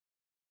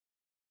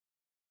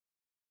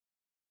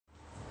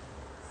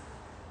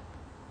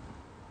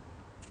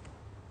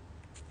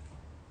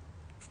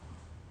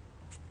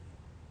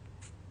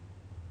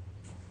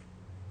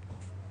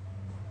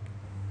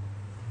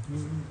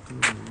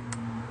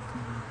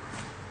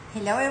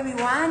Hello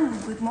everyone,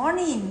 good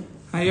morning.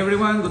 Hi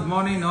everyone, good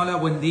morning, hola,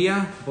 buen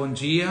día, bon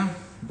dia,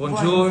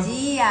 bonjour. Buen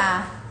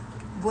día,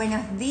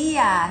 buenos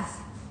días.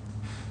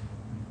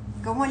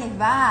 ¿Cómo les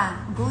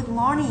va? Good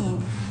morning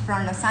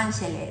from Los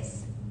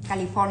Angeles,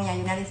 California,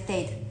 United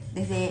States.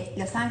 Desde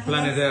Los Ángeles.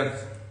 Planet Earth.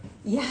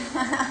 Yeah.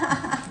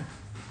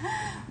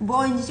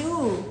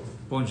 Bonjour.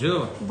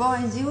 Bonjour.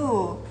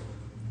 Bonjour.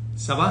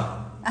 Ça va?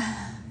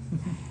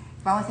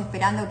 Vamos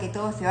esperando que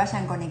todos se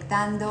vayan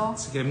conectando.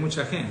 Así que hay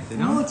mucha gente,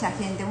 ¿no? Mucha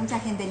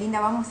gente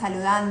linda. Vamos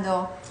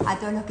saludando a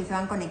todos los que se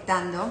van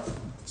conectando.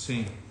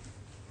 Sí.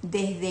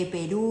 Desde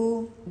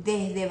Perú,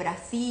 desde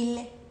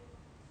Brasil,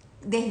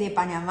 desde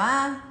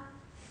Panamá.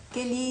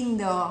 ¡Qué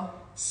lindo!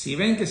 Si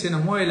ven que se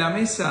nos mueve la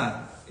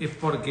mesa, es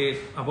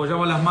porque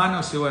apoyamos las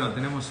manos y bueno,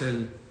 tenemos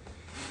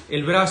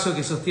el brazo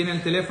que sostiene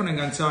el teléfono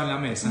enganchado en la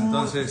mesa.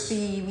 Entonces,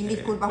 sí, mil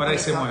disculpas por ahí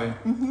por se eso.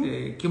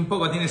 mueve. Que un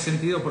poco tiene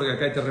sentido porque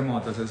acá hay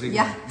terremotos, así que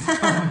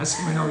más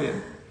o menos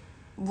bien.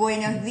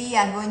 Buenos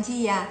días, buen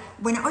día.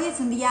 Bueno, hoy es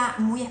un día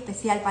muy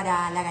especial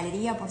para la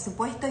galería, por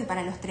supuesto, y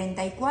para los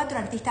 34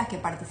 artistas que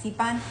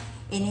participan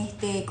en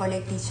este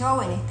Collective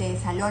Show, en este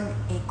salón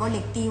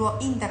colectivo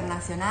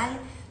internacional,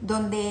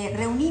 donde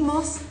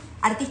reunimos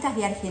artistas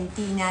de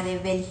Argentina, de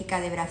Bélgica,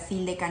 de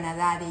Brasil, de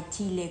Canadá, de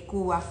Chile,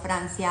 Cuba,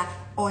 Francia,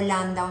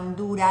 Holanda,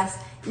 Honduras.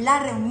 La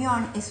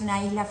Réunion es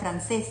una isla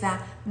francesa,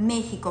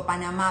 México,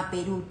 Panamá,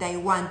 Perú,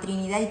 Taiwan,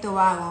 Trinidad y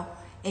Tobago,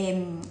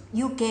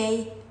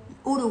 UK,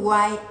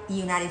 Uruguay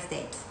y United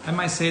States. I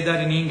might say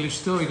that in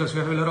English too, because we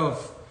have a lot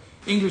of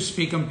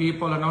English-speaking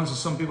people and also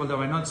some people that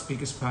might not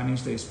speak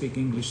Spanish, they speak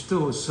English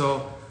too.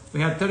 So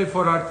we have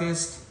 34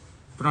 artists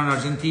from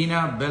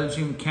Argentina,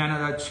 Belgium,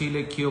 Canada,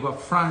 Chile, Cuba,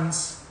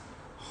 France,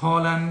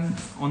 Holland,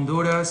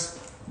 Honduras,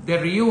 the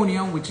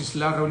Réunion, which is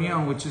La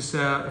Réunion, which is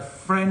a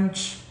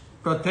French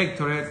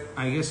protectorate,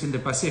 I guess in the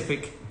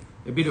Pacific,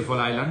 a beautiful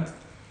island,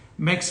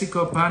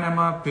 Mexico,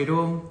 Panama,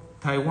 Peru,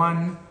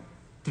 Taiwan,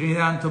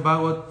 Trinidad and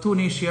Tobago,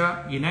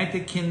 Tunisia,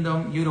 United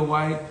Kingdom,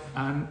 Uruguay,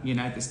 and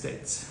United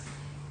States.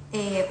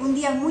 Un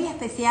día muy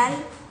especial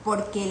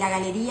porque la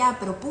galería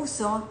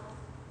propuso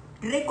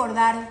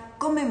recordar,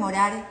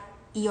 conmemorar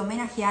y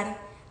homenajear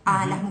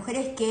a las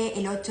mujeres que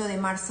el 8 de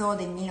marzo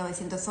de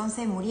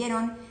 1911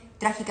 murieron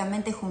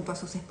trágicamente junto a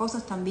sus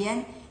esposos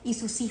también y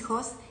sus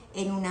hijos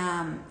en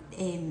una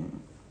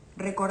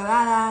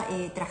recordada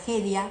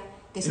tragedia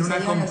que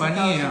sucedió en los Estados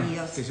Unidos. En una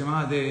compañía que se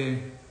llamaba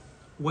The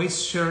Waist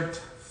Shirt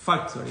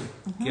Factory,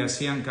 que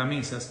hacían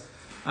camisas.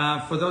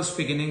 For those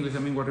speaking English, I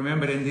mean, we're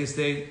remembering this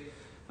day,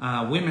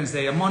 Women's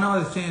Day, among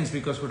other things,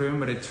 because we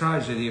remember a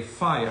tragedy, a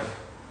fire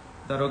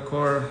that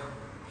occurred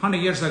 100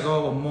 years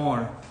ago or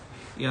more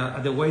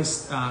at the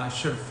Waist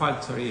Shirt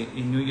Factory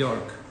in New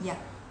York. Yeah.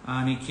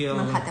 And it killed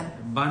Manhattan.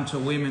 a bunch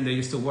of women that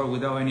used to work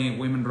without any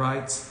women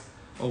rights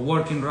or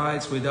working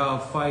rights,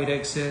 without fire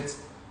exits,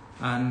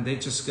 and they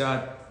just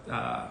got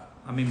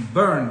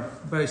burned,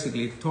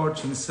 basically,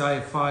 torched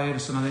inside fire.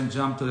 Some of them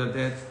jumped to their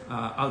death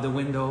out the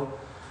window.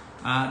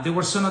 There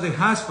were some of the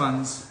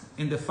husbands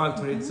in the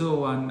factory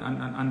too,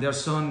 and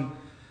there's some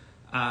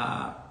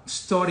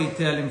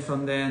storytelling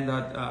from them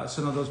that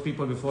some of those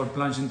people, before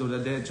plunging to the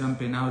death,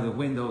 jumping out the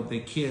window,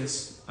 they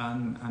kiss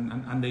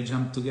and they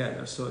jump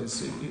together. So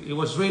it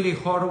was really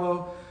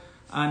horrible,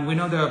 and we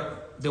know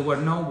that there were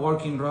no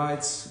working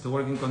rights. The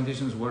working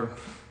conditions were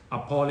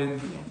appalling,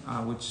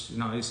 which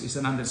is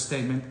an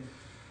understatement.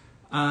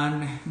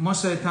 And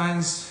most of the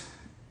times,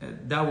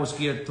 that was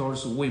geared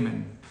towards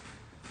women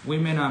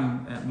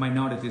and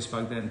minorities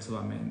back then too.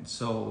 I mean,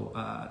 so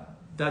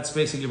that's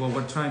basically what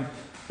we're trying.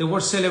 The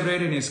word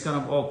celebrating is kind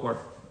of awkward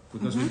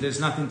because there's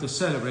nothing to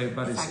celebrate,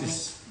 but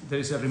there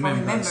is a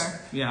remembrance.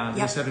 Yeah,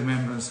 there's a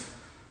remembrance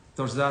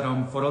towards that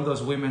for all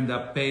those women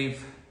that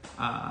paved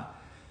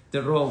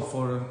the road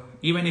for,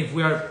 even if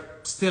we are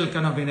still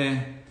kind of in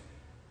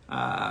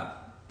a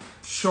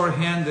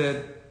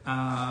short-handed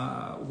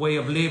way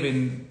of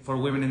living for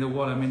women in the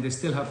world. I mean, they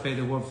still have paid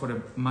the world for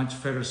a much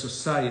fairer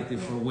society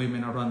for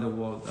women around the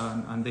world,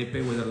 and they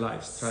pay with their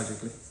lives,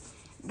 tragically.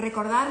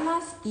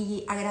 Recordarlas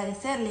y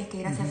agradecerles que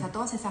gracias a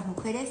todas esas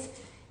mujeres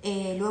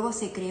luego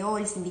se creó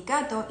el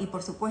sindicato y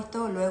por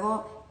supuesto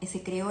luego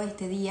se creó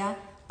este día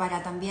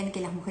para también que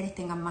las mujeres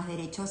tengan más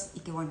derechos y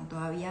que bueno,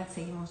 todavía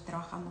seguimos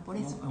trabajando por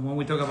eso. And when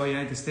we talk about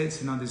United States,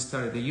 they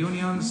started the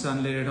unions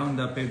and later on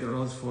that paved the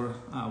roads for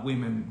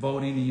women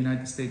voting in the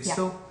United States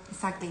too.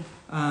 Exactly.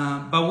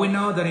 But we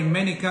know that in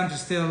many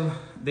countries still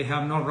they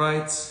have no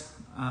rights,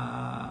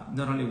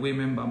 not only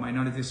women but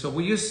minorities. So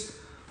we use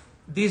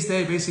this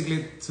day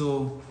basically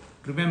to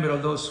remember all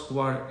those who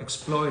are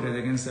exploited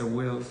against their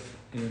will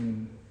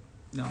in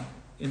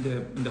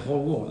the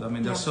whole world. I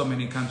mean, there's so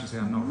many countries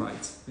that have no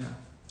rights. Yeah.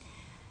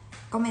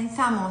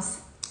 Comenzamos.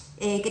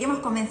 Queremos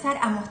comenzar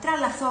a mostrar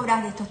las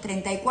obras de estos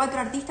 34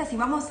 artistas y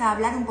vamos a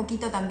hablar un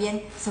poquito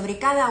también sobre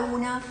cada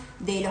una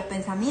de los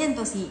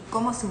pensamientos y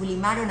cómo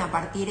sublimaron a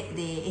partir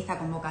de esta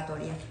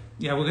convocatoria.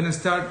 Yeah, we're going to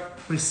start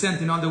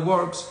presenting all the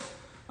works.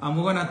 And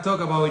we're going to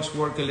talk about each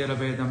work a little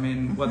bit. I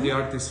mean, what the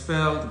artist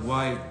felt,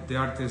 why the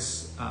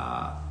artist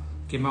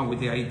came up with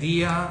the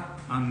idea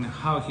and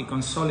how he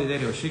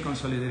consolidated or she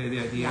consolidated the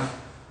idea,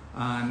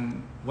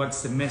 and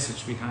what's the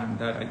message behind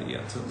that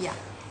idea too. Yeah.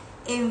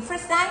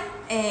 First time,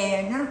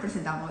 no nos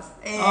presentamos.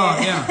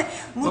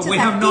 But we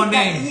have no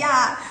name.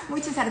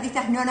 Muchos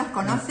artistas no nos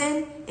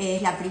conocen.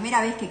 Es la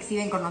primera vez que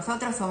exhiben con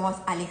nosotros. Somos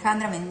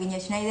Alejandra Menduina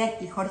Schneider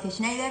y Jorge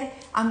Schneider.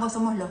 Ambos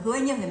somos los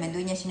dueños de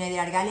Menduina Schneider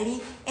Art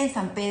Gallery en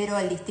San Pedro,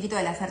 el Distrito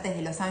de las Artes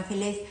de Los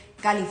Ángeles,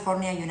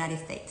 California, United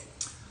States.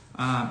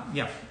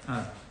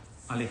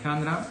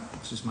 Alejandra,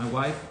 she's my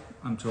wife.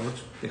 I'm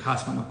George, the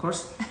husband, of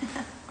course.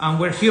 And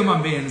we're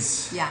human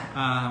beings.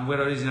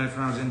 We're originally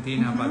from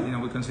Argentina, but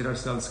we consider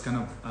ourselves kind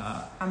of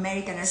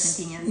American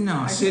Argentinians.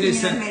 No,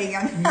 citizen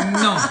American.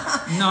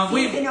 No,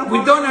 we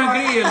don't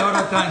agree a lot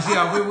of times.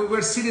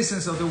 We're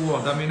citizens of the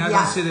world. I mean, I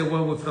don't see the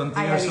world with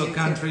frontiers or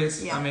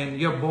countries. I mean,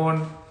 you're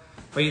born,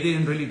 but you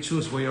didn't really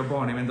choose where you're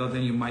born, even though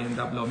then you might end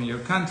up loving your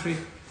country.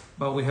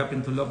 But we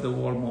happen to love the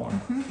world more.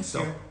 It's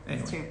true.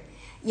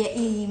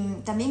 Y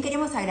también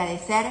queremos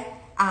agradecer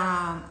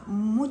a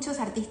muchos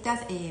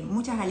artistas,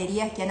 muchas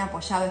galerías que han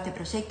apoyado este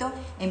proyecto.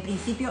 En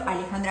principio,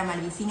 Alejandra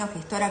Malvicino,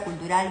 gestora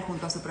cultural,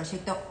 junto a su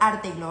proyecto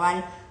Arte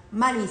Global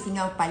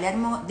Malvicino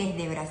Palermo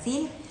desde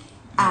Brasil,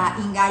 a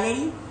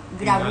InGallery,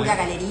 Gravura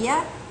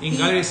Galería.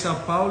 InGallery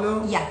Sao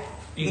Paulo.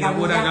 Y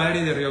Gravura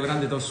Gallery de Rio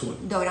Grande do Sul.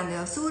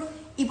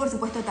 Y por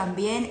supuesto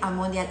también a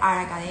Mondial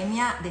Art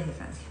Academia desde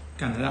Francia.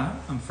 Canadá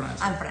y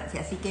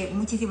Francia. Así que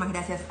muchísimas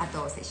gracias a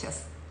todos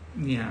ellos.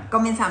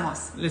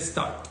 Comenzamos. Let's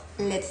start.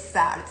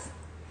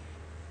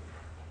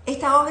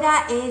 Esta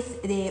obra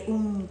es de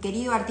un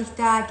querido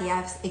artista que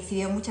ha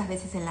exhibido muchas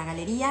veces en la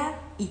galería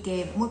y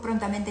que muy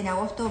prontamente en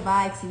agosto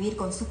va a exhibir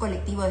con su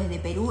colectivo desde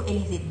Perú. Él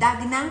es de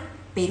Tacna,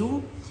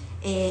 Perú.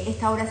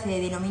 Esta obra se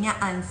denomina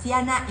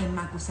Anciana en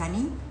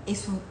Macusani.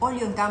 Es un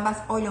óleo en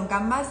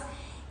canvas.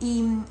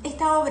 Y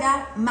esta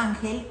obra,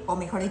 Mangel, o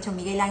mejor dicho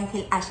Miguel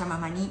Ángel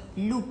Ayamamani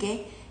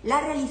Luque, la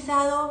ha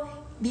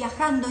realizado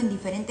viajando en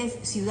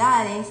diferentes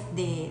ciudades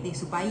de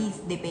su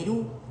país, de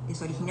Perú, de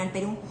su original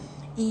Perú,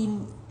 y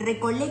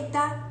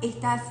recolecta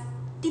estas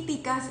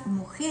típicas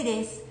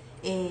mujeres,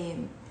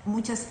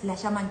 muchos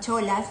las llaman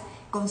cholas,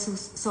 con sus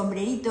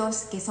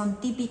sombreritos que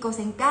son típicos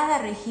en cada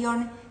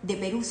región de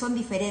Perú, son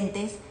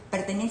diferentes,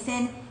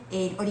 pertenecen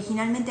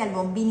originalmente al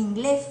bombín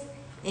inglés.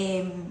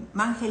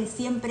 Mangel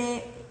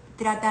siempre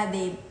trata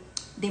de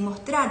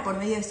demostrar por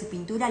medio de su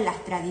pintura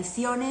las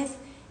tradiciones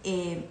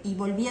y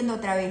volviendo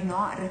otra vez,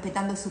 ¿no?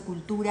 Respetando su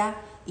cultura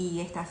y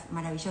estas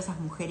maravillosas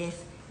mujeres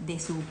de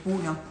su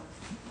puno.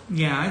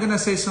 I'm going to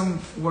say some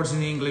words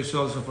in English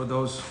also for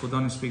those who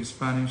don't speak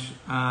Spanish.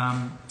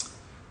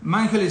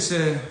 Mangel is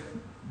a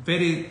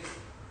very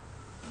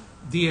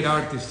dear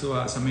artist to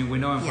us. I mean, we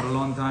know him for a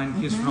long time.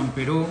 He's from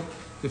Peru.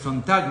 He's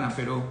from Tacna,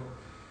 Peru.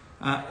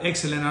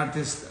 Excellent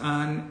artist.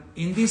 And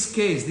in this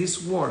case,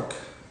 this work,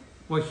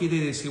 what he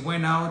did is he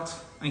went out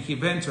and he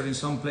ventured in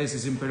some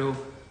places in Peru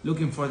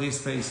looking for these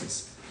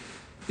faces.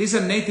 These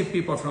are native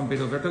people from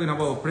Peru. We're talking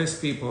about oppressed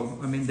people.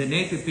 I mean, the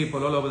native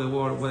people all over the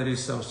world, whether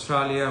it's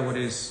Australia, whether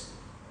it's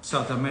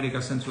South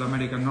America, Central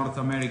America, North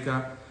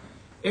America,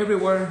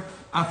 everywhere,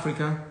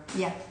 Africa,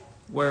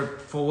 where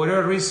for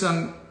whatever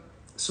reason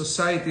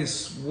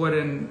societies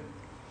weren't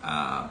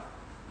as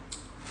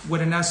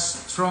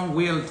strong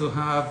will to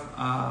have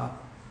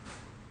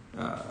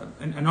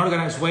an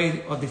organized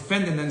way of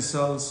defending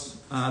themselves.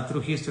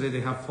 Through history, they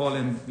have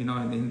fallen,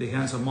 in the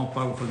hands of more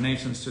powerful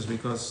nations just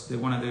because they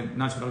wanted their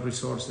natural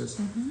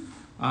resources,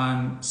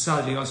 and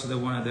sadly also they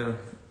wanted their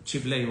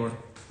cheap labor,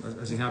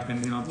 as it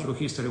happened, through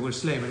history with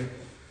slavery.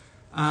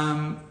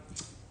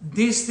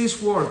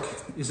 This work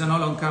is an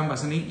all on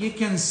canvas, and you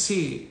can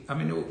see. I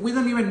mean, we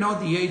don't even know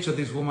the age of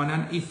this woman,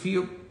 and if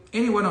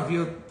any one of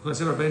you who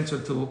has ever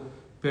ventured to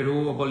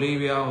Peru or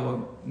Bolivia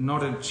or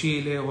northern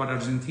Chile or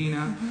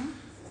Argentina,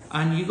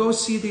 and you go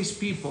see these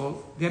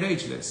people, they're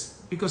ageless.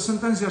 Because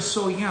sometimes they're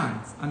so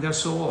young and they're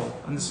so old.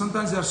 And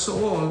sometimes they're so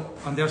old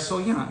and they're so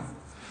young.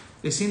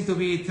 They seem to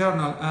be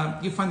eternal.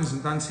 You find them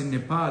sometimes in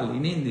Nepal,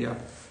 in India.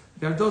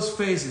 There are those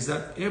faces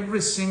that every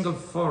single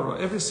furrow,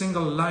 every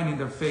single line in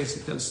their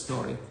face tells a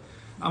story.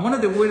 And one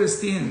of the weirdest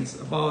things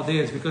about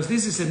this, because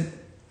this is a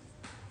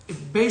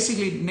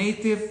basically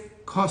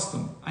native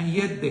costume, and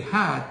yet the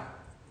hat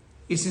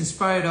is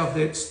inspired of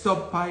the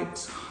stoppipe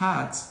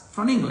hats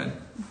from England.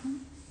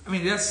 I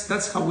mean,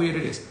 that's how weird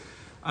it is.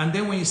 And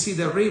then when you see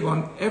the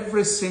ribbon,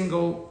 every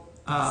single,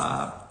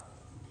 I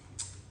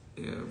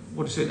don't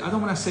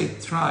want to say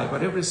tribe,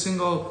 but every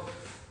single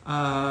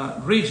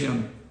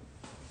region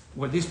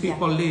where these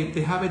people live,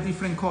 they have a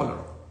different color.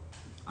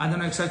 I don't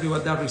know exactly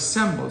what that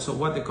resembles or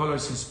what the color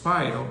is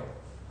inspired of,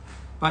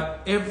 but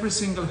every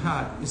single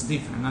hat is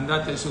different, and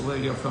that tells you whether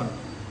you're from,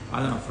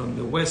 from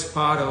the west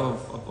part of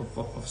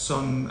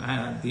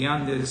the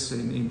Andes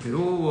in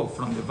Peru, or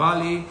from the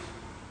valley.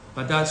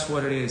 But that's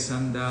what it is,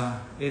 and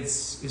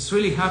it's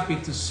really happy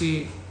to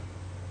see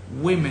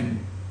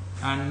women,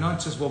 and not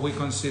just what we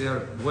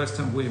consider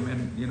Western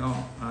women,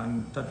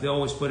 and that they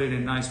always put it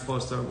in a nice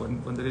poster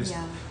when there is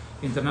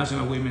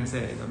International Women's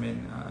Day. I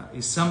mean,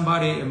 if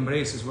somebody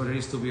embraces what it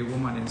is to be a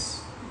woman,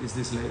 is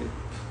this lady.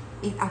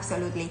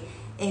 Absolutely.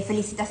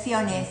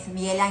 Felicitaciones,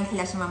 Miguel Ángel,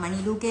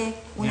 Ayamamani, Luque,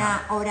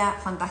 una obra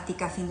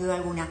fantástica sin duda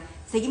alguna.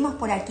 Seguimos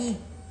por aquí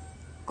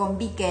con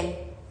Bikkel,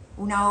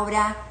 una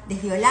obra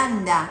desde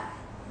Holanda.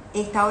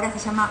 Esta obra se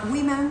llama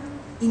Women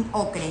in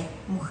Ocre,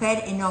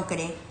 mujer en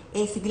ocre.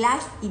 Es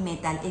glass y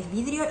metal, es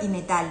vidrio y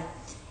metal.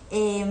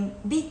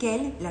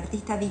 Bikkel, la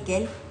artista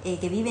Bikkel,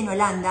 que vive en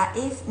Holanda,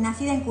 es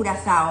nacida en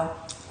Curazao.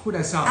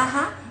 Curazao.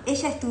 Ajá.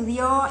 Ella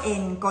estudió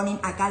en Conning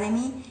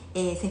Academy,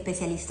 se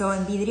especializó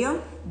en vidrio,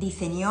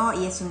 diseñó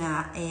y es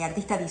una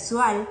artista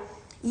visual.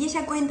 Y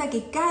ella cuenta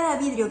que cada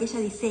vidrio que ella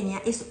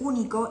diseña es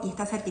único y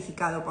está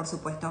certificado, por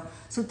supuesto.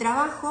 Su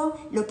trabajo,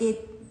 lo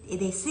que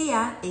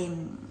desea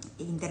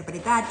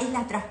interpretar es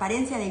la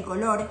transparencia del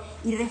color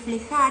y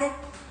reflejar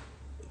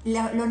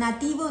lo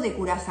nativo de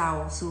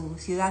Curazao, su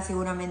ciudad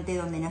seguramente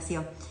donde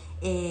nació.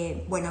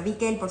 Bueno,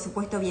 Bikkel, por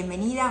supuesto,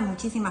 bienvenida.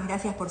 Muchísimas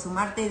gracias por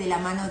sumarte de la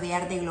mano de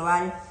Arte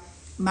Global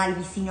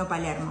Malvicino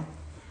Palermo.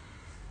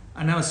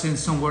 And now saying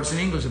some words in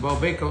English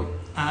about Bikkel.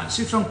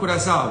 She's from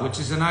Curacao, which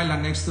is an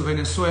island next to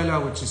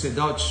Venezuela, which is a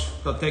Dutch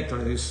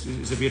protectorate.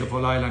 It's a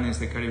beautiful island, it's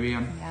the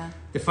Caribbean. Yeah.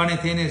 The funny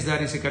thing is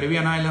that it's a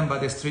Caribbean island,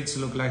 but the streets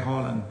look like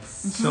Holland.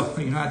 So,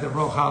 you know, the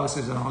row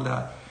houses and all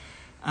that.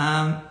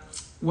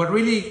 What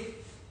really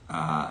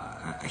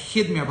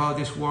hit me about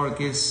this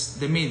work is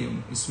the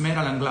medium. It's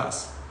metal and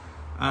glass.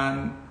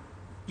 And,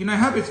 you know, I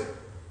have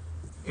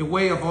a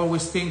way of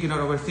always thinking or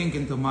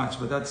overthinking too much,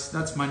 but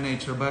that's my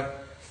nature. But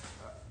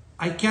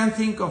I can't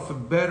think of a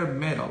better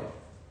metal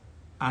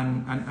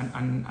and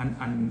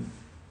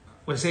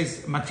what it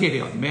says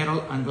material,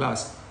 metal and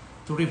glass,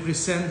 to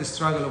represent the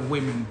struggle of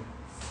women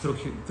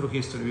through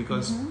history,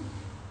 because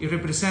it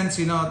represents,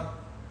 you know,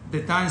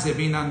 the times they've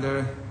been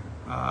under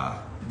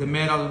the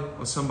metal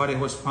of somebody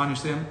who has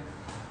punished them,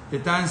 the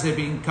times they've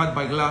been cut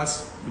by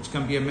glass, which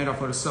can be a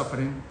metaphor of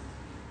suffering,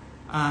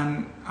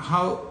 and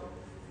how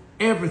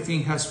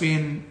everything has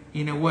been,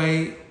 in a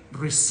way,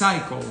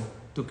 recycled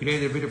to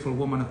create a beautiful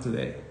woman of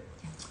today.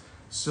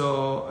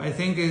 So I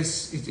think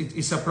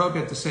it's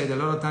appropriate to say that a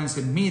lot of times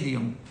the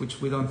medium,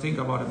 which we don't think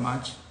about it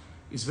much,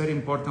 is very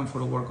important for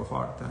the work of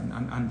art,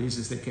 and this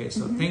is the case.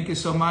 So thank you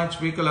so much,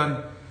 Bikkel,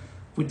 and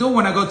we do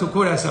want to go to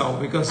Curacao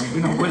because,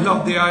 you know, we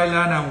love the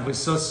island and we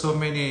saw so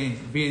many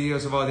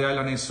videos about the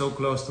island. It's so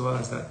close to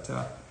us that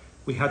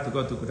we had to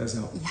go to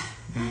Curacao.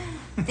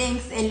 Yeah.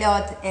 Thanks a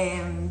lot,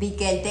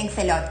 Bikkel, thanks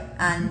a lot.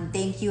 And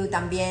thank you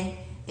también,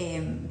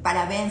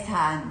 parabéns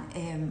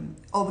and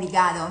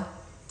obrigado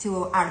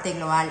to Arte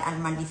Global al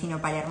Malvicino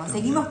Palermo.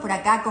 Seguimos por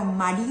acá con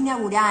Marina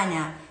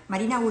Burana.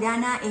 Marina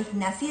Burana es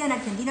nacida en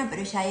Argentina,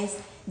 pero ella es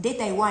de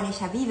Taiwán,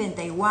 ella vive en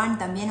Taiwán,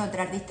 también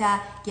otra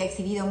artista que ha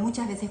exhibido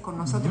muchas veces con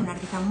nosotros, una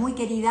artista muy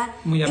querida.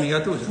 Muy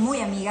amiga tuya.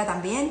 Muy amiga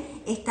también.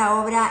 Esta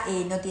obra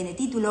no tiene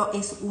título,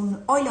 es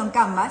un oil on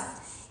canvas,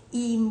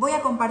 y voy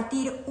a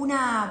compartir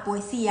una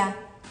poesía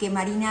que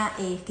Marina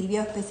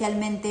escribió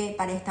especialmente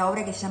para esta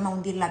obra que se llama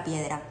Hundir la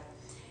piedra.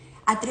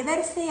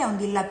 Atreverse a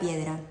hundir la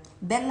piedra,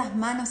 ver las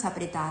manos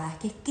apretadas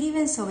que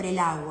escriben sobre el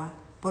agua,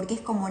 porque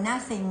es como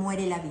nace y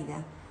muere la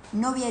vida.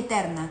 Novia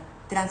eterna,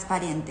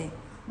 transparente,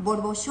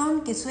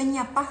 borbollón que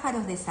sueña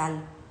pájaros de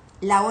sal.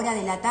 La hora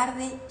de la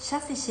tarde ya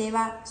se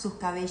lleva sus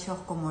cabellos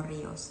como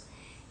ríos.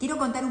 Quiero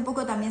contar un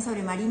poco también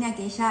sobre Marina,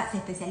 que ella se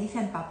especializa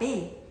en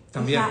papel.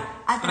 También. Ella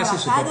ha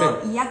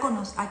trabajado y ha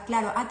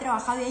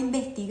trabajado y ha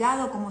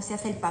investigado cómo se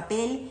hace el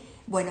papel.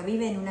 Bueno,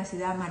 vive en una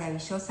ciudad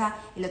maravillosa.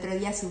 El otro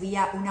día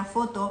subía una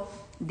foto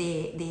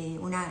de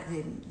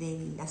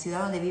la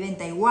ciudad donde vive en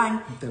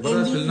Taiwán. ¿Te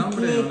acuerdas el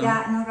nombre?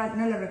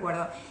 No lo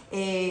recuerdo.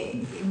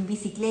 En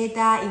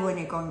bicicleta y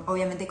bueno,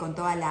 obviamente con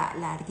toda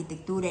la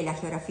arquitectura y la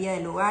geografía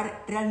del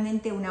lugar.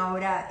 Realmente una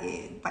obra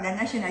para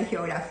National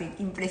Geographic,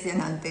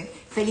 impresionante.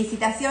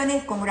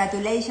 Felicitaciones,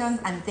 congratulations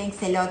and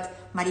thanks a lot,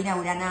 Marina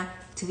Burana,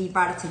 to be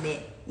part of the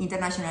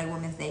International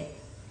Women's Day.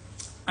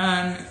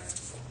 And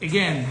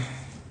again,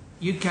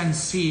 you can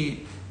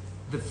see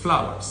the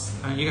flowers,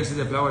 and you can see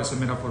the flower as a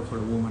metaphor for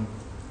a woman.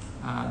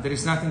 There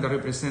is nothing that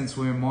represents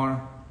women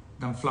more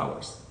than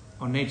flowers,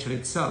 or nature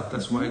itself.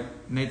 That's why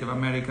Native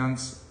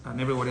Americans and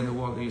everywhere in the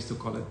world, they used to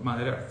call it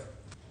Mother Earth.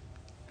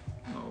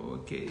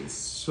 Okay,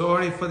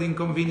 sorry for the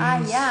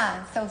inconvenience.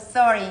 Yeah, so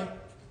sorry.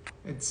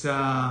 It's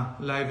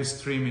live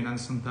streaming and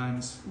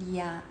sometimes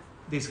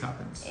this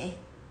happens.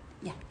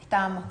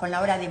 Estábamos con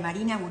la obra de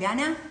Marina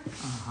Burana,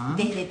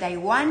 desde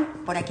Taiwán.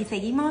 Por aquí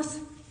seguimos.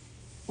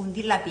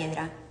 Hundir la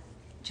piedra.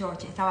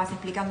 George, estabas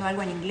explicando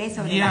algo en inglés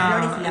sobre las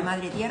flores y la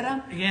madre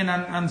tierra. Again,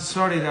 I'm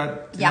sorry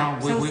that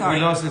we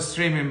lost the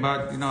streaming,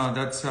 but you know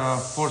that's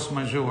force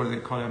majeure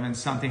they call it. I mean,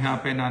 something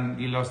happened and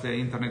you lost the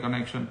internet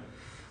connection,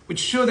 which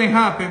shouldn't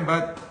happen,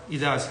 but it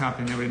does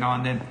happen every now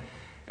and then.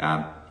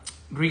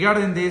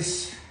 Regarding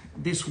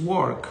this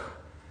work,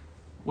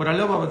 what I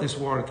love about this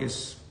work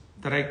is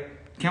that I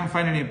can't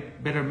find any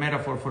better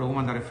metaphor for a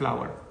woman than a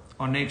flower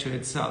or nature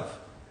itself.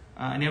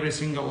 In every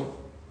single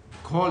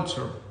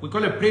culture, we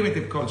call it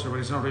primitive culture, but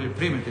it's not really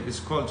primitive, it's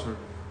culture.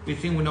 We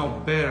think we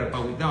know better,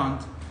 but we don't.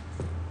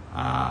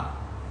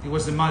 It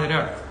was the Mother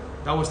Earth.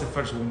 That was the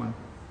first woman.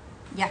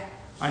 Yeah.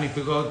 And if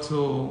we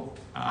go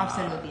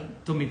Absolutely.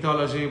 to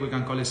mythology, we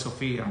can call it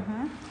Sophia.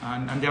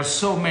 And there are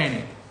so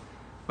many.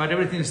 But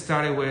everything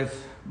started with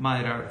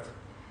Mother Earth.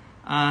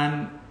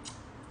 And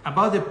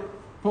about the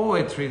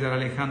poetry that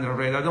Alejandra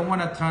read, I don't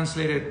want to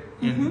translate it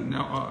in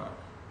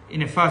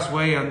a fast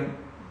way and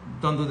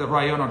don't do the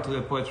right honor to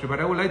the poetry, but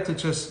I would like to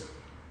just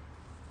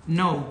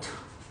note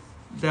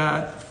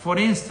that, for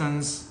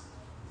instance,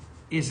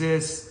 it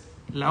says,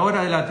 la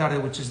hora de la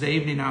tarde, which is the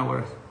evening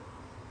hour,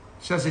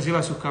 ya se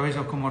lleva sus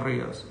cabellos como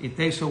ríos. It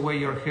takes away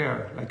your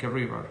hair like a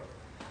river.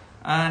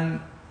 And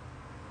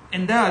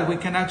in that, we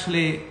can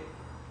actually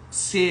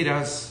see it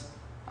as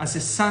a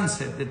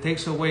sunset that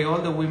takes away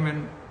all the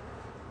women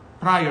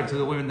prior to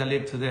the women that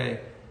live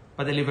today,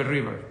 but they live a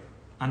river,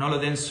 and all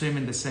of them swim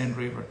in the same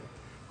river.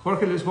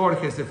 Jorge Luis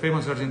Borges, the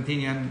famous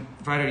Argentinian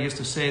writer, used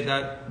to say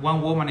that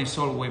one woman is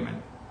all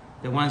women,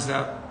 the ones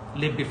that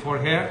lived before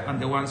her and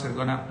the ones that are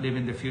going to live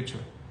in the future.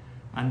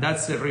 And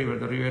that's the river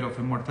of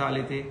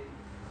immortality.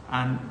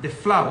 And the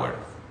flower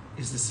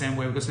is the same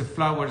way, because the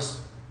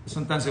flowers,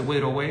 sometimes they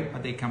wither away,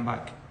 but they come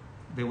back.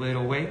 They wither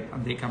away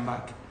and they come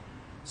back.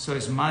 So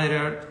it's Mother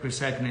Earth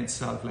recycling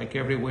itself, like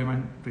every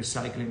woman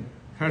recycling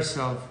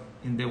herself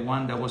in the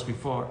one that was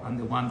before and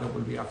the one that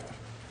will be after.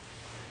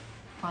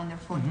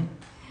 Wonderful.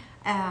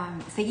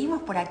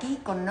 Seguimos por aquí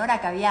con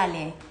Nora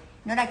Cabiale.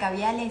 Nora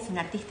Cabiale es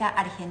una artista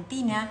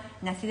argentina,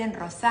 nacida en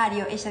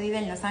Rosario. Ella vive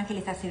en Los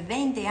Ángeles hace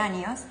 20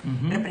 años.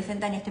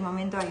 Representa en este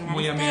momento a United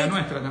Muy amiga States.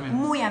 nuestra también.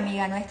 Muy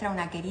amiga nuestra,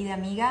 una querida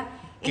amiga.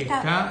 Que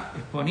está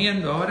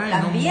exponiendo ahora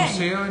también en un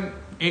museo en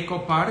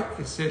Eco Park,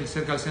 que es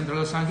cerca del centro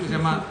de Los Ángeles, se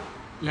llama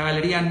la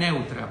Galería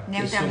Neutra.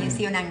 Neutra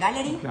Museum and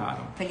Gallery. Claro.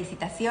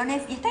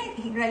 Felicitaciones. Y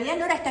en realidad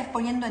Nora está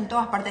exponiendo en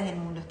todas partes del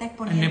mundo. Está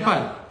exponiendo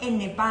en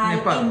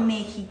Nepal, en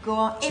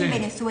México, en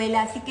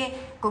Venezuela. Así que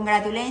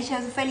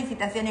congratulations,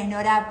 felicitaciones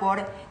Nora por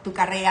tu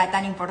carrera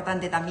tan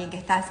importante también que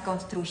estás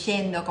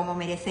construyendo como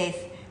mereces.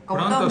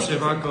 Pronto se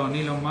va con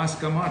Elon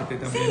Musk a Marte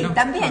también, sí, ¿no?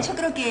 también. Yo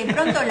creo que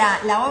pronto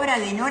la obra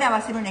de Nora va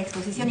a ser una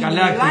exposición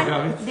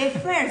individual. The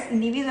first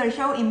individual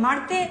show in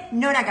Marte,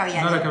 Nora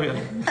Cabiale. Nora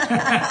Cabiale.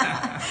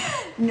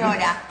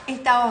 Nora,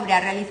 esta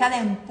obra realizada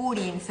en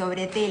Purín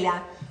sobre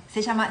tela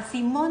se llama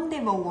Simone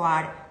de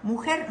Beauvoir.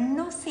 Mujer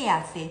no se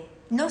hace,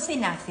 no se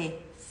nace,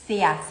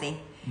 se hace.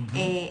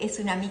 Es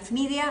una mix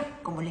media,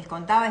 como les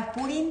contaba, es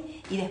Purín,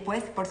 y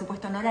después, por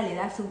supuesto, Nora le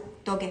da su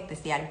toque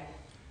especial.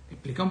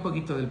 Explica un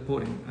poquito del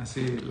pudding,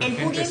 así la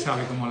gente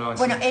sabe cómo lo hace.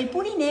 Bueno, el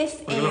pudding es...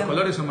 Porque los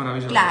colores son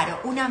maravillosos. Claro,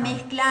 una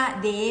mezcla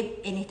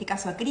de, en este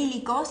caso,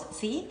 acrílicos,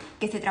 ¿sí?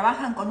 Que se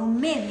trabajan con un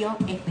medio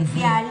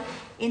especial.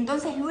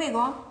 Entonces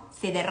luego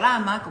se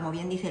derrama, como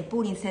bien dice el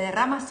pudding, se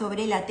derrama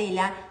sobre la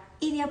tela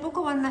y de a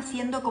poco van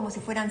naciendo como si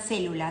fueran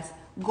células,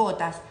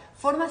 gotas,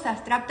 formas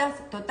abstractas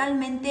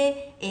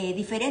totalmente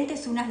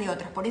diferentes unas de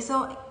otras. Por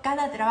eso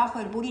cada trabajo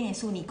del pudding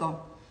es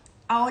único.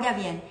 Ahora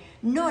bien,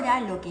 Nora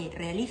lo que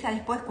realiza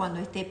después cuando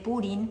este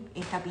pudding,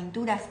 esta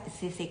pintura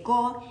se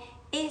secó,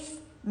 es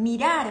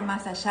mirar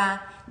más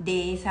allá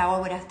de esa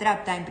obra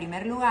abstracta en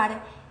primer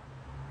lugar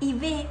y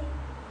ve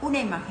una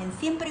imagen,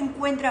 siempre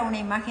encuentra una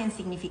imagen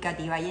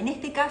significativa. Y en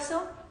este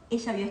caso,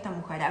 ella vio a esta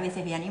mujer. A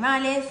veces ve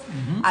animales,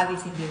 a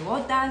veces ve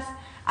gotas,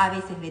 a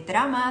veces ve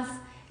tramas.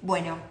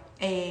 Bueno,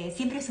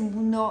 siempre es un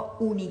mundo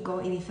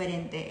único y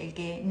diferente, el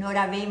que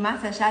Nora ve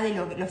más allá de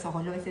los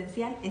ojos. Lo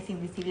esencial es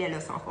invisible a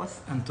los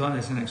ojos. Antoine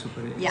de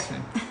Saint-Exupéry.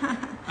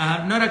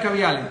 Yeah. Nora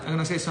Cabiale, I'm going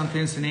to say some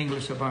things in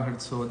English about her.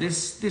 So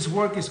this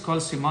work is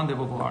called Simone de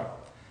Beauvoir.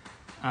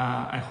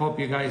 I hope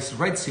you guys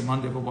read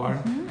Simone de Beauvoir,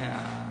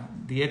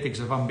 The Ethics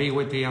of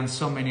Ambiguity and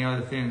so many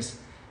other things.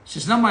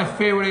 She's not my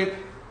favorite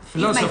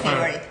philosopher. It's my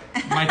favorite.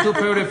 My two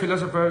favorite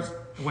philosophers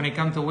when it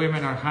comes to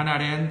women are Hannah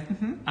Arendt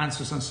and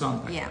Susan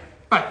Sontag. Yeah.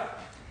 But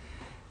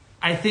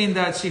I think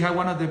that she had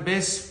one of the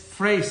best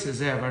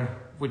phrases ever,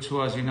 which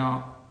was, you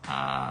know,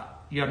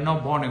 you're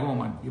not born a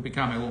woman, you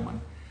become a woman.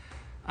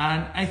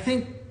 And I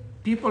think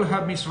people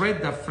have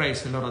misread that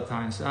phrase a lot of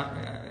times.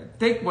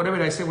 Take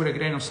whatever I say with a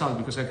grain of salt,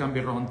 because I can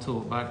be wrong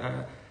too. But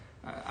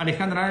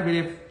Alejandra and I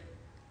believe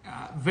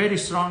very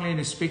strongly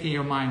in speaking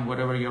your mind,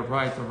 whatever you're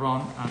right or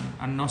wrong,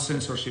 and no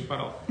censorship at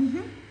all.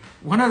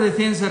 One of the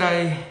things that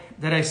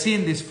I see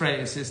in this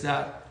phrase is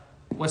that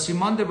what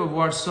Simone de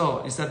Beauvoir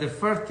saw is that the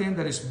first thing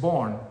that is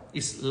born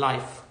is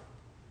life.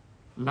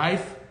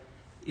 Life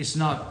is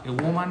not a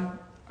woman,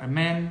 a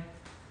man,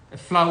 a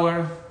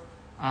flower,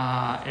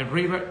 a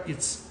river,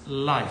 it's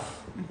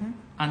life.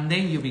 And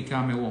then you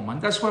become a woman.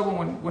 That's why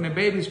when a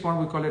baby is born,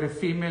 we call it a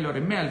female or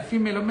a male.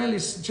 Female or male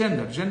is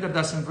gender. Gender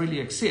doesn't really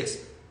exist.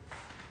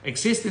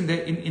 Exists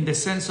in the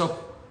sense of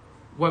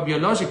what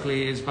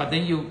biologically is, but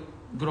then you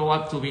grow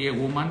up to be a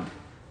woman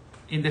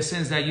in the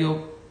sense that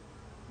you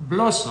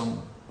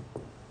blossom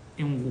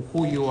in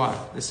who you are.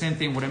 The same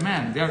thing with a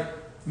man. There are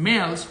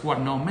males who are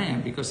no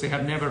men because they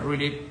have never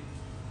really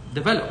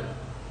developed.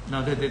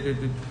 No,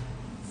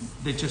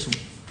 they just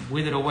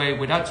wither away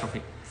with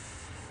atrophy.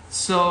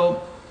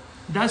 So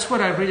that's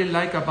what I really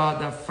like about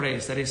that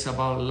phrase, that is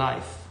about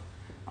life.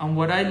 And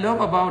what I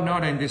love about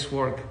Nora in this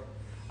work,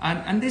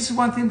 and this is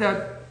one thing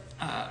that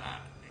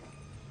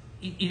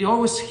it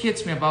always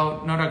hits me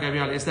about Nora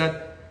Cabiale is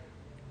that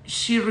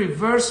she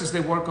reverses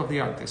the work of the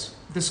artist.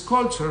 The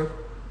sculpture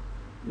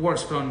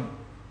works from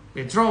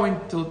the drawing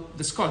to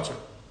the sculpture.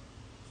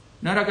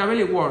 Nora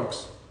Cabiale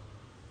works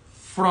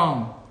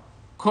from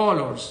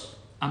colors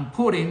and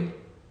pudding,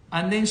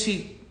 and then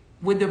she,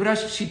 with the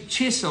brush, she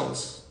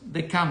chisels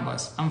the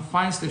canvas and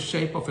finds the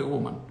shape of a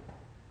woman,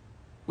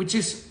 which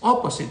is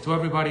opposite to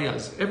everybody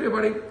else.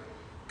 Everybody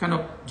kind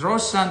of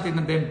draws something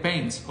and then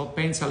paints, or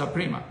paints a la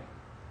prima.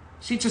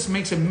 She just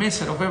makes a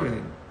mess out of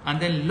everything and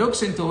then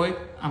looks into it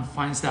and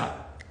finds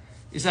that.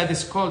 It's like the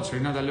sculpture,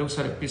 that looks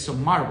at a piece of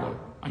marble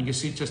and you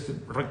see just a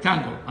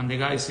rectangle and the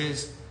guy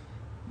says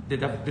the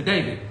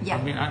David. Yeah.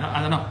 I mean,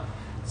 I don't know.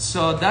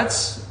 So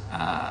that's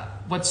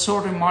what's so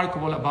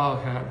remarkable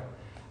about her.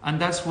 And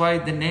that's why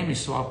the name is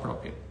so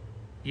appropriate.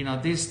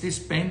 This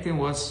painting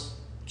was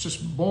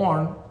just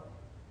born,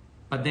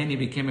 but then it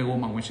became a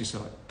woman when she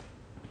saw it.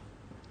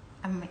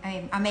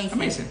 Amazing.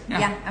 Amazing,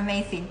 yeah.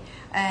 Amazing.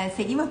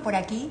 Seguimos por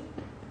aquí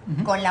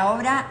con la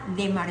obra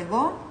de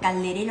Margo,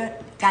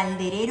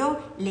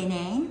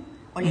 Calderero-Le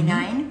o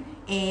Lain.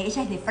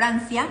 Ella es de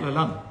Francia.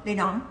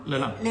 Lain.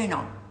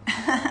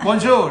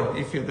 Bonjour,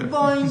 if you're there.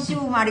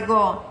 Bonjour,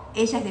 Margo.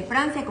 Ella es de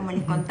Francia, como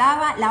les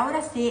contaba. La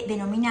obra se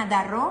denomina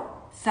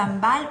Darro,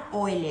 Sambal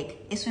o Elec.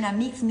 Es una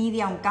mixed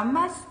media on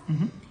canvas.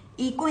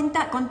 Y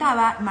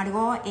contaba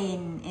Margo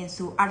en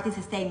su Artist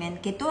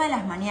Statement que todas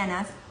las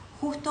mañanas,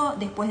 justo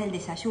después del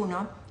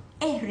desayuno,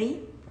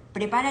 Esri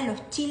prepara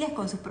los chiles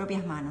con sus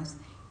propias manos.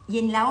 Y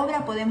en la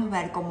obra podemos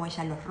ver cómo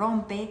ella los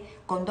rompe,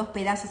 con 2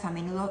 pedazos a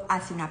menudo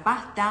hace una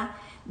pasta.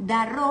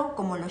 Darro,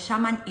 como lo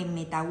llaman en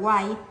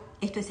Metawai,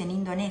 esto es en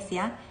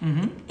Indonesia,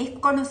 es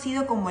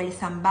conocido como el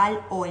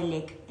sambal o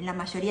elec en la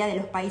mayoría de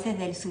los países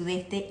del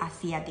sudeste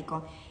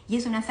asiático. Y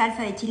es una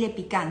salsa de chile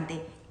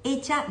picante,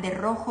 hecha de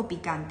rojo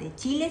picante,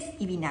 chiles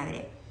y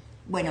vinagre.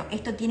 Bueno,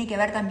 esto tiene que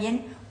ver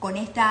también con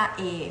este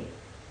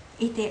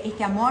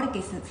amor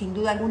que sin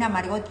duda alguna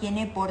Margot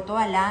tiene por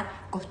toda la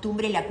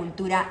costumbre y la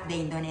cultura de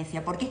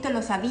Indonesia, porque esto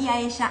lo sabía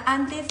ella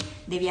antes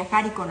de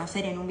viajar y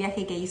conocer en un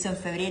viaje que hizo en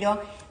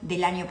febrero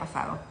del año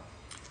pasado.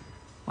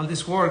 Well,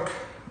 this work,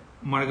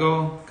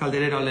 Margot,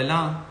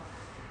 Calderero-Le,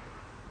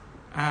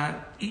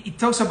 it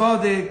talks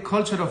about the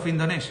culture of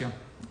Indonesia.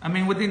 I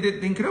mean,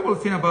 the incredible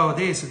thing about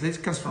this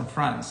comes from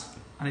France,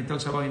 and it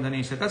talks about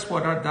Indonesia. That's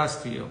what art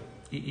does to you.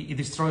 It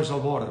destroys all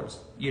borders,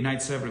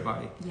 unites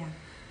everybody. Yeah.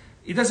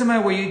 It doesn't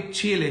matter whether you eat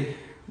chili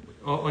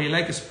or you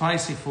like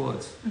spicy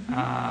food.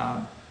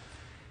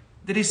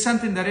 There is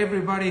something that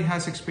everybody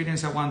has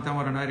experienced at one time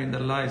or another in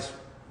their lives.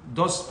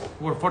 Those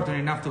who are fortunate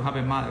enough to have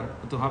a mother,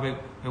 to have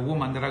a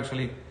woman that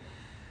actually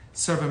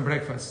serving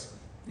breakfast.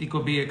 It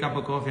could be a cup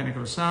of coffee and a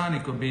croissant.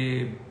 It could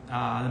be,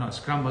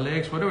 scrambled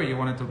eggs, whatever you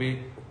want it to be.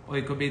 Or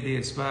it could be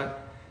this.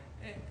 But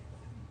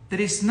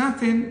there is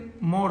nothing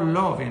more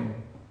loving,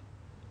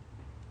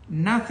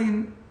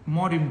 nothing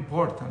more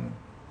important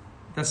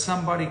than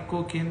somebody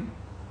cooking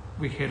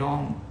with her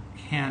own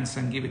hands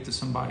and give it to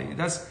somebody.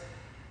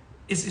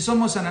 It's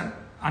almost an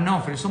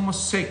offer. It's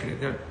almost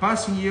sacred. They're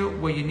passing you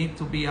where you need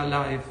to be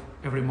alive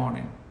every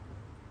morning.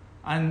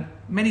 And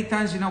many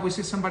times, we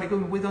see somebody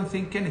cooking, we don't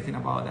think anything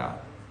about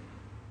that.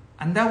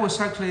 And that was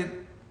actually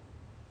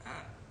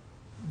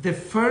the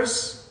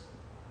first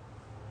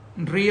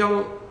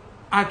real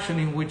action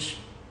in which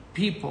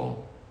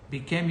people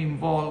became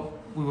involved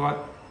with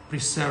what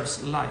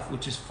preserves life,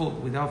 which is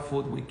food. Without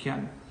food, we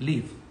can't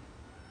live.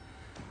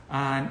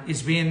 And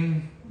it's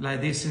been like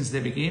this since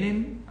the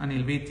beginning, and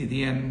it'll be to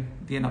the end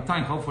of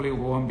time. Hopefully, we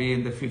won't be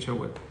in the future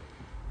with,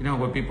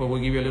 where people will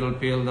give you a little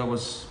pill that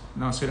was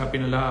set up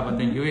in a lab and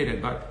then you eat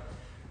it. But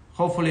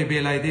hopefully, it'll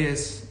be like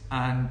this,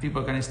 and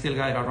people can still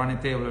gather around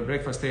a table,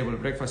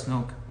 breakfast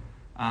nook,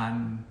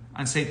 and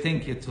say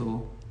thank you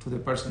to the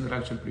person that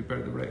actually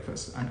prepared the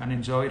breakfast and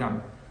enjoy it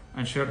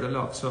and share the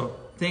love. So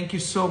thank you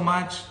so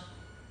much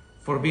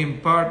for being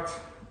part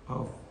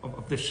of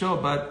the show,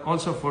 but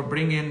also for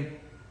bringing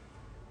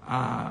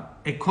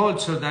a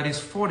culture that is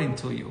foreign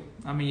to you.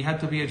 I mean, you have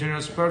to be a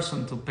generous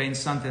person to paint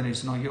something that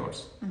is not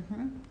yours.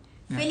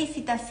 Yeah.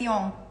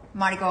 Felicitación,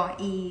 Margo,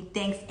 y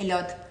thanks a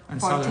lot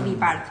to be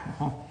part.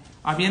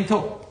 A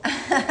bientôt.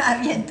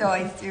 A bientôt,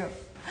 it's true.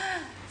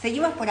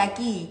 Seguimos por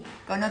aquí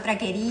con otra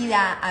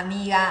querida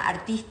amiga,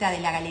 artista de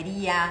la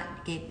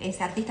galería, que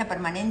es artista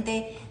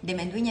permanente de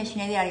Menduina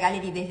Schneider Art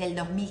Gallery desde el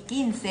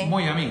 2015.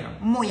 Muy amiga.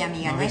 Muy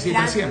amiga Nos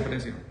nuestra. visita siempre,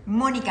 sí.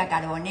 Mónica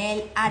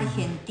Carbonell,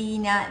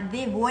 Argentina,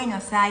 de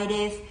Buenos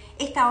Aires.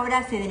 Esta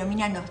obra se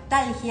denomina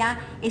Nostalgia,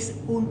 es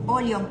un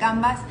óleo en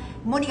canvas.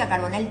 Mónica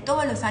Carbonell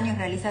todos los años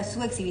realiza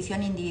su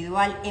exhibición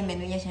individual en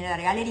Menduina Schneider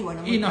Art Gallery.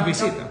 Bueno, y nos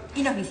visita.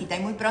 Y nos visita. Y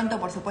muy pronto,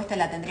 por supuesto,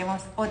 la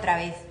tendremos otra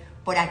vez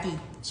por aquí.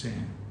 Sí.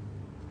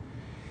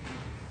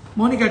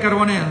 Mónica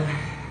Carbonell,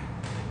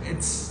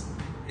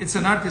 it's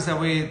an artist that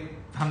we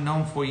have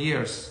known for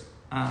years,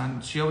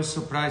 and she always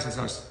surprises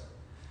us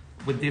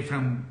with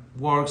different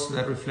works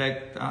that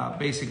reflect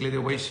basically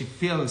the way she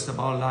feels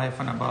about life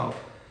and about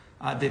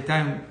the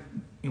time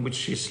in which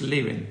she's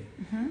living.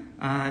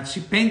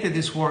 She painted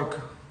this work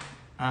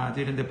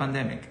during the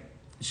pandemic,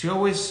 she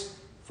always,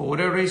 for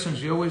whatever reason,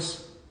 she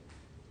always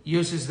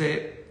uses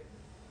the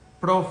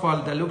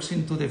profile that looks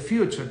into the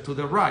future, to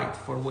the right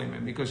for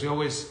women, because she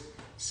always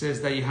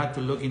says that you have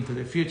to look into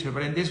the future.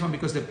 But in this one,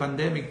 because the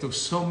pandemic took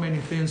so many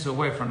things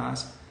away from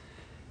us,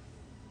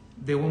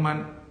 the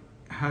woman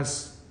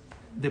has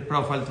the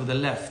profile to the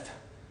left,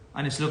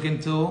 and is looking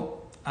to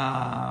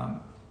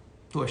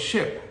a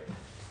ship,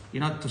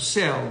 to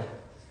sail.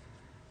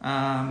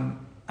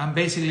 And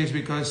basically it's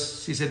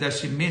because she said that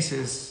she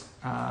misses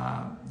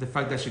the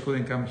fact that she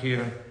couldn't come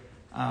here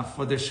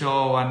for the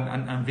show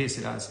and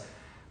visit us.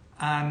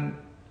 And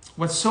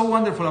what's so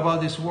wonderful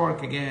about this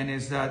work, again,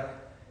 is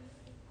that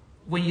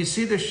when you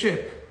see the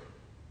ship,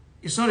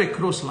 it's not a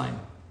cruise line,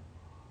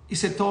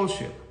 it's a tall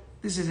ship.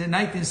 This is a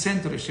 19th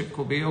century ship,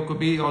 could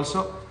be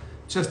also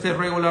just a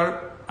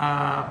regular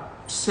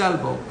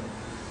sailboat,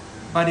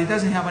 but it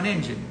doesn't have an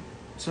engine,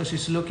 so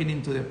she's looking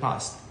into the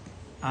past.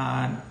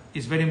 And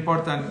it's very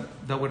important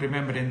that we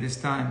remember in this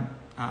time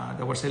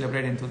that we're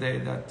celebrating today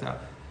that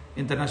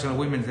International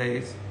Women's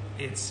Day,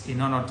 it's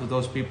in honor to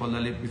those people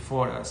that lived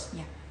before us.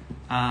 Yeah.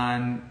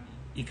 And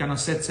it kind of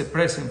sets a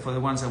precedent for the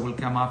ones that will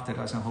come after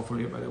us and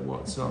hopefully by the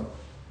world. So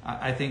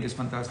I think it's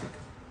fantastic.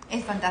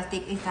 Es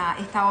fantástico,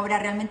 esta obra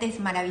realmente es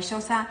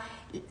maravillosa.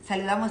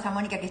 Saludamos a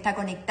Mónica que está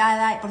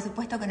conectada. Por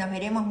supuesto que nos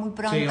veremos muy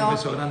pronto. Sí, un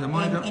beso grande,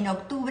 Mónica. En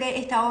octubre.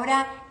 Esta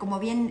obra, como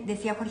bien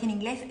decía Jorge en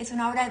inglés, es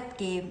una obra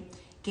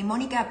que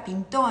Mónica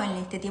pintó en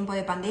este tiempo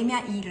de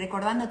pandemia y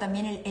recordando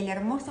también el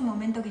hermoso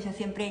momento que ella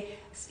siempre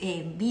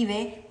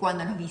vive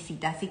cuando nos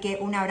visita. Así que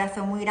un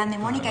abrazo muy grande,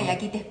 Mónica, y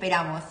aquí te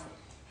esperamos.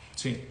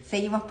 Sí.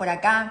 Seguimos por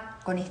acá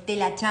con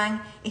Stella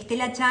Chang.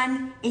 Stella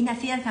Chang es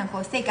nacida en San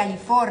José,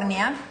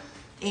 California,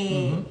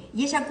 y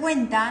ella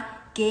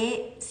cuenta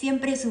que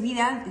siempre su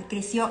vida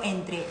creció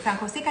entre San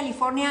José,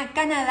 California,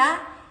 Canadá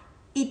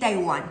y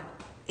Taiwán.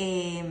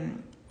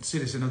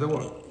 Citizen of the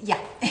World. Yeah,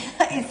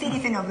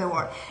 Citizen of the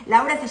World.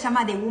 La obra se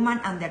llama The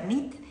Woman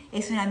Underneath,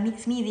 es una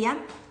mixed media,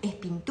 es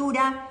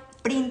pintura,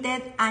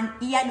 printed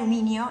y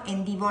aluminio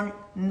en Devon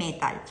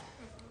Metal.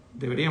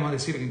 Deberíamos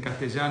decir que en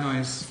castellano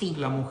es sí.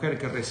 La mujer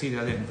que reside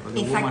adentro,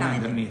 The Woman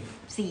Underneath.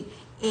 Sí,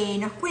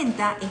 nos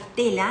cuenta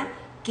Stella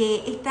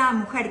que esta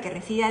mujer que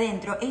reside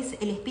adentro es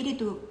el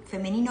espíritu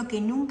femenino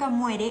que nunca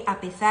muere a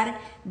pesar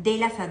de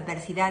las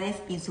adversidades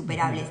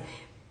insuperables.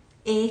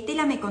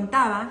 Stella me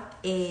contaba,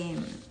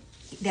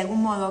 de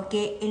algún modo,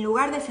 que en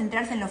lugar de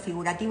centrarse en lo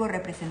figurativo,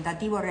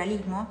 representativo,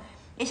 realismo,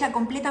 ella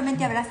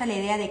completamente abraza la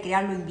idea de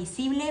crear lo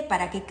invisible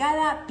para que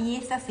cada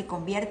pieza se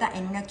convierta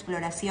en una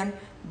exploración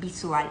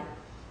visual.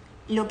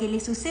 Lo que le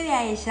sucede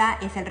a ella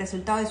es el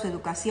resultado de su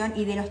educación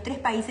y de los 3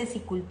 países y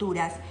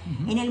culturas.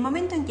 En el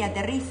momento en que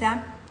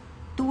aterriza,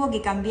 tuvo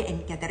que cambiar,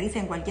 que aterriza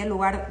en cualquier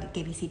lugar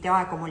que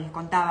visitaba, como les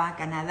contaba,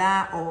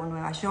 Canadá o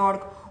Nueva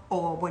York,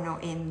 o bueno,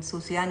 en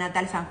su ciudad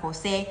natal, San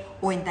José,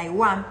 o en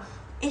Taiwán,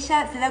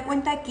 ella se da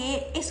cuenta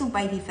que es un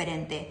país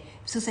diferente.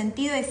 Su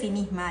sentido de sí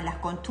misma, las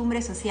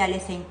costumbres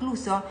sociales e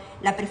incluso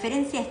la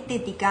preferencia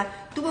estética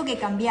tuvo que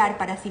cambiar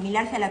para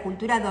asimilarse a la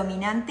cultura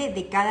dominante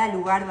de cada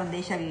lugar donde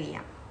ella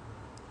vivía.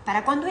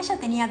 Para cuando ella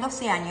tenía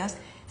 12 años,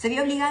 se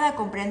vio obligada a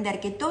comprender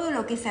que todo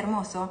lo que es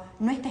hermoso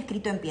no está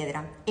escrito en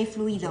piedra, es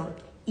fluido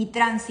y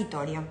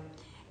transitorio.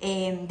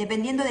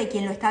 Dependiendo de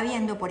quién lo está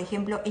viendo, por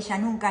ejemplo, ella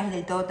nunca es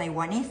del todo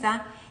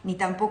taiwanesa, ni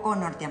tampoco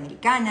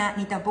norteamericana,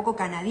 ni tampoco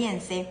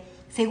canadiense,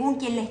 según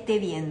quien la esté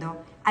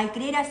viendo. Al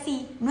creer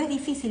así, no es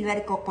difícil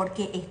ver por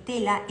qué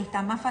Stella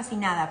está más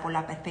fascinada por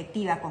la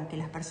perspectiva con que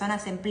las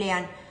personas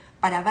emplean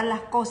para ver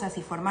las cosas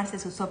y formarse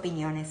sus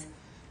opiniones,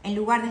 en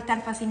lugar de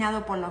estar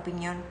fascinado por la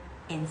opinión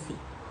en sí.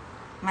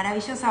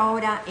 Maravillosa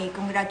obra,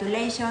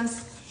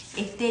 congratulations,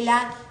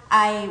 Stella.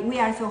 We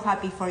are so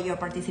happy for your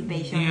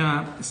participation.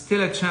 Yeah,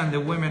 Stella Chang, The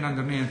Women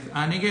Underneath.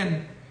 And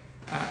again,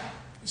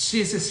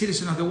 she's a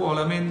citizen of the world.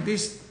 I mean,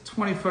 this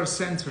 21st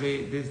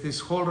century, this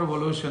whole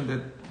revolution,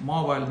 that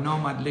mobile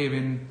nomad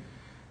living,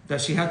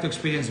 that she had to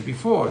experience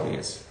before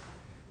this,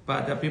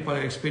 but that people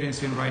are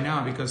experiencing right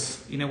now,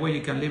 because in a way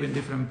you can live in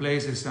different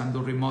places and do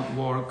remote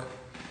work.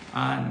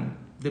 And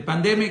the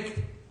pandemic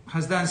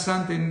has done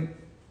something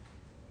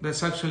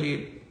that's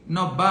actually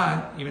not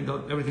bad, even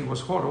though everything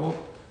was horrible,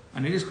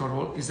 and it is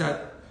horrible, is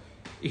that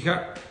it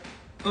had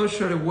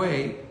ushered a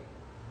way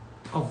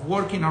of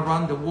working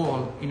around the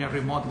world in a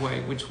remote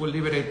way, which will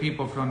liberate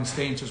people from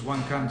staying in just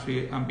one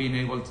country and being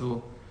able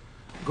to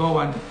go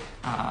and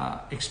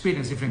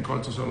experience different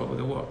cultures all over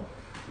the world.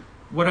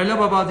 What I love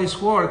about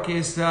this work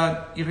is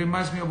that it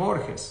reminds me of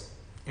Borges.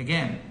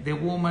 Again, the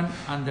woman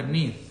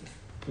underneath.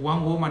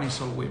 One woman is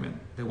all women.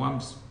 The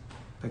ones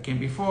that came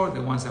before,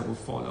 the ones that will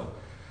follow.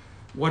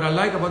 What I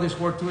like about this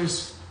work too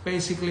is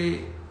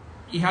basically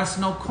it has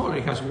no color.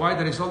 It has white,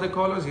 that is all the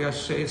colors. It has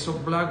shades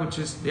of black, which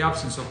is the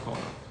absence of color.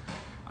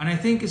 And I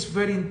think it's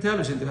very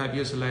intelligent to have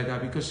used it like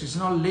that, because it's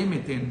not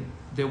limiting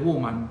the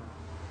woman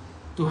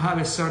to have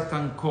a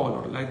certain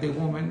color. Like the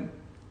woman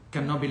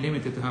cannot be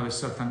limited to have a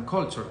certain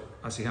culture,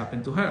 as it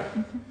happened to her.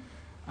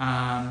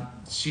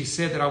 She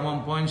said that at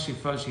one point she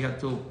felt she had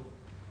to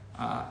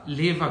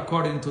live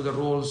according to the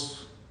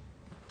rules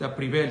that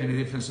prevail in a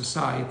different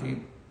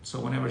society, So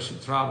whenever she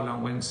traveled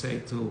and went, say,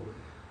 to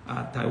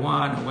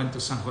Taiwan or went to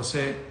San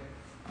Jose,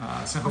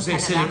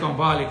 Silicon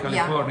Valley,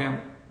 California. Yeah.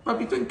 But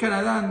between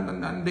Canada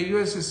and the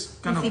US is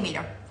kind of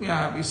similar.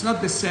 Yeah, it's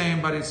not the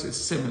same, but it's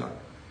similar.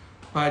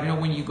 But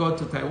when you go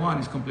to Taiwan,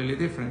 it's completely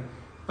different.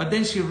 But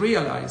then she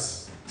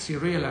realized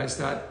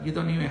that you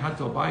don't even have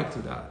to abide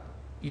to that.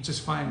 You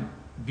just find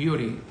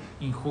beauty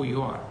in who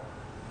you are,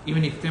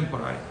 even if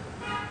temporary,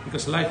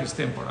 because life is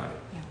temporary.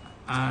 Yeah.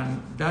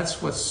 And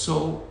that's what's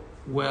so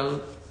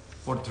well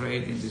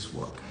portrayed in this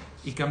work.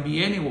 It can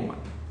be any woman.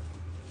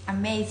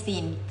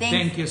 Amazing.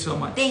 Thank you so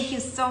much. Thank you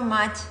so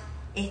much,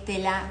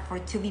 Stella, for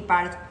to be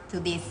part to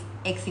this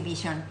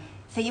exhibition.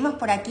 Seguimos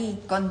por aquí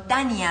con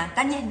Tania.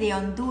 Tania es de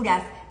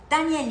Honduras.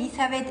 Tania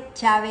Elizabeth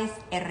Chavez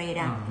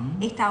Herrera.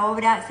 Esta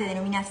obra se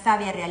denomina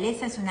Sabia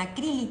Realeza, es un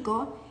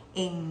acrílico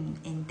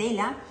en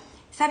tela.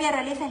 Sabia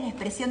Realeza es la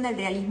expresión del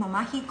realismo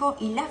mágico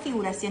y la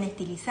figuración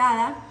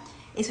estilizada.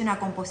 Es una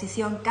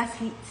composición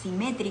casi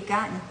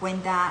simétrica, nos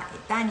cuenta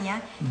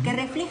Tania, que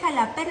refleja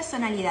la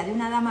personalidad de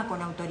una dama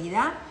con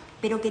autoridad,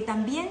 pero que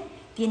también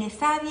tiene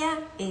sabiduría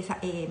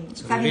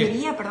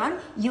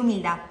y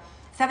humildad.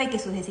 Sabe que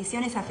sus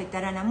decisiones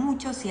afectarán a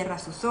muchos, cierra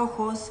sus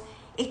ojos.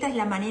 Esta es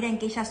la manera en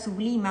que ella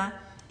sublima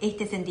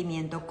este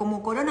sentimiento.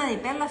 Como corona de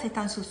perlas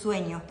están sus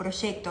sueños,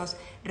 proyectos,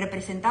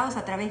 representados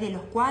a través de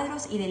los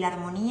cuadros y de la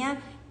armonía,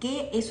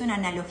 que es una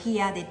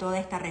analogía de toda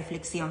esta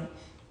reflexión.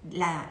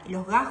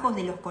 Los gajos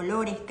de los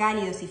colores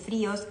cálidos y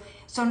fríos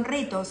son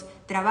retos,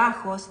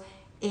 trabajos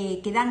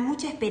que dan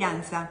mucha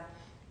esperanza.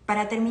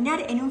 Para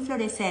terminar en un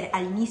florecer,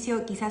 al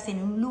inicio quizás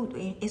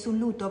es un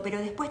luto, pero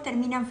después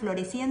terminan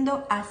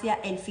floreciendo hacia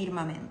el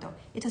firmamento.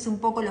 Esto es un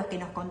poco lo que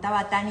nos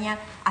contaba Tania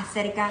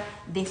acerca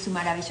de su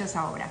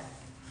maravillosa obra.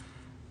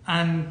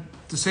 And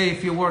to say a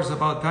few words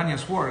about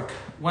Tania's work,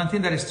 one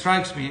thing that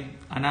strikes me,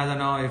 and I don't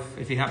know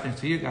if it happens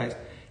to you guys,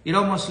 it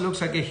almost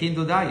looks like a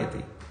Hindu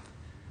deity.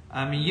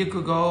 I mean, you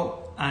could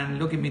go and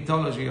look at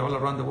mythology all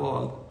around the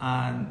world,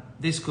 and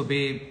this could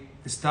be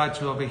the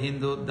statue of a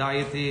Hindu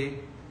deity,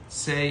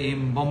 say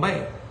in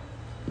Bombay,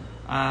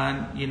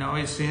 and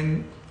it's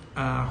in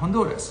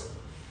Honduras,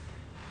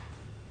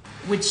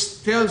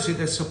 which tells you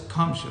the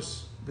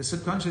subconscious. The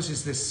subconscious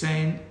is the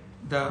same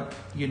that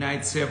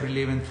unites every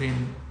living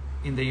thing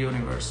in the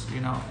universe.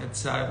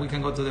 It's we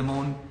can go to the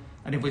moon,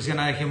 and if we see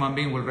another human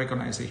being, we'll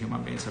recognize the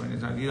human beings. I mean,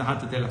 you don't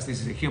have to tell us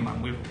this is a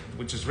human,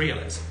 we just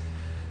realize.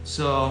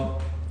 So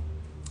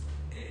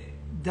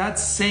that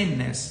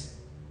sameness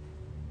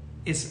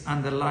is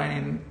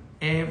underlying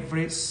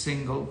every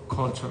single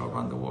culture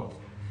around the world.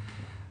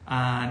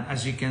 And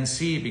as you can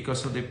see,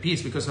 because of the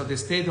peace, because of the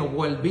state of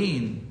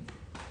well-being,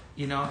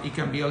 it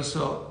can be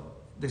also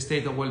the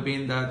state of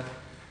well-being that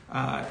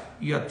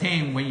you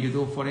attain when you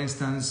do, for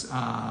instance,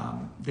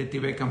 the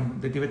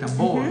Tibetan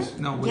bowls,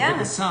 with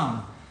the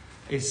sound.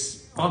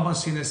 It's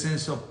almost in a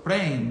sense of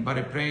praying, but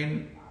a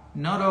praying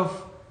not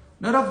of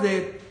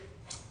the,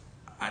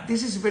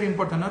 this is very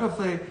important, not of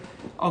the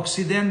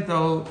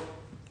Occidental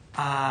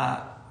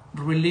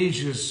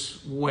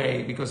religious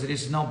way, because there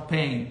is no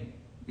pain,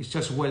 it's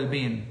just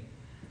well-being.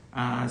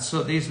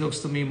 So this looks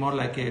to me more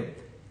like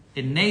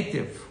a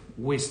native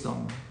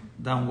wisdom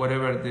than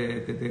whatever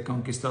the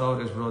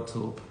conquistadores brought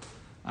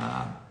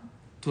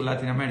to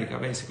Latin America,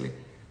 basically.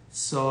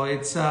 So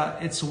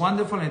it's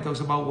wonderful, and it talks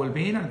about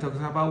well-being, and it talks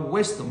about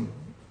wisdom.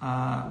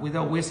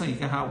 Without wisdom you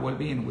can have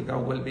well-being,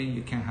 without well-being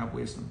you can't have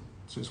wisdom.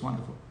 So it's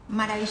wonderful.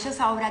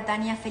 Maravillosa obra,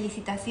 Tania,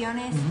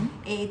 felicitaciones,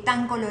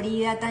 tan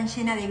colorida, tan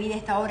llena de vida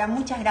esta obra.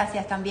 Muchas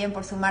gracias también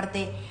por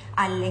sumarte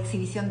a la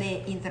exhibición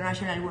de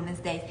International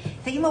Women's Day.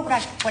 Seguimos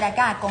por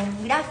acá con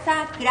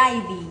Graça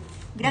Craidy.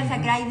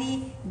 Graça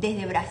Craidy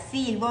desde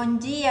Brasil. Bom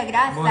dia,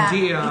 Graça. Bom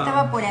dia,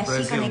 estaba por allí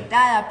Brasil.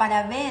 Conectada.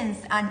 Parabéns,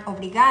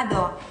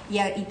 obrigado.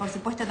 Y por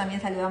supuesto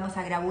también saludamos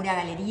a Gravura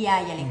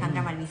Galería y a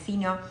Alejandra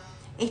Malvicino.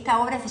 Esta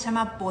obra se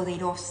llama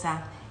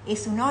Poderosa.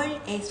 Es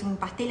un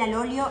pastel al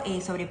óleo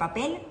sobre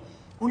papel.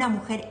 Una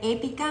mujer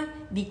épica,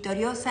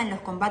 victoriosa en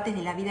los combates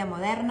de la vida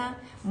moderna,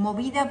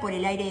 movida por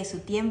el aire de su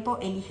tiempo,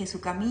 elige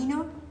su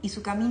camino y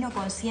su camino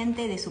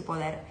consciente de su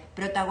poder,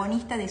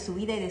 protagonista de su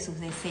vida y de sus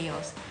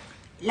deseos.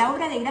 La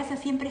obra de Graça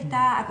siempre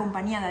está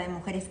acompañada de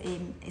mujeres.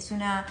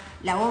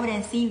 La obra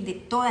en sí, de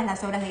todas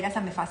las obras de Graça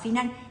me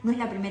fascinan. No es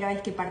la primera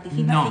vez que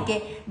participa, así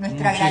que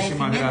nuestro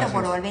agradecimiento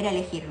por volver a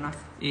elegirnos.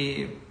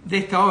 Y de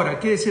esta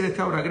obra, ¿qué decir de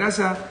esta obra?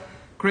 Graça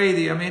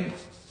Craidy, I mean,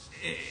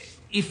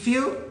 if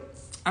you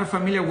are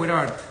familiar with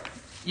art,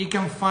 you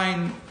can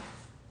find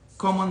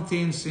common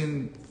themes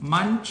in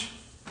Munch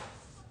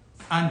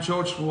and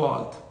George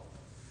Wald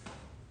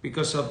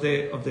because of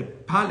the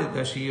palette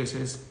that she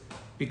uses,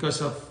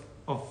 because of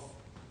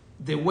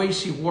the way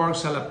she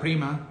works a la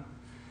prima,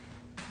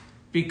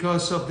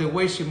 because of the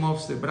way she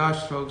moves the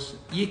brushstrokes.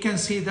 You can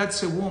see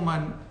that's a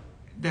woman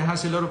that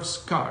has a lot of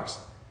scars,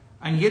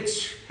 and yet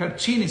her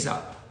chin is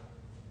up.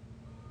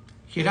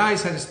 Her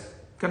eyes are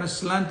kind of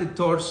slanted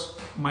towards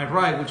my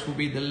right, which would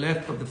be the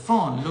left of the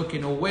phone,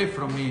 looking away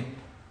from me,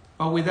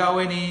 but without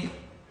any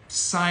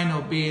sign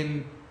of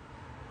being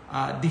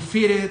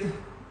defeated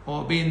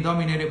or being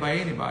dominated by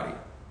anybody.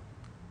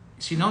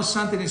 she knows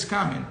something is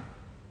coming.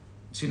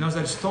 She knows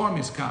that a storm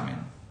is coming.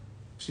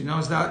 She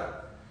knows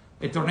that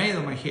a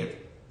tornado might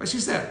hit. But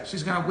she's there.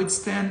 She's going to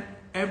withstand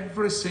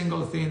every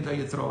single thing that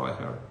you throw at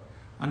her.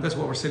 And that's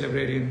what we're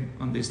celebrating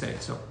on this day.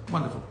 So,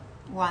 wonderful.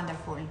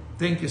 Wonderful.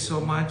 Thank you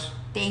so much.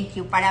 Thank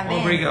you.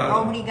 Parabéns.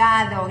 Obrigado.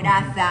 Obrigado.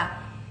 Gracias.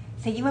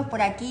 Seguimos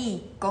por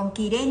aquí con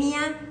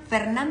Quirenia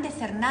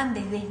Fernández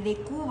Hernández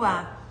desde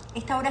Cuba.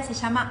 Esta obra se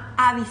llama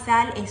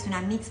Avisal, es una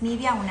mixed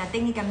media, una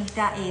técnica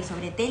mixta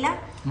sobre tela.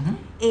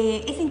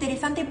 Es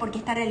interesante porque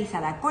está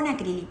realizada con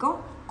acrílico,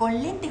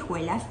 con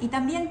lentejuelas y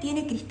también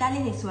tiene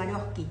cristales de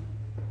Swarovski.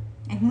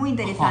 Es muy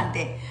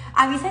interesante.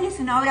 Avisal es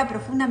una obra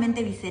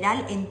profundamente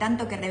visceral en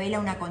tanto que revela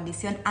una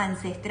condición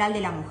ancestral de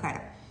la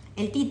mujer.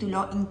 El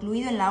título,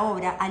 incluido en la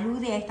obra,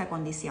 alude a esta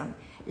condición.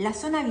 La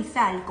zona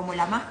abisal, como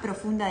la más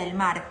profunda del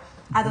mar,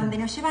 a donde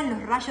no llevan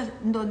los rayos,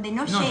 donde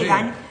no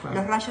llegan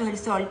los rayos del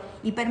sol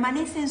y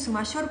permanece en su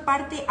mayor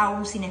parte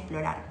aún sin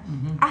explorar.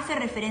 Hace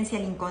referencia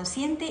al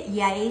inconsciente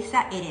y a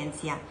esa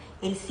herencia.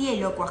 El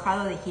cielo,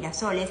 cuajado de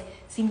girasoles,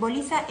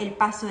 simboliza el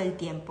paso del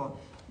tiempo.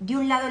 De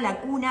un lado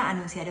la cuna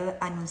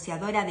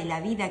anunciadora de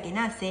la vida que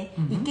nace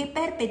y que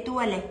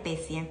perpetúa la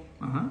especie.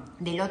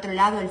 Del otro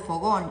lado el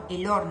fogón,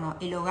 el horno,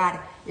 el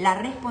hogar, la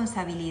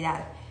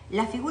responsabilidad.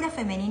 La figura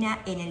femenina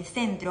en el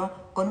centro,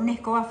 con una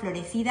escoba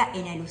florecida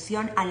en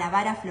alusión a la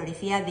vara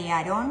florecida de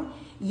Aarón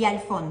y al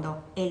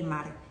fondo, el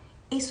mar.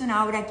 Es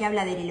una obra que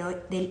habla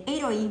del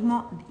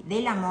heroísmo,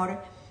 del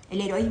amor, el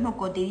heroísmo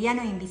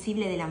cotidiano e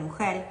invisible de la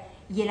mujer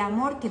y el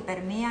amor que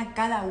permea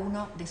cada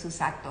uno de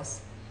sus actos.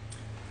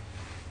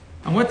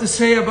 And what to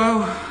say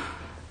about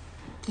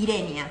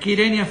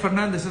Quirenia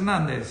Fernández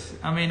Hernández?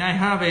 I mean, I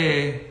have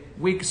a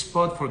weak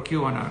spot for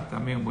Cuban art. I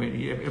mean,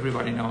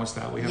 everybody knows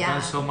that. We have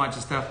done so much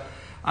stuff.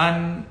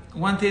 And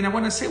one thing, I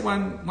want to say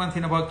one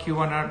thing about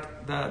Cuban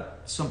art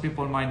that some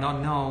people might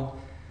not know,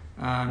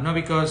 not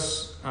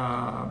because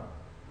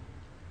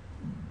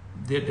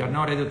they're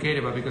not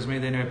educated, but because maybe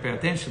they never pay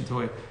attention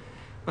to it.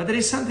 But there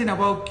is something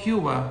about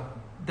Cuba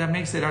that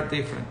makes the art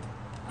different.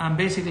 And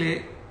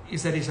basically,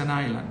 is that it's an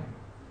island.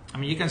 I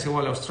mean, you can say,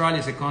 well, Australia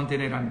is a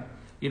continent and,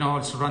 you know,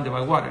 it's surrounded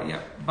by water.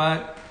 Yeah,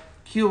 but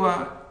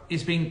Cuba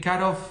is being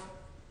cut off,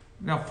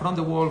 you know, from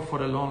the world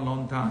for a long,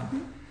 long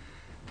time.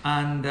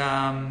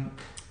 And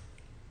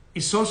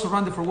it's all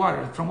surrounded from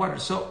water.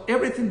 So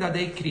everything that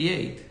they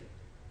create,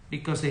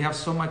 because they have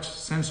so much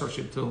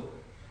censorship too,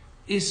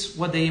 is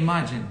what they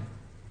imagine.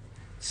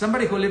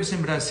 Somebody who lives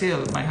in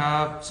Brazil might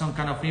have some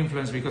kind of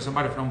influence because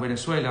somebody from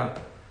Venezuela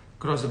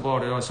crossed the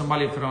border, or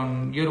somebody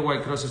from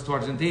Uruguay crosses to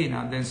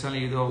Argentina, and then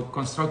suddenly you do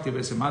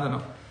constructivism, I don't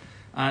know.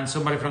 And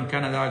somebody from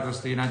Canada goes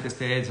to the United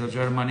States or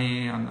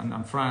Germany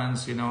and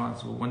France, you know,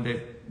 so when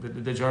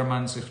the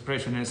Germans,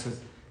 expressionists,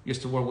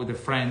 used to work with the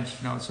French,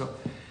 you know, so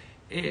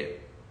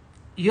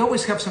you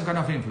always have some kind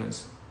of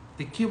influence.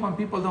 The Cuban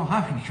people don't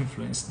have any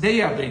influence.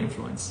 They are the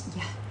influence.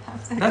 Yeah,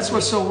 absolutely. That's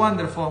what's so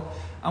wonderful.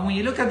 And when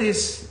you look at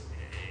this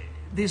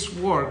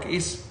work,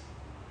 it's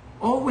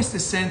always the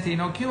same thing. You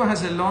know, Cuba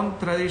has a long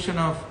tradition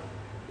of,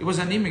 it was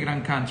an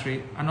immigrant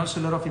country, and also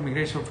a lot of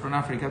immigration from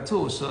Africa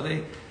too. So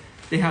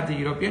they have the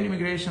European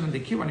immigration and the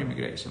Cuban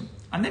immigration.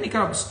 And then it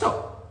kind of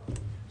stopped.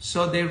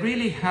 So they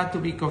really had to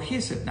be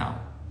cohesive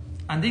now.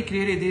 And they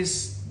created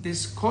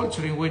this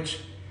culture in which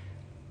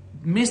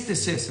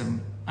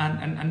mysticism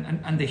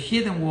and the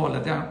hidden world,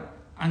 that are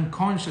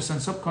unconscious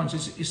and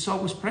subconscious, is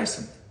always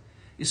present.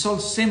 It's all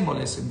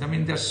symbolism. I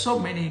mean, there's so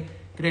many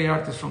great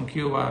artists from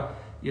Cuba,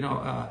 you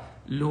know,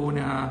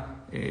 Luna,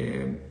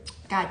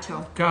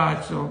 Cacho.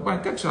 Well,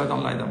 Cacho I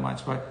don't like that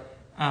much,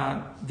 but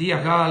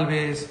Díaz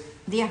Galvez,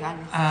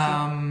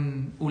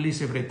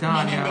 Ulises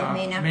Bretania,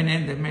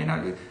 Menéndez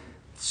Mena,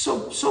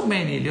 so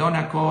many, León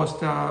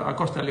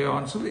Acosta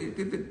León, so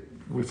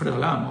Wilfredo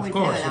Lam, of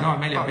course, you know,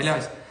 Amelia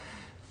Peláez.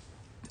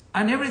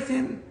 And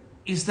everything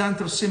is done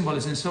through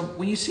symbolism. So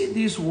when you see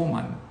this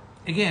woman,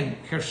 again,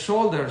 her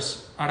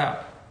shoulders are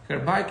up, her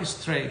back is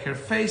straight, her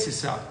face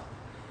is up.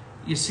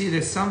 You see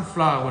the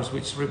sunflowers,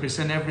 which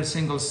represent every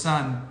single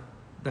sun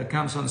that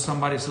comes on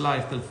somebody's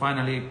life till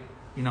finally,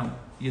 you know,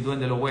 you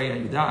dwindle away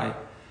and you die.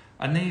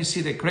 And then you see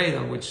the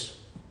cradle, which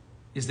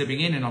is the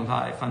beginning of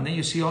life. And then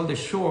you see all the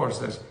chores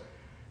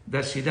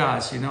that she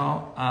does, you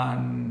know,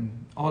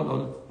 and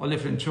all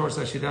different chores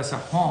that she does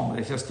at home.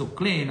 That she has to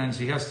clean and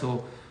she has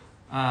to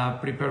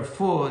prepare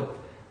food.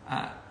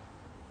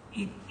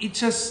 It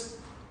just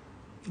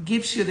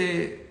gives you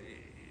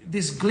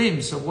this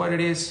glimpse of what it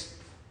is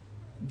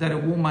that a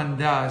woman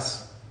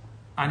does,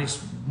 and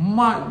it's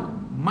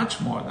much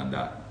more than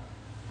that.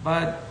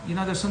 But, you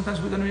know, there's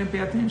sometimes we don't even pay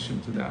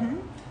attention to that.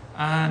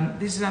 And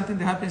this is something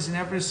that happens in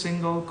every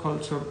single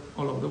culture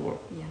all over the world.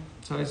 Yeah.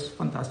 So it's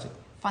fantastic.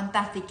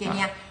 Fantástico,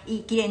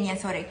 Quirenia,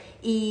 sorry.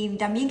 Y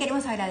también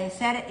queremos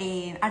agradecer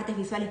Artes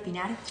Visuales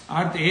Pinar.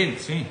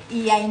 Sí.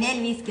 Y a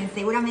Inelvis, que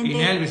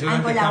seguramente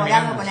han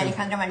colaborado con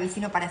Alejandra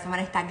Malvicino para sumar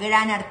a esta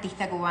gran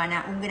artista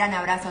cubana. Un gran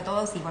abrazo a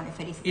todos y bueno,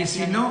 felicitaciones.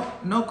 Y si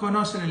no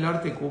conocen el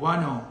arte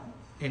cubano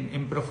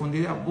en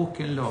profundidad,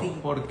 búsquenlo,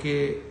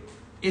 porque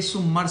es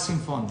un mar sin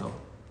fondo.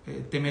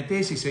 te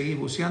metes y seguís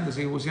buceando y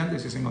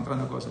sigues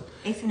encontrando cosas.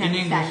 Es una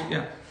English,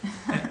 yeah.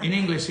 In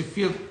English, if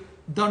you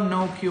don't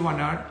know Cuban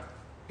art,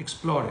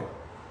 explore it.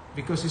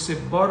 Because it's a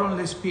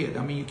bottomless pit.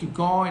 I mean, you keep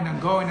going and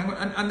going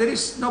and there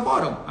is no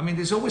bottom. I mean,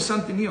 there's always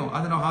something new.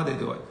 I don't know how they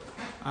do it.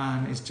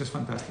 And it's just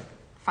fantastic.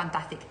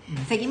 Fantastic.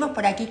 Seguimos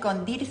por aquí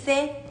con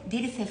Dirce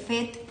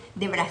Fet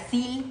de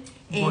Brasil.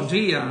 Bom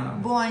dia.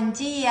 Bom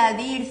dia,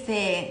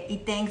 Dirce. Y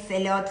thanks a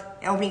lot.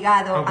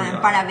 Obrigado.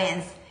 And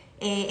parabéns.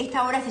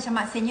 Esta obra se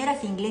llama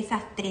Señoras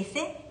Inglesas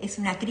 13. Es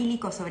un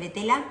acrílico sobre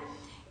tela.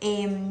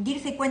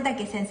 Dirce cuenta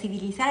que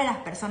sensibilizar a las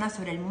personas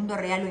sobre el mundo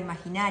real o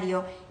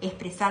imaginario,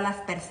 expresar las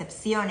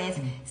percepciones,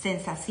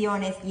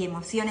 sensaciones y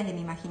emociones de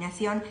mi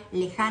imaginación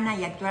lejana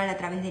y actual a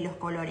través de los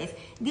colores.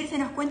 Dirce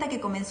nos cuenta que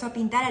comenzó a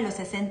pintar a los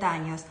 60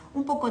 años.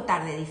 Un poco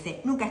tarde,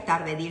 dice. Nunca es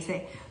tarde,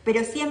 dice.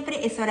 Pero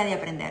siempre es hora de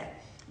aprender.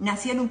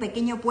 Nació en un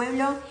pequeño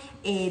pueblo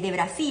de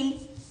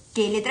Brasil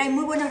que le trae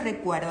muy buenos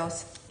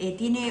recuerdos.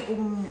 Tiene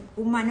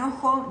un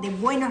manojo de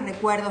buenos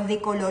recuerdos,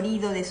 de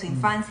colorido de su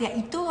infancia,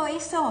 y todo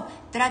eso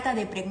trata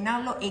de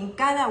pregnarlo en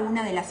cada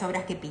una de las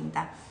obras que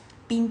pinta.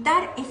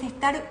 Pintar es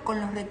estar con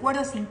los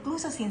recuerdos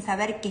incluso sin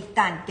saber que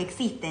están, que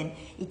existen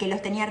y que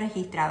los tenía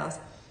registrados.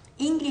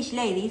 English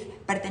Ladies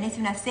pertenece a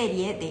una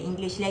serie de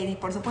English Ladies,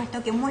 por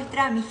supuesto, que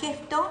muestra mi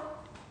gesto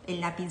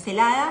en la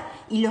pincelada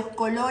y los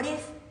colores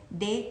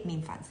de mi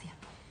infancia.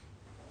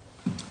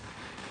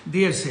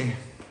 Dirce,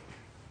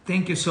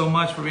 thank you so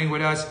much for being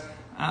with us.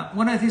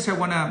 One of the things I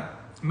want to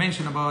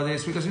mention about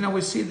this, because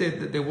we see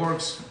the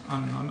works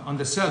on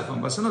the cell phone,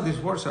 but some of these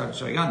works are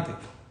gigantic.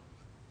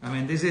 I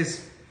mean, this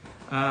is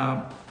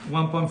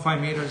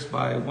 1.5 meters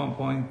by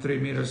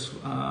 1.3 meters.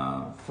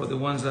 For the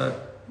ones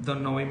that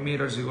don't know in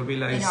meters, it will be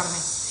like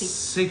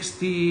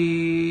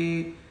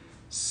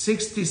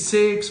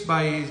 66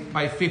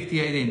 by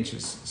 58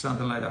 inches,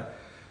 something like that.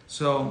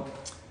 So,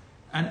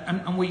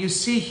 and what you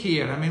see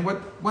here, I mean,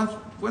 one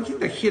thing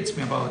that hits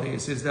me about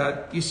this is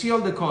that you see all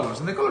the colors,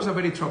 and the colors are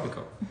very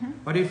tropical.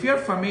 But if you're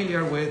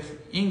familiar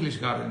with English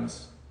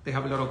gardens, they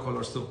have a lot of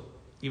colors too.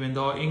 Even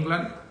though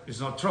England is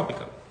not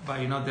tropical,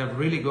 but they're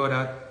really good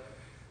at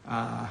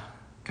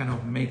kind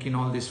of making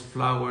all these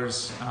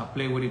flowers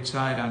play with each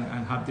other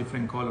and have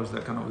different colors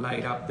that kind of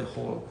light up the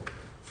whole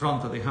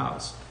front of the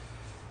house.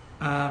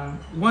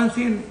 One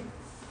thing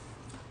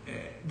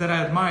that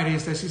I admire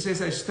is that she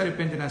says I started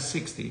painting at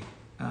 60.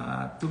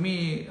 To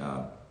me,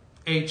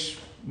 age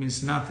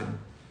means nothing.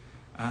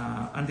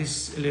 And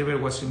this a little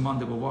bit was Simone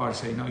de Beauvoir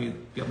saying,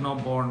 you're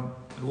not born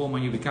a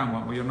woman, you become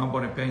one. Or you're not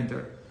born a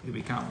painter, you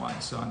become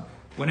one. So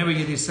whenever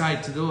you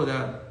decide to do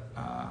that,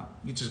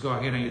 you just go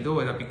ahead and you do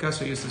it.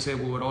 Picasso used to say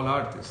we were all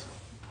artists.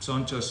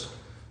 Some just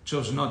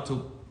chose not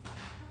to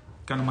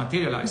kind of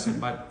materialize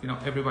it, but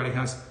everybody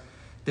has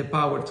the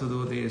power to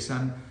do this.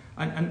 And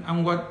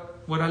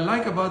what I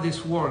like about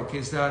this work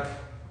is that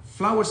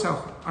flowers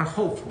are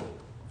hopeful.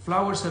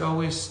 Flowers are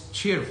always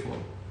cheerful.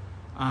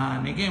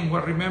 And again,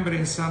 we're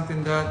remembering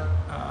something that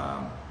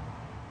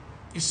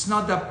it's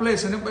not that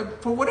pleasant.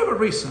 But for whatever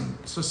reason,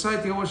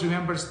 society always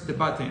remembers the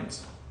bad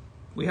things.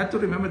 We have to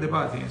remember the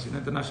bad things.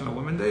 International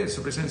Women's Day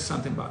represents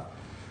something bad.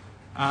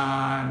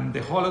 And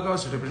the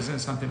Holocaust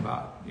represents something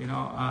bad.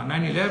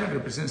 9/11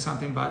 represents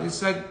something bad.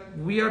 It's like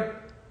we are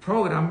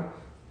programmed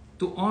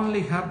to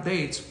only have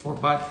dates for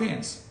bad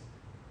things.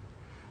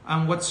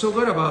 And what's so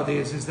good about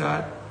this is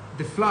that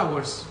the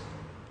flowers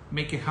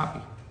make it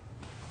happy.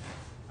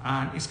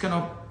 And it's kind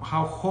of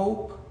how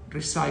hope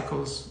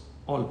recycles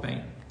all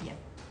pain. Yeah.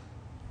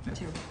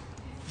 True.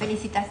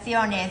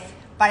 Felicitaciones,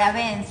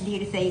 parabéns,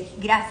 Dirce,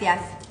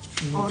 gracias.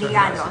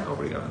 Obrigado.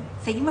 Obrigado.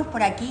 Seguimos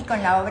por aquí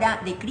con la obra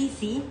de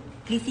Crisi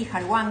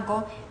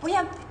Jarhuanco. Voy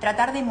a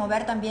tratar de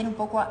mover también un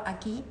poco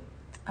aquí,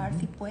 a ver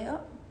si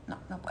puedo.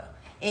 No puedo.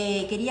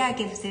 Quería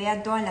que se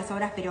vean todas las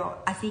obras,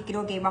 pero así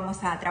creo que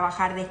vamos a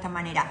trabajar de esta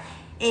manera.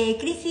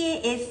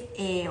 Crisi es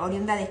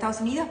oriunda de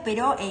Estados Unidos,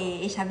 pero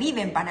ella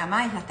vive en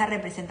Panamá, ella está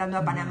representando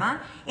a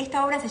Panamá.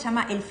 Esta obra se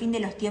llama El fin de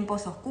los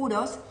tiempos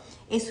oscuros,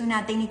 es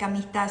una técnica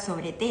mixta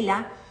sobre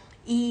tela.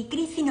 Y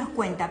Crisi nos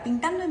cuenta,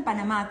 pintando en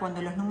Panamá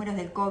cuando los números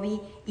del COVID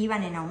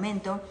iban en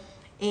aumento,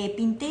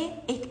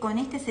 pinté con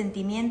este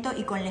sentimiento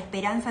y con la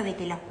esperanza de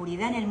que la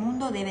oscuridad en el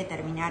mundo debe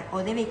terminar, o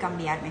debe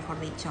cambiar,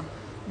 mejor dicho.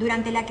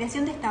 Durante la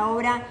creación de esta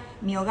obra,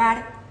 mi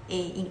hogar,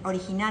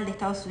 original de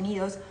Estados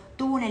Unidos,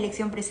 tuvo una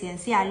elección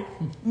presidencial.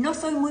 No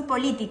soy muy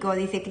político,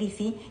 dice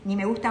Crisi, ni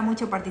me gusta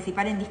mucho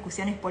participar en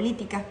discusiones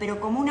políticas,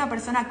 pero como una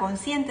persona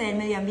consciente del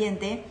medio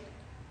ambiente,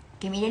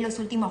 que miré los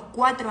últimos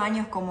 4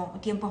 años como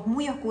tiempos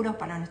muy oscuros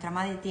para nuestra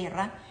madre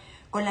tierra,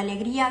 con la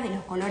alegría de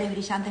los colores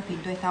brillantes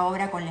pintó esta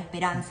obra con la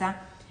esperanza,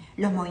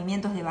 los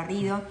movimientos de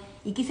barrido,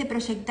 y quise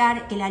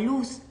proyectar que la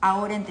luz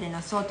ahora entre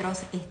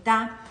nosotros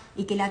está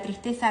y que la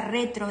tristeza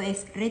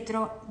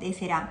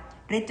retrocederá.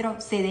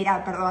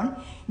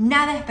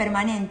 Nada es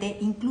permanente,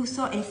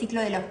 incluso el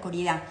ciclo de la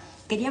oscuridad.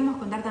 Queríamos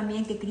contar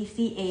también que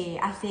Crisi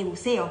hace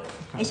buceo.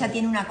 Ella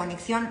tiene una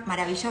conexión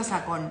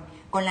maravillosa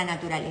con la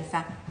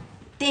naturaleza.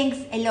 Thanks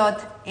a lot,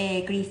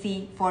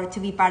 Crisi,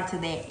 to be part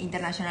of the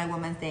International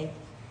Women's Day.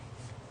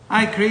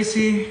 Hi,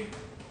 Crisi.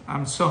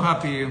 I'm so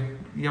happy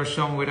you're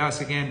showing with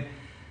us again.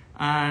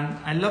 And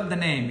I love the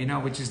name, you know,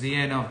 which is the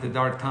end of the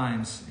dark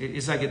times.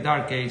 It's like a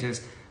dark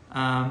ages.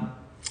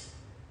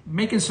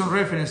 Making some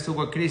reference to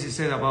what Chrissy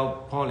said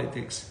about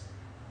politics.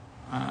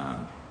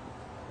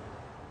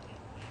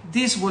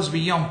 This was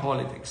beyond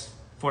politics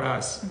for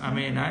us. I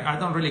mean, I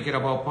don't really care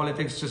about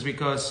politics just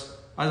because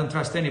I don't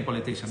trust any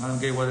politician. I don't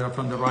care whether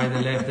from the right,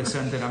 the left, the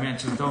center. I mean, I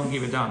just don't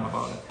give a damn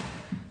about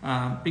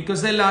it.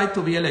 Because they like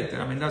to be elected.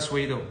 I mean, that's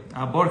what we do.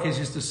 Borges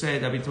used to say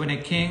that between a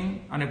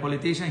king and a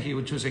politician, he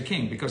would choose a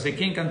king. Because the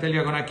king can tell you,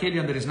 I'm going to kill you,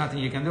 and there is nothing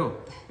you can do.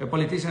 A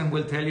politician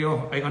will tell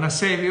you, I'm going to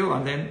save you,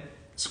 and then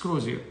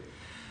screws you.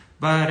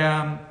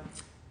 But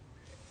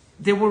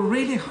there were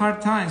really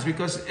hard times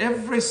because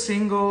every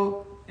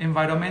single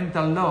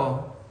environmental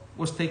law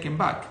was taken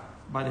back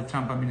by the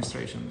Trump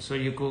administration. So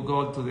you could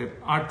go to the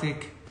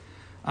Arctic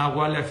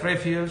wildlife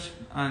refuge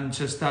and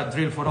just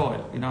drill for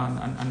oil, you know,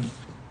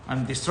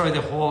 and destroy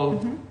the whole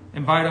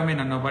environment,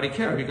 and nobody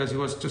cared because it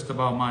was just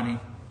about money.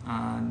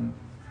 And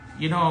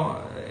you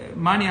know,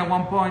 money at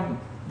one point,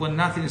 when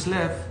nothing is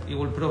left, it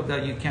will prove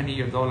that you can't eat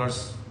your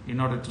dollars in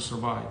order to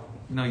survive.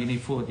 You know, you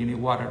need food, you need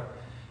water,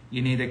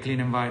 you need a clean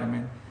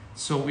environment.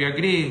 So we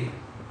agree,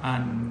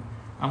 and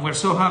we're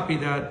so happy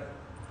that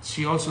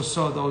she also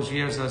saw those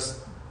years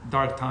as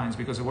dark times,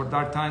 because there were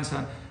dark times,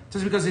 and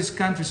just because this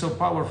country is so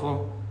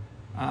powerful,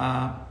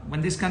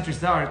 when this country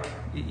is dark,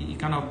 it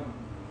kind of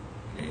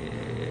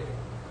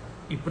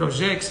it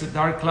projects a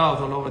dark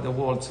cloud all over the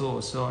world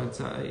too. So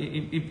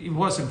it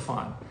wasn't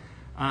fun.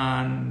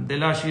 And the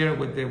last year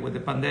with the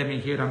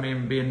pandemic here, I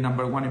mean, being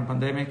 #1 in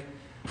pandemic,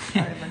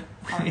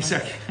 it's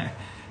like,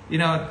 you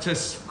know,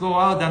 just go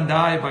out and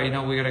die, but you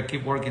know, we gotta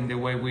keep working the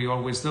way we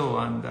always do.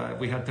 And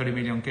we had 30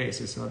 million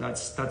cases, so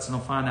that's no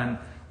fun. And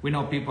we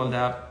know people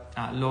that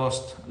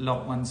lost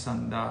loved ones,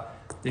 and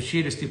the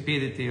sheer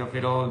stupidity of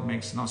it all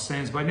makes no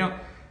sense. But you know,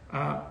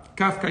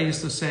 Kafka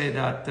used to say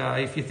that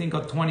if you think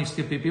of 20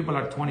 stupid people,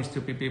 are 20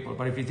 stupid people.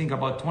 But if you think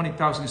about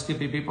 20,000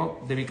 stupid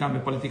people, they become a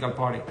political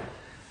party.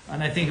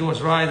 And I think he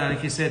was right, and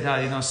he said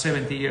that, you know,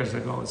 70 years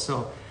ago.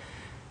 So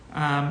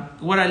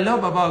what I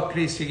love about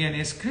Chrissy again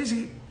is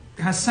Chrissy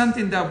has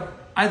something that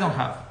I don't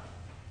have.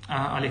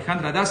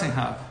 Alejandra doesn't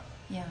have.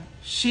 Yeah.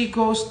 She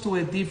goes to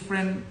a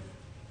different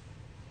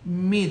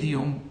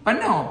medium, but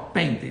no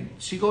painting.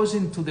 She goes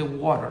into the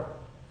water,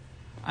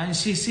 and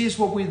she sees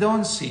what we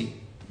don't see,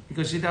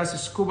 because she does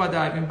scuba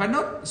diving, but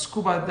not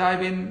scuba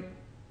diving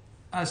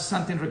as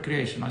something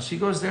recreational. She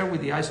goes there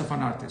with the eyes of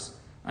an artist,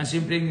 and she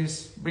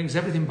brings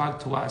everything back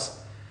to us.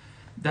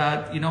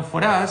 That, you know,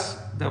 for us,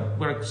 that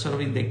we're sort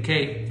of in the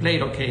cave,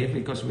 Plato cave,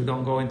 because we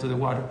don't go into the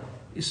water,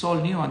 it's all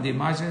new, and the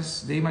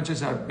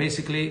images are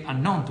basically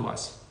unknown to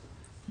us.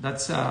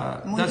 That's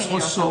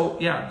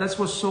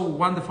what's so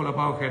wonderful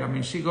about her. I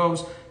mean,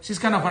 she's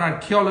kind of an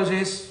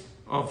archaeologist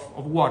of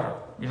water,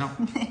 you know.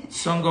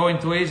 Some go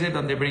into Egypt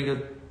and they bring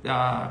it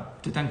to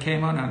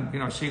Tutankhamun, and you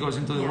know, she goes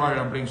into the water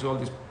and brings all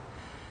these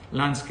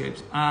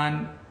landscapes.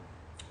 And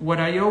what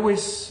I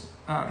always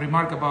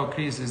remark about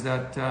Chris is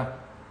that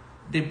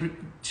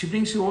she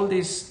brings you all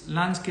these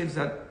landscapes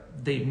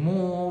that they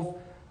move,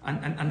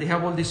 and they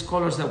have all these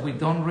colors that we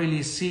don't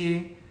really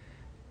see.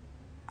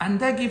 And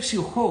that gives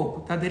you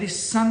hope that there is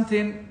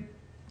something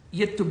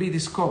yet to be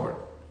discovered.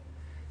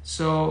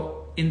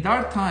 So in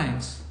dark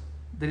times,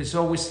 there is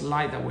always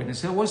light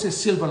awareness. There was a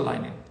silver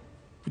lining.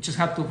 We just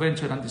have to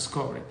venture and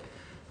discover it.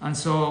 And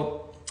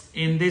so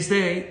in this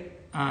day,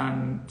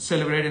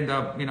 celebrating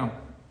the, you know,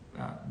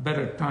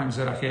 better times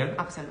that are ahead.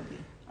 Absolutely.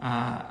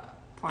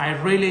 I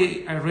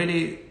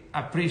really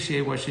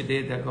appreciate what she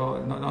did,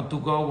 not to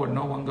go where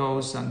no one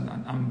goes,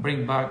 and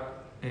bring back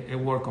a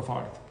work of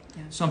art.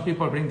 Yeah. Some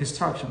people bring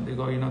destruction. They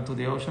go, you know, to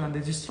the ocean and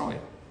they destroy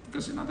it,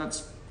 because, you know,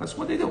 that's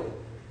what they do.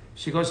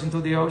 She goes into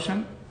the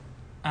ocean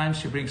and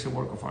she brings a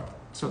work of art.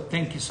 So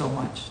thank you so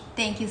much.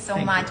 Thank you so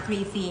much,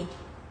 Chrissy.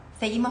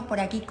 Seguimos por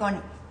aquí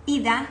con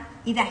Ida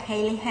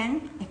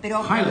Heiligen.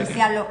 Espero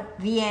pronunciarlo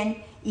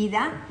bien,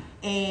 Ida.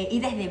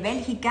 Ida es de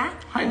Bélgica.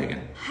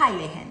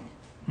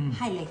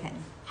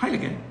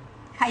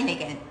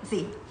 Heiligen,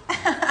 sí.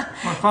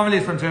 My family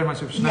is from German,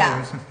 so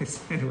Schneider.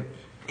 Anyway.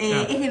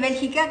 Es de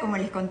Bélgica, como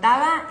les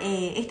contaba.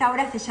 Esta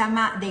obra se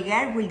llama The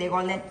Girl with the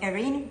Golden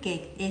Earring,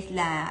 que es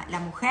la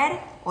mujer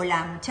o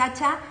la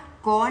muchacha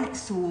con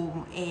su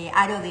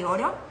aro de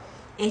oro.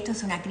 Esto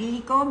es un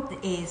acrílico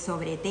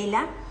sobre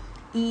tela.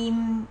 Y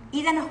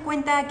Ida nos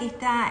cuenta que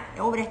esta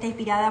obra está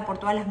inspirada por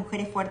todas las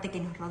mujeres fuertes que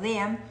nos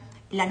rodean.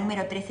 La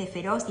número 13 es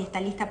feroz y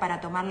está lista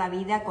para tomar la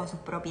vida con sus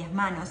propias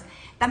manos.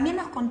 También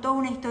nos contó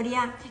una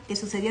historia que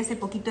sucedió hace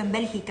poquito en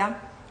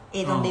Bélgica,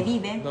 donde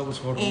vive.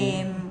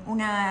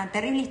 Una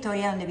terrible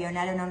historia donde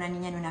violaron a una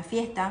niña en una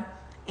fiesta.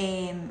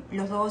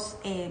 Los dos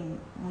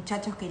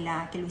muchachos que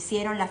lo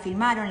hicieron la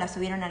filmaron, la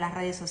subieron a las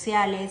redes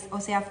sociales. O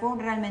sea, fue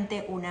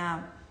realmente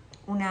una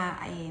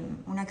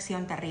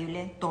acción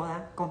terrible,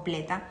 toda,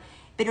 completa.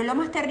 Pero lo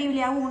más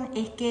terrible aún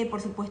es que,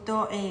 por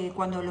supuesto,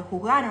 cuando los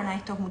juzgaron a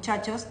estos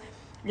muchachos,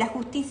 la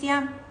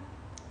justicia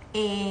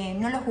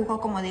no lo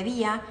juzgó como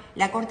debía.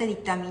 La corte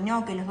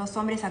dictaminó que los dos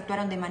hombres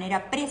actuaron de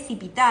manera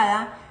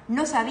precipitada,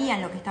 no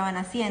sabían lo que estaban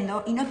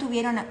haciendo y no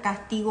tuvieron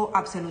castigo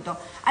absoluto.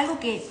 Algo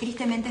que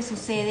tristemente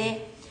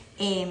sucede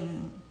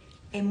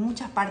en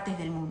muchas partes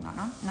del mundo,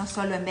 ¿no? No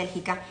solo en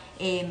Bélgica.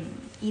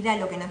 Ida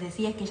lo que nos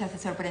decía es que ella se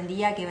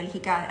sorprendía que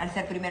Bélgica, al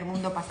ser primer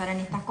mundo, pasaran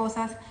estas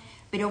cosas.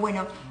 Pero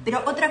bueno,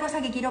 pero otra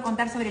cosa que quiero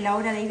contar sobre la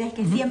obra de Ida es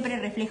que siempre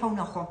refleja un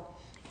ojo.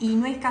 Y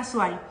no es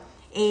casual.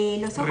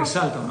 Los ojos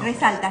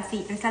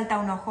resalta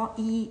un ojo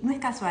y no es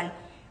casual.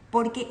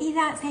 Porque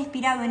Ida se ha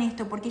inspirado en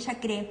esto, porque ella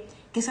cree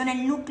que son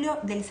el núcleo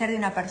del ser de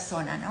una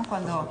persona, ¿no?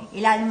 Cuando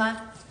el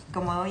alma,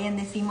 como bien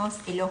decimos,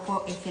 el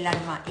ojo es el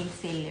alma,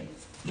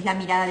 es la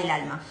mirada del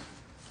alma.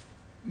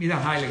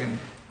 Ida Heiligen,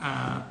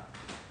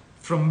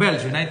 from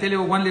Belgium. I tell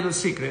you one little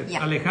secret.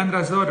 Yeah.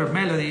 Alejandra's daughter,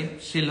 Melody,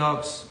 she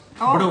loves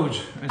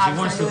Bruges, and she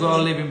wants to go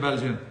live in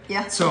Belgium.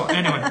 Yeah. So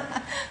anyway,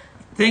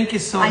 thank you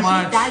so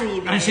much.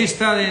 And she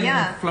studied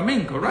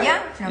flamenco, right?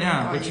 Yeah,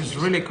 flamenco, which is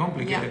really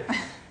complicated.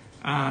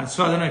 Yeah.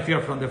 So I don't know if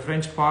you're from the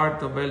French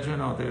part of Belgium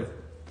or the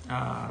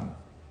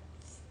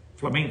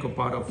flamenco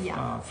part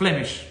of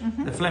Flemish,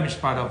 the Flemish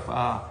part of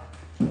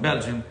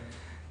Belgium.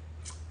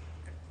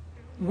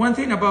 One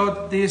thing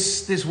about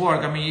this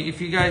work, I mean,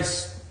 if you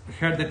guys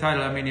heard the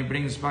title, I mean, it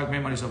brings back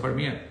memories of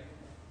Vermeer.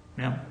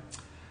 Yeah.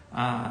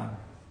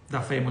 The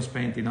famous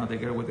painting, the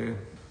girl with the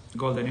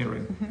golden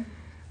earring.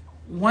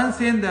 One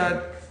thing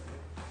that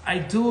I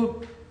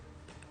do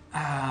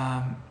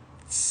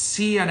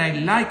see and I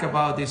like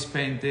about this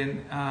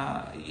painting,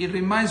 it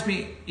reminds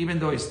me, even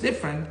though it's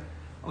different,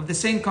 of the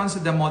same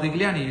concept that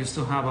Modigliani used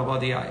to have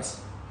about the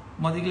eyes.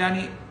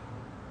 Modigliani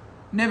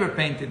never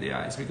painted the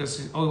eyes because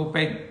he would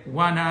paint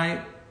one eye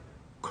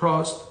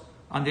crossed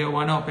and the other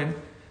one open,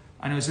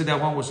 and he said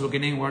that one was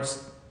looking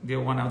inwards, the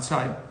other one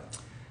outside.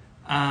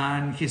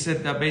 And he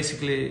said that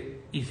basically,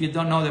 if you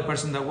don't know the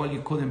person that well,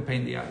 you couldn't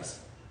paint the eyes,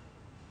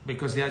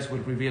 because the eyes will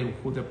reveal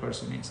who the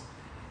person is.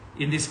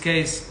 In this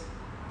case,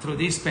 through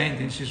this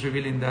painting, she's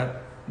revealing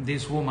that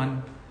this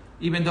woman,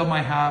 even though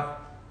might have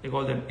a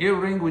golden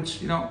earring,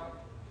 which,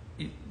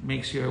 it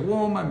makes you a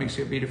woman, makes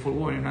you a beautiful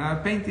woman. In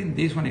another painting,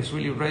 this one is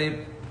really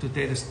ready to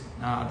take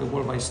the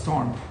world by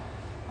storm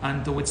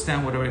and to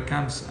withstand whatever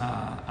comes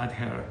at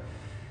her.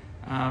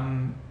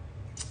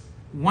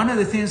 One of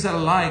the things that I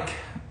like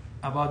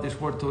about this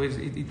work too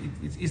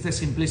is the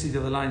simplicity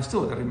of the lines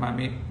too, that remind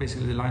me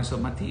basically the lines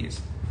of Matisse.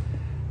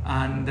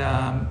 And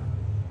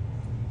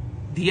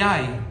the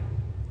eye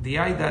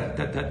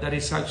that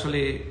is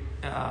actually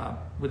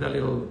with a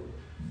little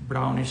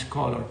brownish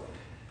color,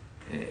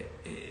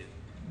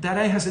 that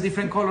eye has a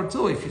different color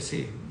too, if you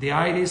see. The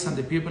iris and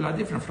the pupil are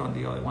different from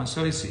the other one,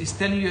 so it's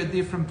telling you a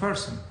different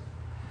person.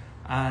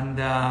 And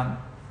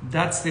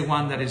that's the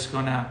one that is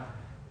gonna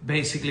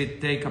basically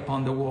take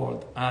upon the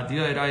world. The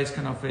other eye is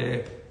kind of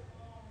a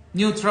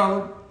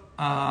neutral,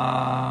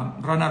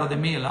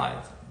 run-out-of-the-mill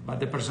eye, but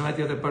the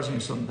personality of the person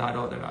is on that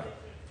other eye.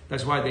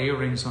 That's why the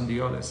earring is on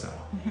the other side,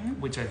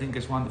 which I think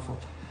is wonderful.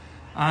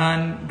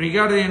 And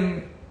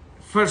regarding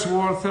first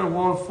world, third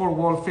world, fourth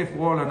world, fifth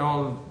world, and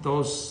all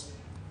those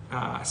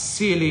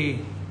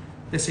silly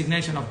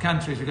designation of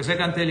countries, because I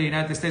can tell you the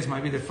United States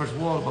might be the first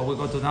world, but we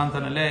go to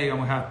downtown LA and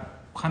we have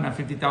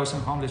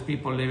 150,000 homeless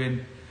people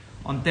living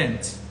on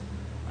tents.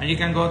 And you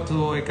can go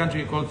to a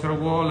country called third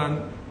world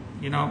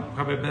and,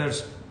 have a better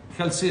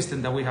health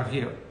system that we have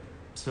here.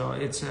 So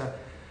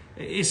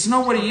it's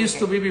not what it used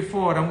to be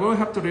before. And we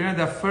have to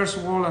remember that first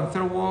world and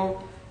third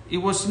world, it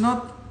was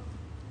not,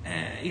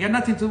 it had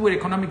nothing to do with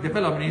economic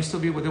development. It used to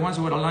be with the ones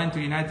who were aligned to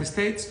the United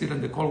States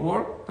during the Cold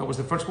War. That was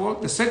the first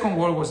world. The second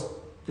world was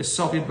the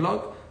Soviet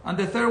bloc. And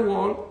the third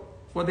world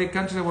were the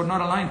countries that were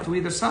not aligned to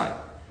either side.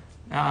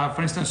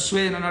 For instance,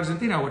 Sweden and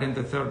Argentina were in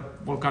the third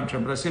world country,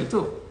 and Brazil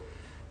too.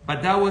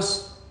 But that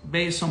was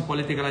based on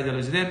political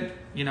ideology. Then,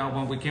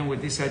 when we came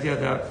with this idea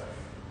that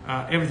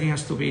everything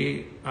has to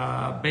be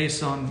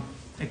based on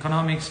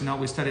economics,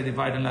 we started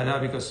dividing like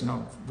that because,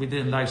 we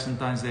didn't like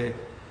sometimes the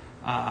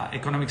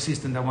economic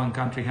system that one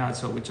country had,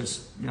 so we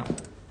just,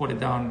 put it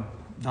down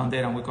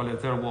there and we call it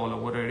third world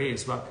or whatever it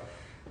is. But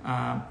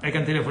I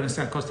can tell you, for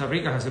instance, Costa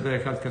Rica has a better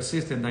healthcare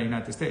system than the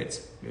United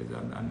States.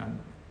 And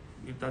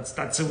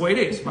that's the way it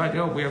is, right?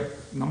 We are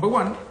number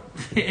one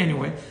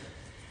anyway.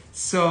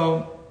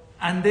 So,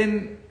 and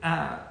then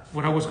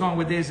where I was going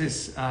with this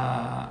is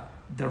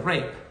the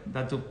rape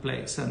that took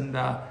place. And,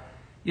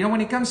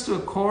 when it comes to a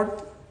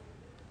court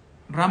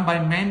run by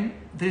men,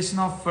 there is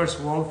no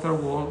first world,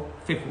 third world,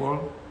 fifth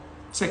world,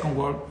 second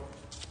world.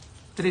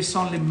 There is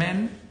only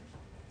men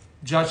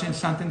judging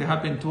something that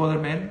happened to other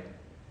men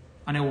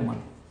and a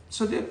woman.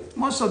 So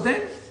most of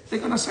them, they're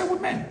going to say with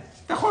men.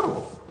 They're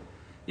horrible.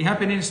 It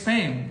happened in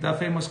Spain, that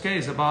famous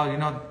case about,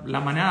 La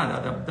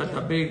Manada,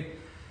 that big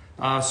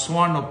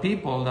swarm of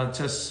people that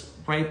just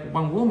raped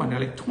one woman,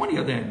 like 20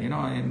 of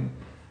them,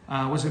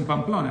 was in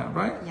Pamplona,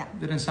 right? Yeah.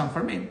 Did in San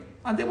Fermin.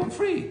 And they went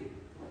free.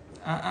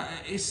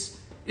 It's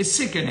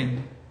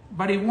sickening,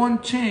 but it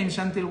won't change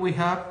until we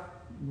have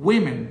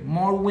women,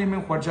 more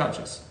women who are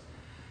judges.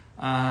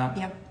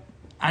 Yep.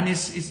 And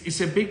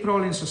it's a big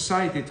problem in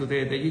society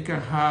today that you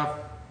can have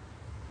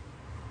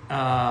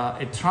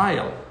a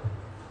trial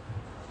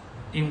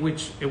in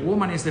which a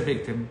woman is the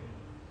victim,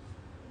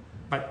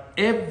 but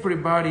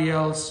everybody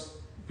else,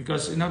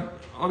 because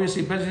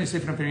obviously Belgium is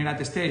different from the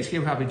United States. Here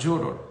we have a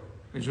juror.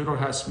 A juror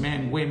has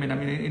men, women. I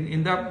mean,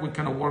 in that we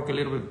kind of work a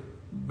little bit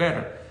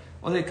better.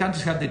 Other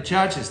countries have the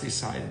judges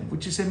deciding,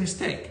 which is a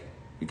mistake.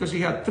 Because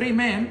you have 3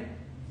 men,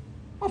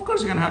 of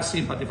course you're going to have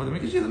sympathy for them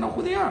because you don't know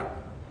who they are.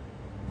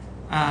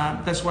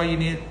 That's why you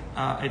need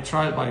a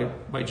trial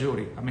by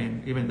jury. I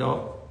mean, even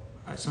though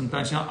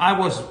sometimes, I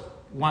was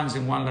once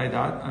in one like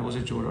that. I was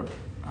a juror,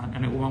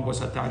 and a woman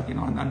was attacked,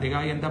 and the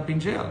guy ended up in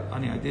jail.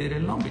 And I did it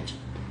in Long Beach.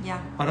 Yeah.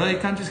 But other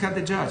countries have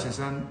the judges,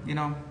 and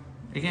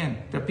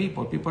again, they're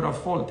people. People are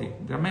faulty.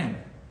 They're men.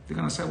 They're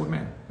going to side with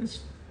men.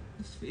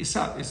 It's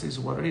sad. It's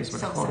what it is,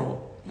 but it's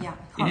horrible. Sad. Yeah.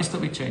 It needs to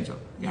be changed.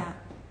 Yeah.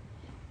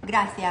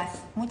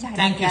 Gracias. Muchas gracias.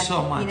 Thank you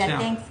so much.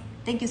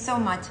 Thank you so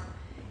much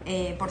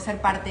por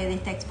ser parte de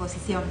esta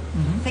exposición.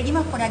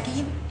 Seguimos por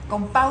aquí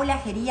con Paula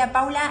Gería.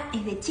 Paula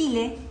es de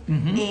Chile.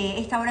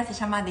 Esta obra se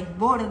llama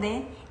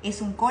Desborde.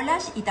 Es un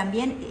collage y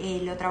también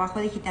lo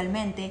trabajó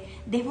digitalmente.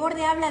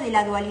 Desborde habla de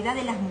la dualidad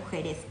de las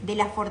mujeres, de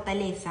la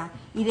fortaleza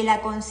y de la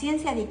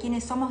conciencia de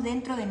quienes somos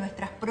dentro de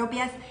nuestras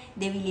propias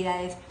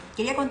debilidades.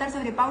 Quería contar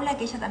sobre Paula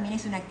que ella también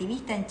es una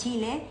activista en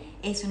Chile,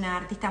 es una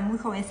artista muy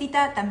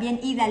jovencita,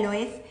 también Ida lo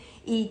es,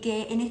 y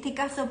que en este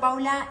caso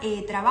Paula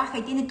trabaja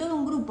y tiene todo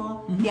un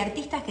grupo de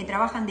artistas que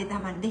trabajan de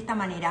esta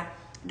manera,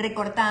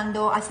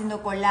 recortando,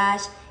 haciendo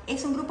collage.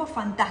 Es un grupo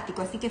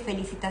fantástico, así que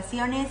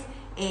felicitaciones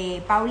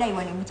Paula, y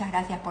bueno, muchas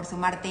gracias por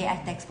sumarte a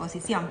esta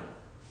exposición.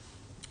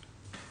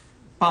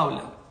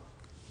 Paula,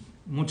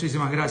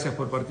 muchísimas gracias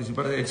por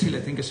participar de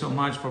Chile. Thank you so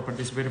much for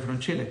participating from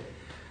Chile.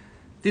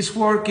 This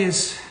work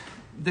is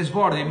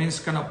desbording, means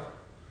kind of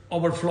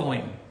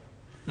overflowing,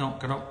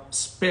 kind of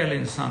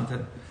spilling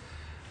something.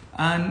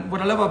 And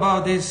what I love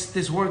about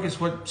this work is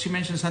what she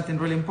mentioned, something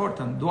really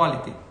important: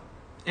 duality.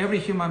 Every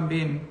human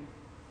being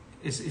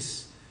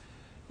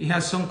he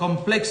has some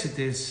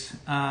complexities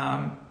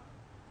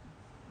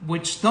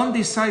which don't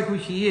decide who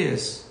he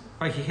is,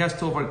 but he has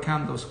to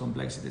overcome those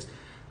complexities.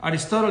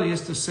 Aristotle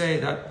used to say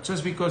that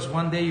just because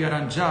one day you are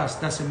unjust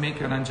doesn't make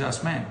you an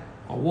unjust man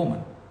or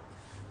woman.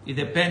 It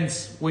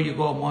depends where you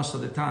go most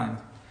of the time.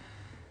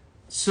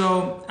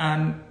 So,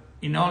 and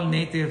in all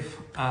native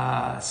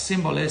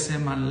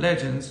symbolism and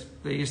legends,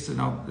 they used to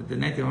know, the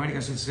Native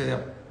Americans used to say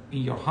that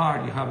in your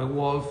heart you have a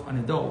wolf and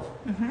a dove.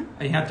 And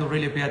you have to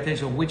really pay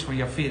attention which one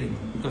you're feeding,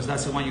 because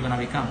that's the one you're going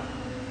to become.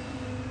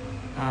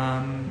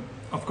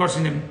 Of course,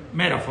 in a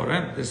metaphor,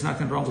 there's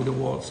nothing wrong with the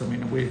wolves. I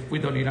mean, we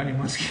don't need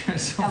animals here,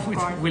 so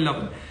we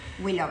love it.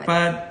 We love it.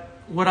 But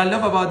what I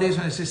love about this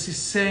one is it's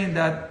saying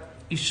that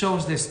it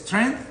shows the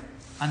strength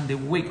and the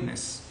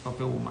weakness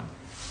of a woman.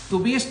 To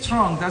be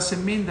strong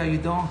doesn't mean that you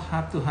don't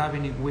have to have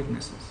any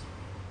weaknesses.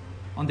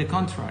 On the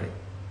contrary,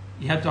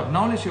 you have to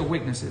acknowledge your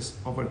weaknesses,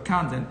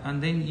 overcome them,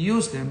 and then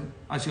use them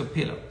as your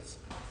pillars,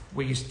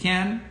 where you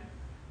stand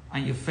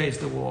and you face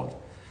the world.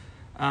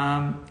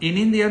 In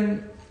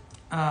Indian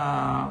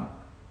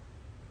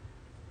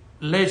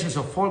legends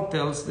or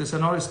folktales, there's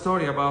another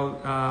story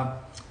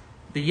about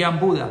the young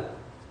Buddha.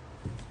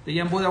 The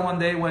young Buddha one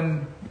day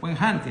went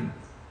hunting,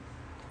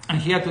 and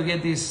he had to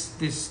get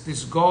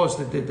this ghost,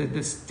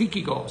 the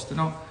sticky ghost,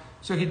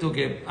 So he took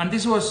it, and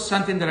this was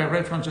something that I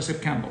read from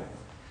Joseph Campbell.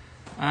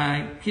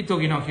 He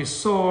took, his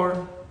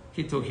sword,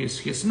 he took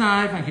his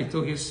knife, and he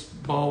took his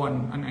bow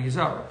and his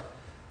arrow.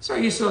 So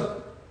he saw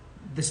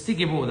the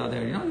sticky Buddha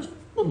there, just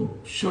boom,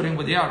 shooting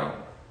with the arrow,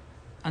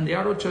 and the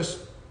arrow just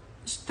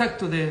stuck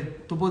to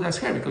Buddha's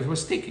hair because it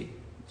was sticky,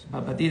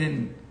 but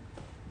didn't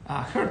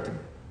hurt him.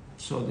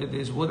 So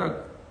this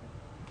Buddha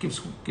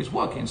keeps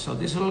walking. So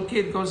this little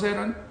kid goes there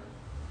and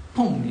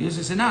boom,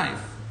 uses a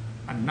knife,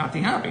 and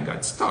nothing happened.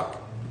 Got stuck.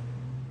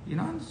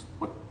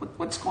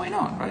 What's going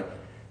on, right?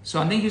 So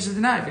and then he uses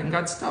the knife and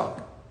got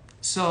stuck.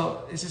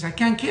 So he says, "I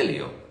can't kill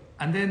you."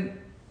 And then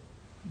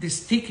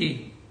this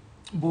sticky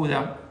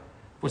Buddha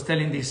was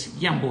telling this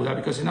young Buddha,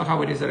 because you know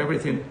how it is that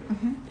everything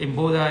in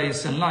Buddha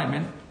is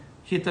enlightenment.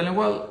 He told him,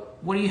 "Well,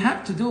 what you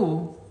have to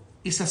do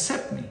is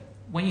accept me.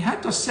 When you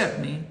have to accept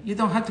me, you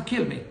don't have to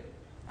kill me.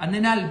 And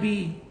then I'll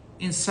be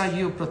inside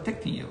you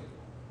protecting you."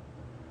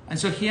 And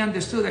so he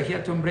understood that he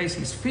had to embrace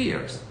his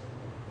fears,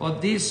 or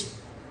this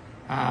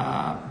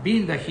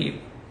being that he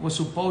was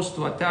supposed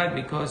to attack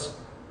because,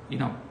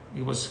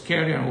 he was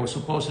scary and was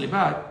supposedly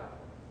bad.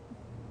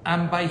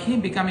 And by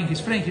him becoming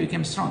his friend, he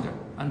became stronger.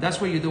 And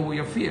that's what you do with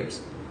your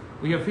fears.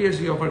 With your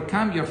fears, you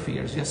overcome your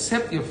fears, you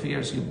accept your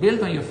fears, you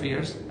build on your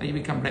fears, and you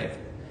become brave.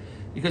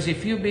 Because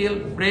if you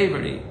build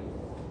bravery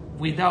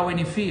without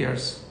any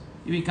fears,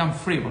 you become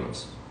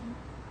frivolous.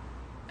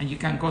 And you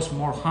can cause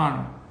more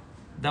harm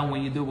than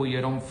when you do with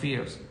your own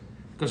fears.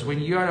 Because when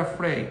you are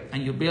afraid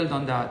and you build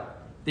on that,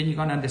 then you're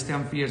going to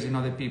understand fears in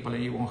other people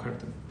and you won't hurt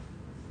them.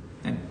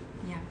 And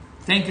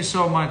thank you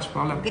so much,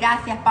 Paula.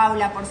 Gracias,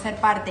 Paula, por ser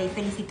parte, y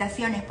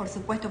felicitaciones, por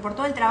supuesto, por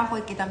todo el trabajo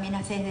que también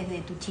haces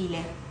desde tu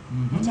Chile.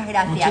 Muchas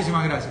gracias.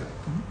 Muchísimas gracias.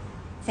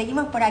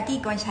 Seguimos por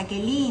aquí con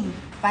Jacqueline.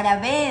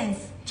 Parabéns.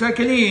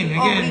 Jacqueline,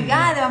 again.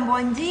 Obrigado,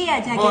 buen día,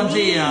 Jacqueline. Buen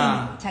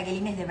día.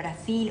 Jacqueline es de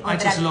Brasil,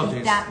 otra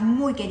artista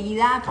muy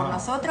querida por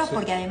nosotros, sí.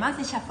 Porque además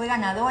ella fue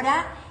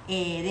ganadora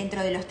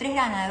dentro de los 3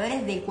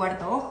 ganadores del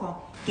Cuarto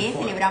Ojo, que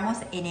celebramos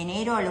en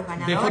enero los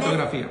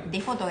ganadores.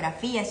 De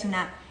fotografía.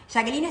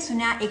 Jacqueline es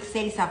una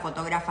excelsa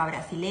fotógrafa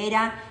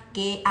brasilera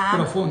que ha...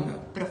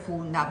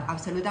 Profunda,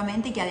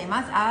 absolutamente, que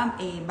además ha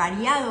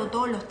variado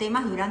todos los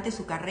temas durante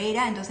su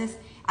carrera, entonces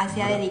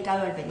se ha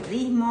dedicado al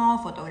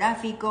periodismo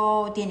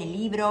fotográfico, tiene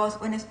libros,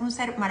 bueno, es un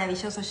ser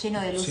maravilloso,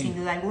 lleno de luz, sí. Sin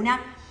duda alguna,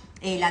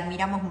 la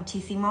admiramos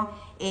muchísimo.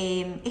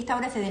 Esta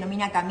obra se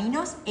denomina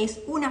Caminos,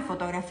 es una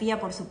fotografía,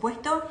 por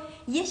supuesto,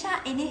 y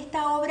ella en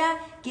esta obra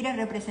quiere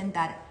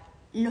representar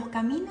los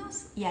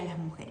caminos y a las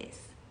mujeres.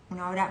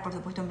 Una obra, por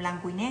supuesto, en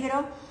blanco y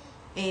negro.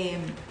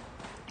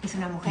 Es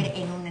una mujer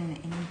en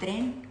un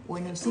tren o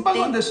en un subte. Un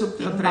vagón de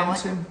subte, un vagón,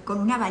 sí. Con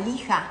una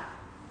valija.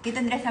 ¿Qué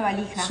tendrá esa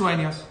valija?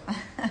 Sueños.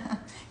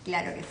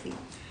 Claro que sí.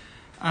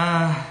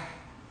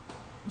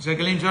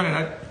 Jacqueline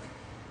Schneider,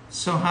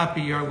 so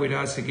happy you're with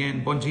us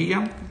again. Bon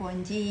dia.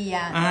 Bon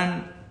dia.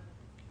 And,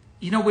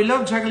 you know, we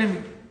love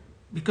Jacqueline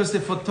because the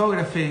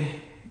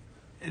photography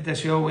that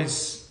she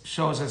always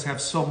shows us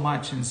have so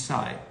much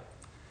inside.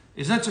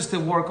 It's not just a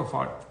work of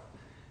art.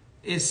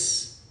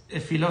 It's a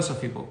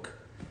philosophy book.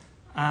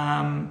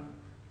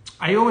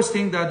 I always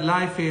think that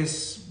life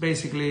is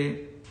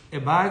basically a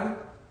bag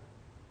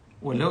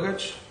with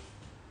luggage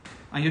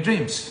and your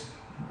dreams,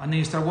 and then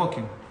you start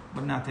walking,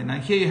 but nothing.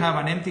 And here you have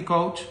an empty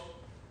coach,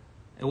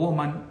 a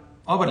woman,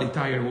 overly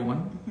tired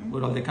woman,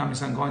 with all the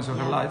comings and goings of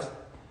her life,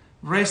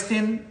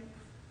 resting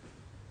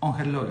on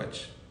her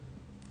luggage.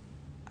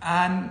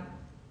 And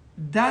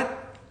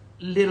that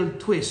little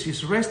twist,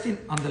 she's resting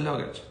on the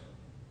luggage.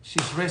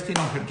 She's resting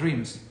on her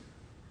dreams.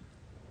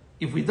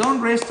 If we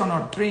don't rest on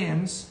our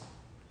dreams,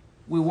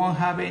 we won't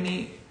have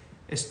any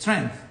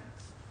strength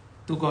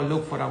to go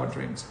look for our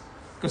dreams.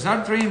 Because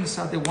our dreams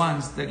are the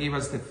ones that give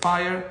us the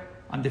fire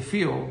and the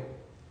fuel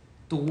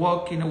to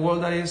walk in a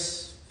world that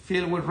is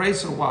filled with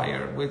razor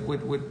wire,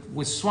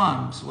 with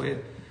swamps,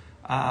 with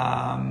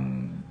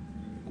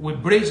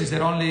bridges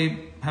that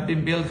only have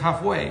been built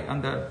halfway,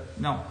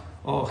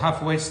 or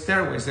halfway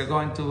stairways. They're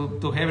going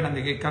to heaven and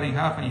they get cut in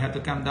half and you have to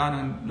come down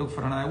and look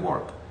for another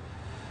work.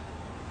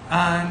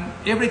 And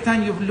every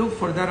time you look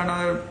for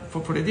that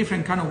for a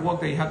different kind of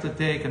walk that you have to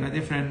take and a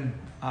different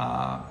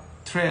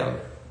trail,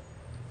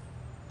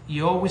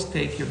 you always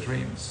take your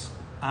dreams.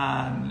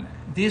 And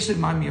this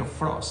reminds me of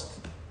Frost.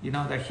 You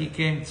know, that he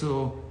came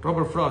to,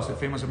 Robert Frost, a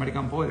famous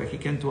American poet, that he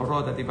came to a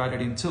road that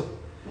divided in two.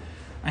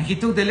 And he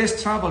took the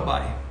less traveled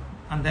by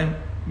and then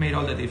made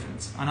all the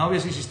difference. And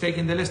obviously she's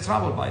taking the less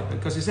traveled by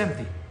because it's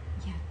empty.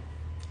 Yeah.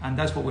 And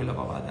that's what we love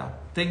about that.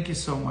 Thank you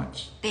so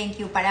much. Thank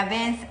you.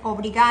 Parabéns.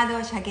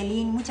 Obrigado,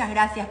 Jacqueline. Muchas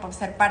gracias por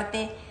ser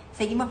parte.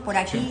 Seguimos por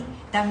aquí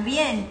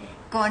también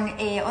con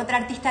otra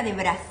artista de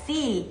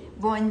Brasil.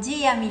 Bom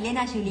dia,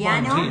 Milena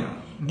Giuliano.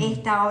 Bon dia.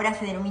 Esta obra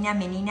se denomina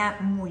Menina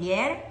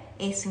Mulher.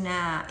 Es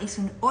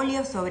un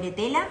óleo sobre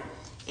tela.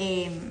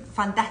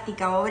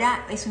 Fantástica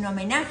obra. Es un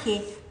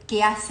homenaje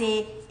que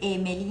hace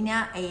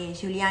Melina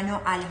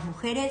Giuliano a las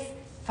mujeres.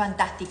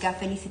 Fantástica.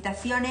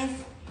 Felicitaciones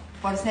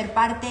por ser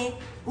parte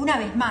una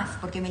vez más,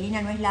 porque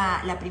Melina no es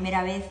la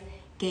primera vez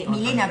que... No,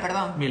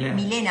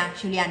 Milena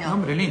Giuliano.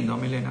 Nombre lindo,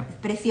 Milena.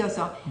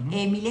 Precioso.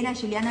 Milena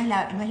Giuliano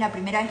no es la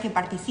primera vez que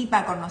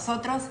participa con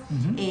nosotros,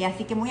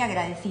 así que muy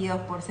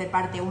agradecidos por ser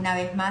parte una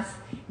vez más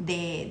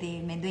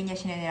de Menduina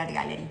Schneider Art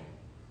Gallery.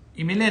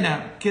 Y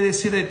Milena, ¿qué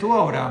decir de tu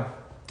obra?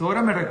 Tu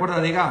obra me recuerda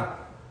a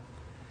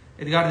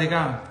Edgar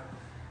Degas,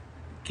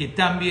 que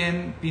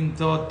también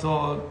pintó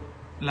toda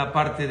la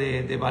parte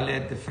de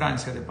ballet de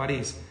Francia, de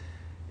París.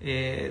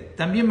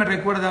 También me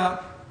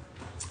recuerda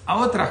a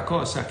otras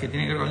cosas que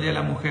tienen que ver con el Día de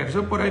la Mujer.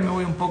 Yo por ahí me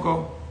voy un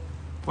poco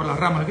por las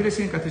ramas. ¿Lo quiero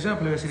decir en castellano?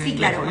 Pero lo voy a decir en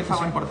inglés, claro, porque esto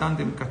es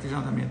importante en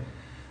castellano también.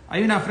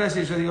 Hay una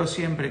frase que yo digo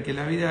siempre, que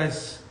la vida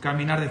es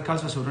caminar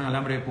descalzo sobre un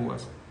alambre de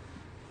púas.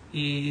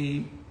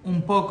 Y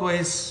un poco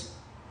es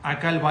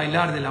acá el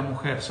bailar de la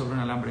mujer sobre un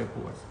alambre de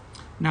púas.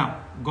 Now,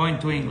 going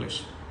to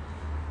English.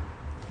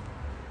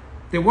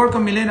 The work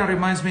of Milena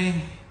reminds me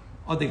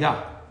of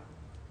Degas,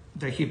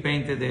 that he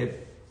painted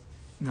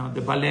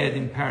the ballet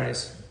in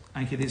Paris,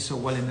 and he did so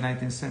well in the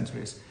 19th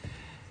centuries.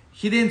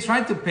 He didn't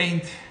try to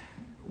paint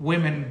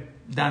women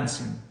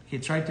dancing. He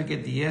tried to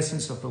get the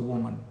essence of a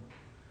woman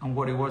and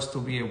what it was to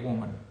be a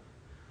woman.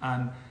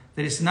 And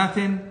there is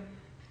nothing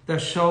that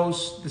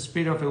shows the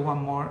spirit of a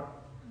woman more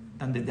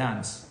than the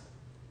dance,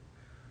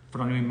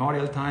 from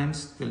immemorial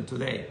times till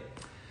today.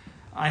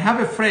 I have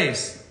a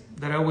phrase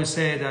that I always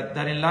say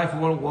that in life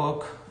we'll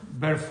walk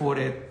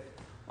barefooted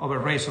over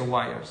razor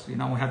wires. You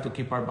know, we have to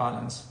keep our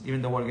balance,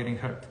 even though we're getting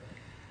hurt.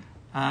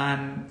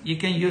 And you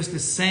can use the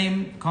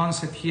same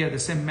concept here, the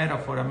same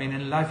metaphor. I mean,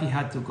 in life you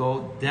had to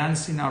go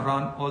dancing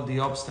around all the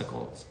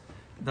obstacles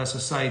that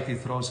society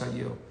throws at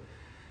you.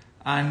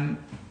 And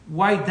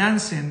why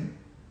dancing?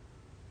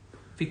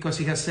 Because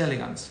it has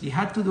elegance. You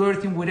had to do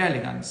everything with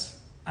elegance.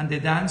 and the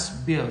dance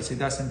builds, it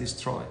doesn't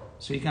destroy.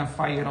 So you can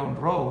find your own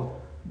road,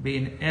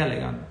 being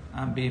elegant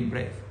and being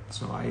brave.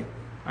 So I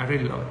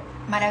really love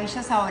it.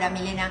 Maravillosa obra,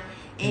 Milena.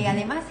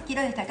 Además,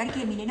 quiero destacar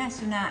que Milena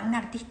es una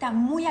artista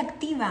muy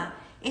activa.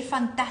 Es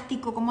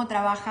fantástico cómo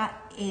trabaja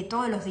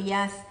todos los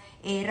días.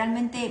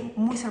 Realmente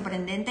muy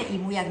sorprendente y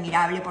muy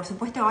admirable. Por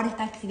supuesto, ahora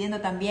está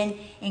exhibiendo también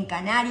en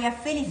Canarias.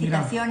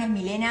 Felicitaciones,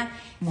 Milena.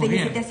 Muy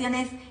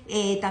felicitaciones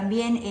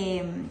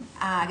también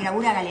a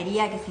Gravura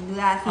Galería, que sin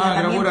duda ha sido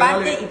también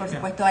parte, Gallery. y por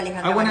supuesto a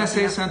Alejandro. I want to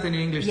say something in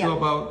English too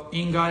about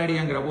In Gallery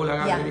and Gravura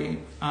Gallery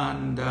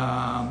and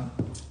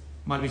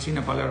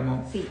Malvicina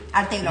Palermo. Sí,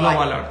 arte global.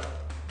 Global art.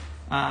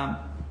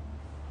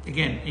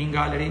 Again, In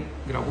Gallery,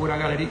 Gravura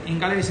Gallery. In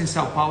Gallery is in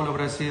Sao Paulo,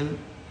 Brazil.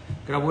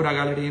 Gravura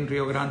Gallery in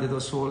Rio Grande do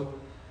Sul.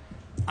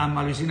 And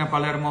Malvicina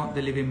Palermo,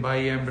 they live in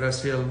Bahia in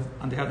Brazil,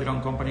 and they have their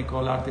own company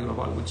called Arte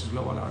Global, which is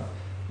global art.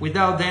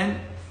 Without them,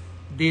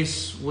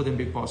 this wouldn't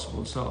be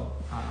possible. So,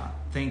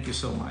 thank you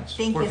so much.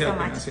 Thank for you so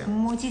helping much. us, yeah.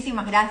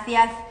 Muchísimas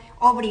gracias.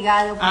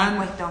 Obrigado, por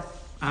supuesto.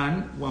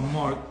 And one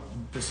more,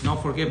 let's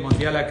not forget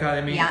Mondial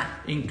Academy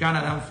in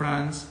Canada and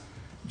France.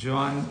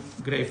 Joan,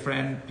 great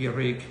friend,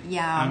 Pierrick,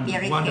 and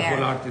Pierrick wonderful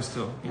here. artist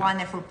too. Yeah.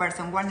 Wonderful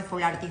person,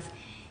 wonderful artist.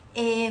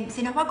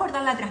 Se nos va a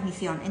cortar la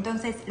transmisión,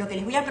 entonces lo que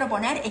les voy a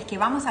proponer es que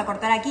vamos a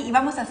cortar aquí y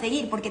vamos a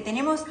seguir porque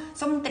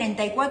son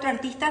 34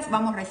 artistas,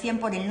 vamos recién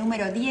por el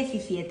número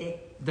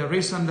 17. The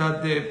reason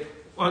that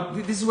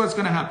this is what's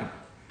going to happen.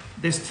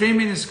 The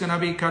streaming is going to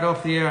be cut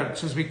off the air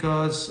just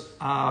because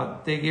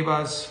they give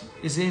us,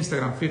 it's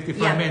Instagram,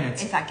 55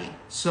 minutes. Exactly.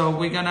 So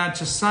we're going to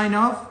just sign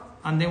off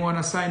and they want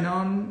to sign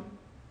on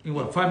in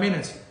what, 5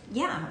 minutes?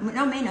 Yeah,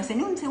 no menos,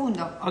 en un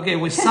segundo. Okay,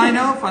 we sign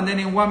off and then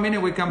in 1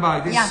 minute we come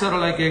back. This is sort of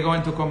like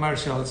going to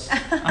commercials.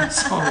 And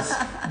so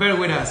bear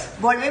with us.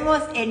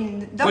 Volvemos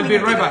en 2 We'll minutos. be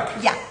right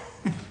back. Yeah.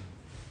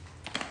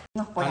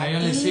 And I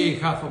only see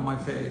half of my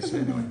face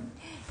anyway.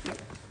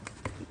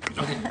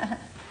 Okay.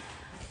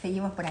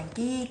 Seguimos por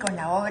aquí con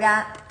la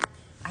obra.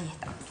 Ahí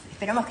estamos.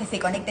 Esperamos que se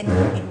conecten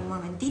en un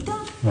momentito.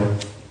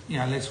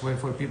 Yeah, let's wait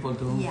for people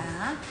to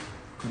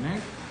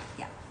connect.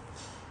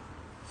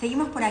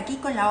 Seguimos por aquí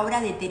con la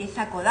obra de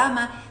Teresa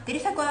Kodama.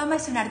 Teresa Kodama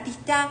es una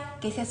artista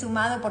que se ha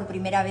sumado por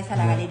primera vez a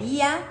la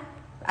galería.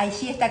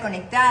 Allí está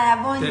conectada.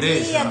 Bom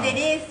dia,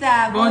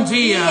 Teresa. Bom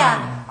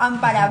dia.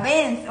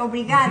 Parabéns,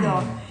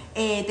 obrigado.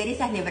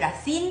 Teresa es de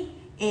Brasil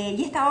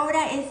y esta obra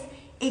es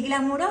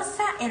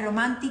glamurosa y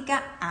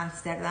romántica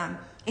Ámsterdam.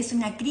 Es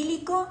un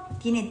acrílico,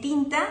 tiene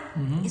tinta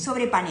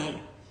sobre panel.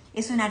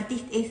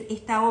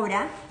 Esta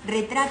obra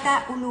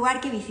retrata un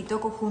lugar que visitó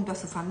junto a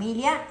su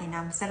familia, en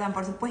Ámsterdam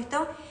por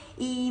supuesto,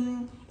 y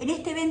en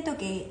este evento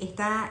que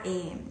está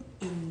en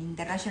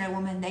International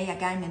Women's Day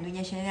acá en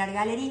Menduina Schneider Art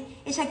Gallery,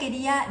 ella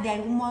quería de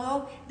algún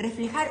modo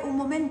reflejar un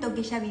momento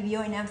que ella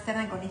vivió en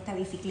Ámsterdam con esta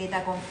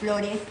bicicleta con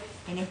flores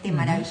en este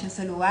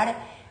maravilloso lugar.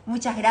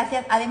 Muchas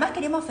gracias. Además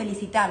queremos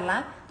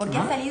felicitarla porque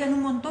ha salido en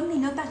un montón de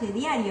notas de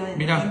diario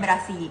en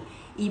Brasil.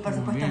 Y por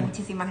supuesto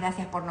muchísimas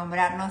gracias por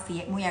nombrarnos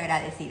y muy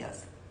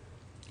agradecidos.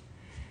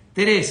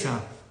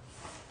 Teresa,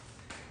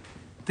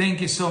 thank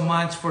you so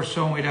much for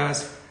showing with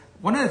us.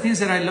 One of the things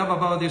that I love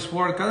about this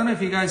work, I don't know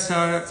if you guys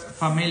are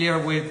familiar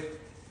with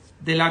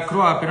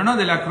Delacroix, but not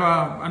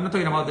Delacroix, I'm not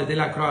talking about the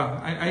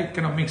Delacroix, I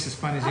cannot mix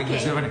Spanish and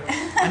English.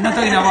 I'm not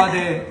talking about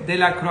the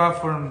Delacroix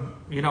from,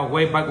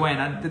 way back when.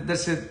 And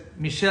there's a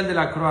Michel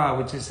Delacroix,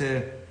 which is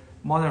a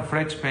modern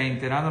French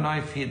painter. I don't know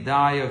if he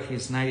died or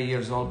he's 90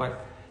 years old,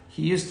 but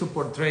he used to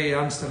portray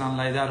Amsterdam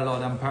like that a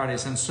lot and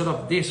Paris, and sort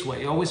of this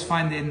way, always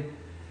finding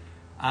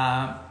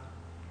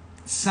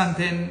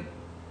something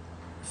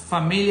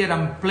familiar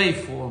and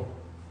playful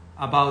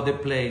about the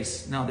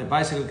place. Now, the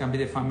bicycle can be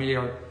the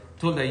familiar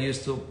tool they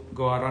used to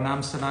go around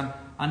Amsterdam,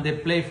 and the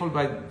playful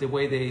by the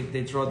way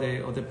they draw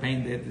or they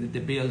paint the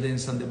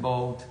buildings and the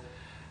boat.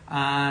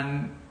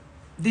 And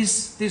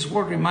this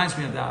work reminds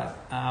me of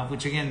that,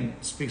 which again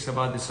speaks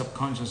about the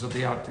subconscious of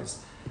the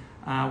artist.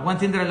 One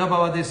thing that I love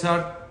about this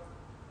art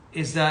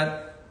is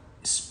that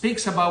it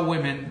speaks about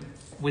women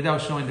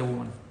without showing the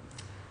woman.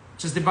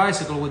 Just the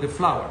bicycle with the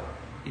flower.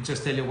 It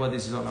just tells you what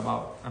this is all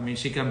about. I mean,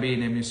 she can be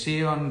in a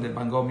museum, the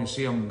Van Gogh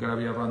Museum, gotta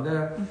be around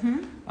there.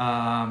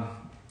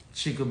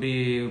 She could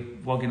be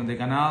walking on the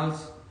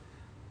canals,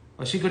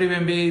 or she could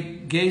even be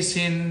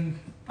gazing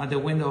at the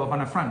window of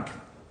Anna Frank.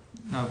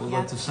 Now we'll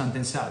go to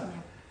something sad.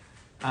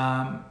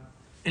 A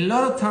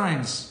lot of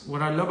times,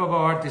 what I love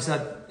about art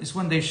is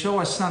when they show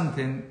us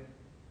something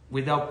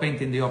without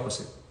painting the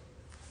opposite.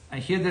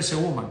 And here there's a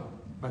woman,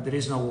 but there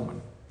is no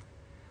woman.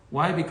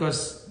 Why?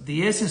 Because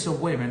the essence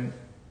of women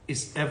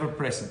is ever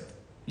present.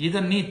 You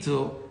don't need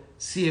to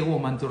see a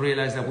woman to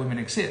realize that women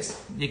exist.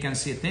 You can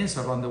see things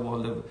around the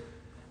world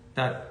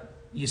that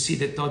you see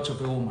the touch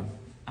of a woman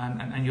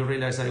and you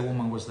realize that a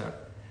woman was there.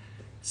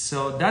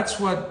 So that's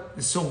what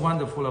is so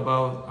wonderful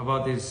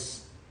about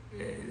this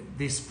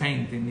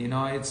painting.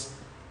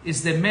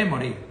 It's the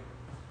memory,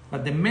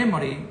 but the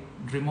memory,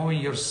 removing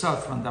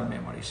yourself from that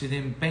memory. She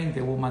didn't paint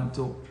a woman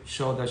to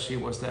show that she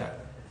was there.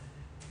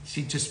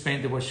 She just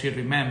painted what she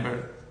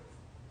remembered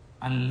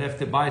and left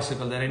the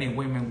bicycle that any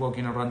women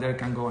walking around there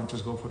can go and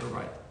just go for the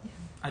ride. Yeah.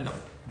 I love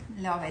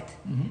it. Love it.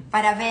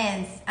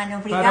 Parabéns,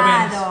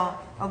 obrigado.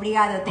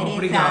 Obrigado, Teresa.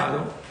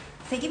 Obrigado.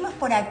 Seguimos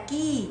por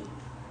aquí.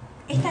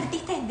 Esta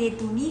artista es de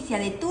Tunisia,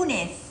 de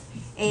Túnez.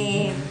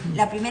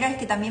 La primera vez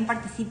que también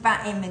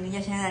participa en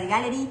Menduina Schneider Art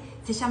Gallery.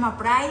 Se llama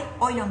Pride,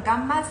 Oil on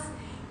Canvas.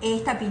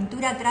 Esta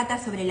pintura trata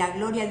sobre la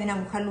gloria de una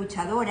mujer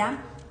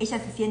luchadora. Ella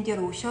se siente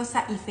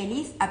orgullosa y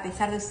feliz a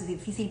pesar de su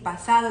difícil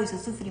pasado y su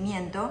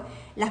sufrimiento.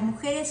 Las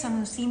mujeres son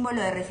un símbolo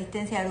de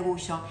resistencia y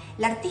orgullo.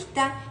 La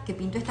artista que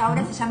pintó esta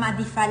obra se llama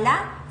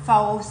Difala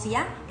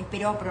Faousia,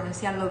 espero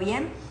pronunciarlo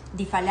bien,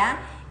 Difala,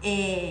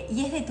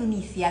 y es de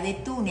Tunisia, de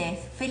Túnez.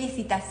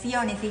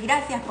 Felicitaciones y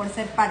gracias por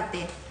ser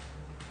parte.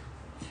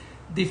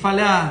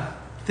 Difala,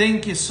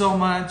 thank you so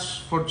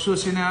much for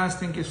choosing us.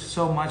 Thank you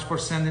so much for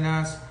sending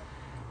us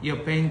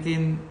your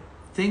painting.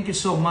 Thank you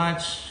so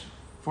much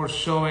for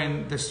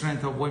showing the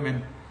strength of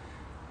women.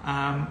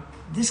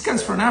 This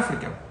comes from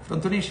Africa,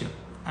 from Tunisia.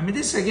 I mean,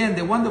 this is again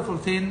the wonderful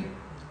thing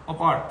of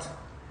art.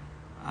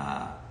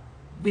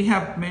 We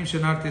have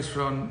mentioned artists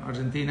from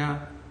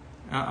Argentina,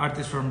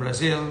 artists from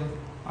Brazil,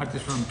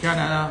 artists from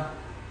Canada,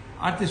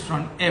 artists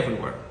from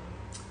everywhere.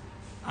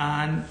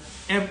 And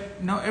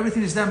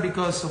everything is done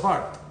because of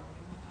art.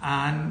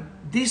 And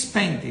this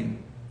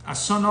painting,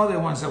 as some other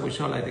ones that we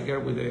show, like the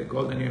girl with the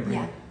golden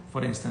earring,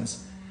 for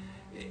instance,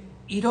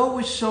 it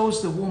always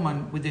shows the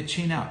woman with the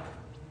chin up.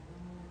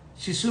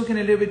 She's looking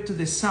a little bit to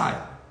the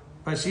side,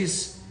 but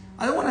she's,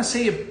 I don't want to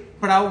say a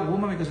proud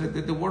woman because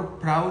the word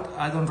proud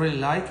I don't really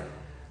like,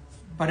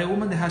 but a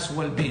woman that has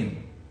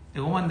well-being,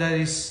 a woman that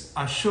is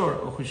assured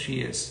of who she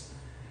is,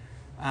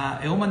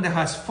 a woman that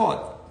has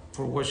fought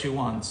for what she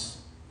wants.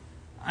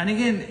 And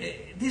again,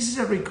 this is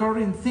a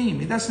recurring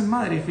theme. It doesn't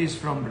matter if it's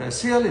from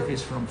Brazil, if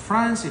it's from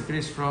France, if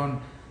it's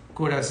from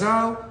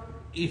Curaçao,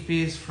 if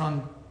it's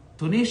from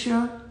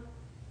Tunisia.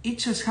 It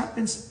just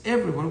happens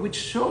everywhere, which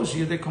shows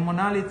you the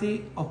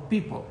commonality of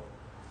people.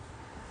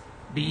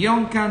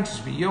 Beyond countries,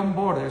 beyond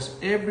borders,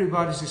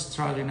 everybody's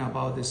struggling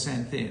about the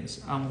same things.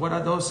 And what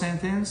are those same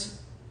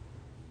things?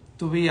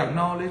 To be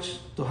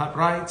acknowledged, to have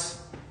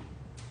rights,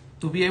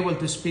 to be able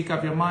to speak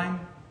up your mind,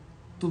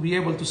 to be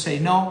able to say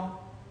no,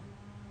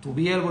 to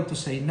be able to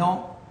say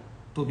no,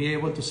 to be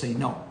able to say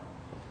no.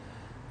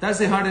 That's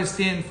the hardest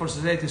thing for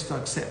societies to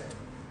accept.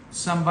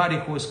 Somebody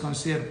who is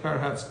considered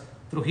perhaps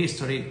through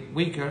history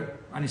weaker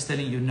and is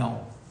telling you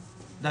no.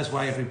 That's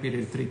why I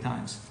repeated it 3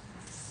 times.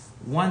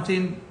 One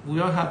thing we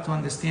all have to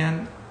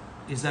understand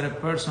is that a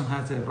person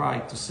has the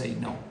right to say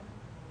no,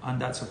 and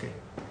that's okay.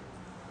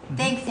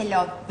 Thanks a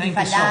lot, Thank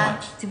you so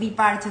much. To be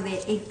part of the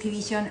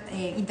exhibition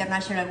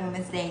International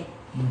Women's Day.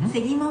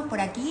 Seguimos por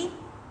aquí.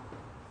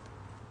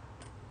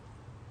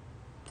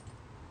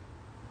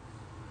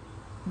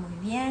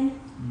 Muy bien.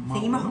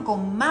 Seguimos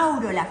con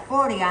Mauro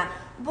Laforga.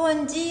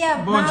 Bom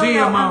dia,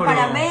 Mauro.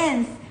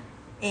 Parabéns.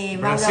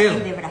 Mauro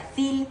es de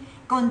Brasil.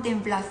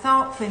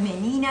 Contemplación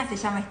femenina se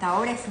llama esta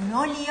obra. Es un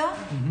óleo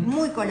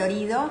muy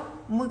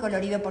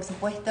colorido por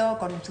supuesto,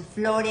 con sus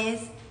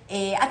flores.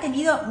 Ha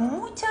tenido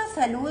muchos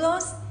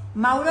saludos,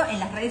 Mauro, en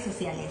las redes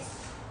sociales.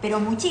 Pero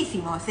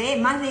muchísimos,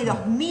 más de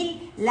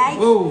 2000 likes.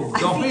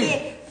 Así 2000.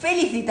 Que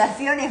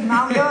felicitaciones,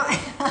 Mauro.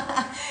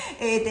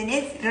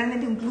 Tenés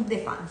realmente un club de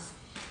fans.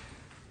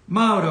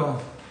 Mauro,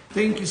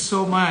 thank you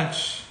so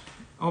much.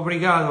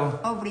 Obrigado.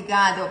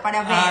 Obrigado,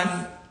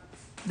 parabéns.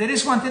 There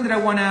is one thing that I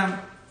want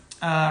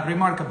to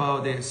remark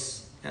about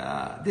this.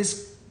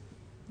 This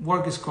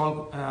work is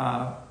called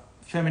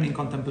Feminine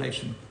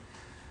Contemplation,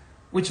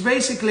 which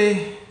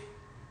basically,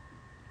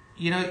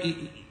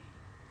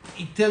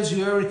 it tells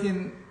you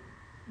everything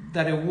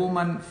that a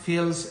woman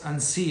feels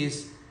and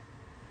sees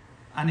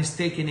and is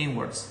taken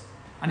inwards.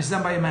 And it's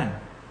done by a man.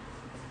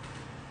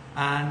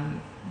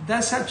 And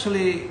that's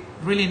actually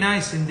really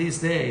nice in this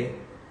day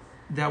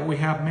that we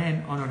have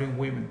men honoring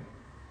women.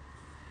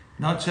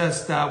 Not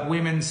just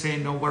women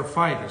saying, no, we're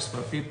fighters,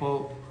 but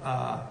people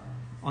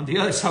on the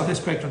other side of the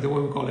spectrum, the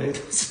way we call it,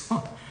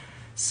 so,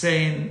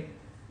 saying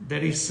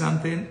there is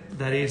something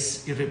that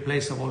is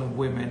irreplaceable in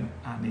women,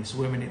 and it's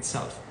women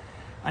itself.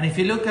 And if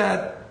you look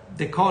at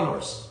the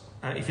colors,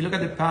 if you look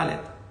at the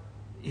palette,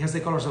 it has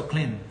the colors of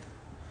Klimt.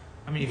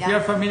 I mean, if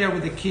you're familiar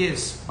with the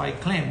Kiss by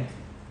Klimt,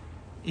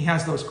 it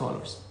has those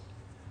colors.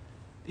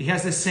 It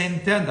has the same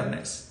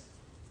tenderness.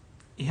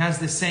 It has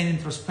the same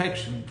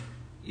introspection.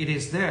 It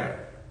is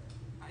there.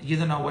 You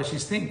don't know what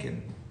she's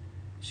thinking.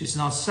 She's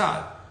not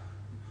sad.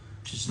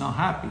 She's not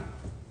happy.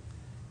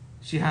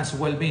 She has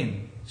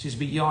well-being. She's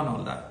beyond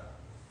all that.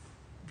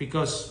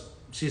 Because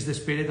she's the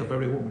spirit of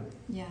every woman.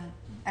 Yeah.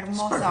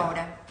 Hermosa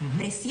obra.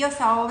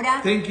 Preciosa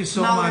obra. Thank you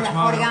so Mauro much,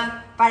 Laforga.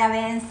 Mauro.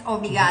 Parabéns.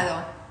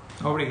 Obrigado.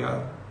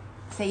 Obrigado.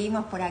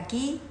 Seguimos por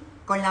aquí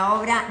con la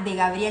obra de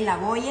Gabriel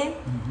Laboye,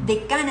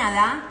 de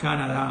Canadá.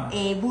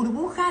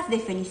 Burbujas de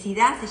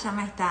felicidad se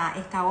llama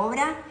esta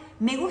obra.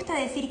 Me gusta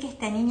decir que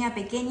esta niña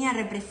pequeña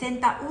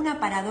representa una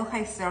paradoja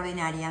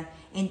extraordinaria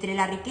entre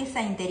la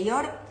riqueza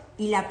interior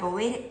y la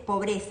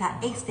pobreza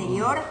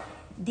exterior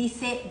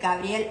dice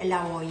Gabriel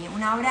Lavoie.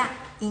 Una obra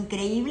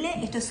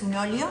increíble. Esto es un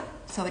óleo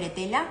sobre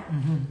tela.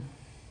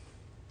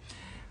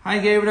 Hi,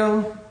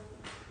 Gabriel.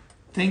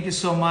 Thank you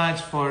so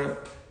much for,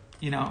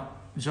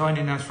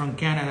 joining us from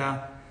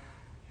Canada.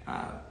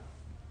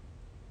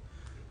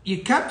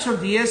 You capture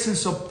the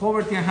essence of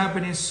poverty and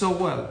happiness so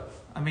well.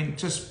 I mean,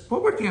 just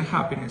poverty and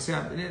happiness.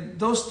 Yeah,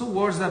 those two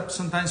words that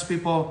sometimes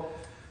people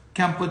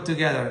can put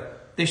together.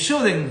 They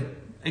shouldn't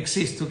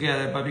exist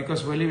together, but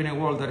because we live in a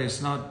world that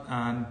is not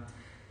an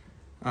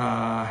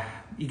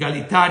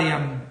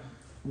egalitarian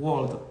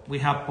world, we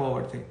have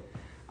poverty.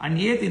 And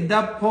yet in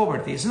that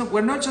poverty,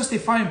 we're not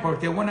justifying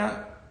poverty. I want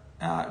to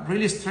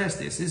really stress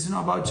this. This is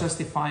not about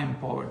justifying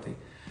poverty,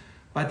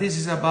 but this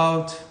is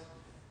about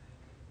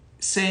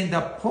saying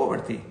that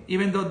poverty,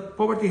 even though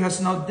poverty has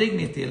no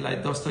dignity,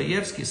 like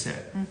Dostoevsky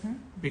said,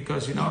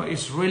 because,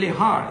 it's really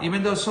hard.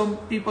 Even though some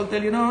people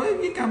tell you,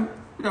 you can,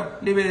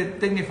 live a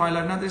dignified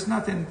life. No, there's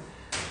nothing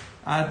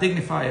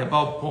dignified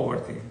about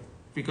poverty,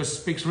 because it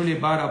speaks really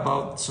bad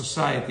about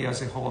society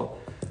as a whole.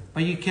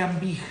 But you can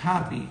be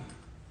happy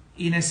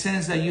in a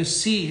sense that you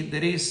see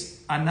there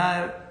is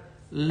another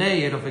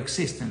layer of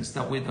existence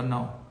that we don't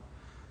know.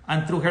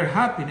 And through her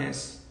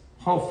happiness,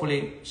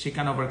 hopefully she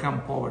can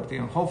overcome poverty,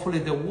 and hopefully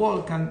the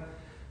world can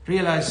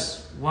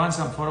realize once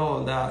and for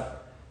all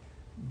that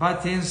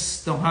bad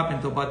things don't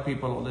happen to bad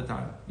people all the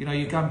time.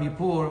 You can be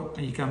poor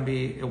and you can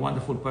be a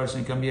wonderful person,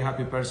 you can be a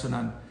happy person,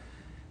 and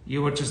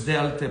you were just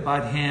dealt a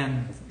bad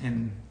hand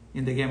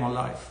in the game of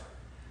life.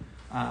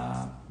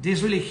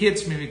 This really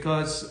hits me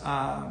because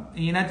in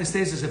the United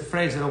States there's a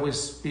phrase that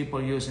always people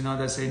use,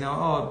 that say,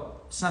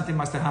 something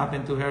must have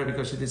happened to her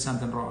because she did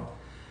something wrong.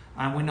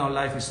 And we know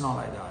life is not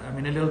like that. I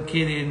mean, a little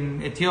kid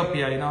in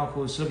Ethiopia,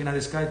 who's looking at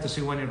the sky to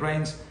see when it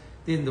rains,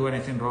 didn't do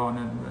anything wrong.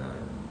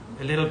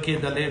 And a little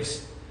kid that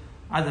lives,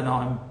 I don't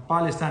know, in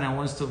Palestine and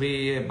wants to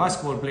be a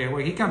basketball player,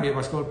 well, he can't be a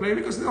basketball player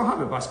because they don't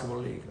have a basketball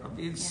league.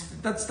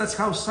 That's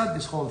how sad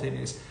this whole thing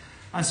is.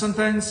 And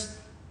sometimes,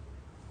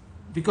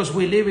 because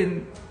we live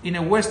in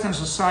a Western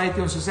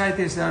society, or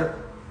societies that are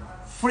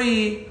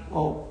free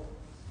or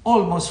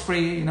almost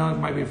free, it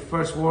might be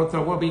first world,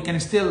 third world, but you can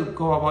still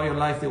go about your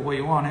life the way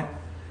you want it.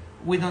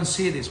 We don't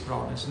see these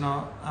problems,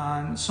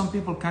 and some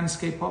people can't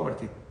escape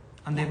poverty,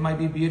 and they might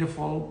be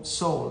beautiful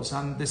souls.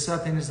 And the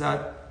sad thing is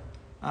that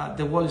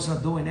the world is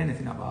not doing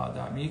anything about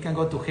that. I mean, you can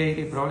go to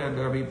Haiti probably, and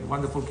there will be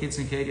wonderful kids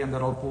in Haiti, and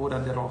they're all poor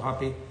and they're all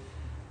happy,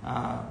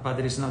 but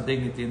there is no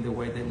dignity in the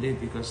way they live,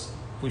 because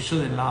we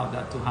shouldn't allow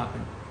that to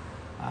happen.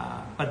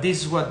 But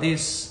this is what it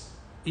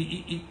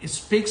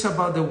speaks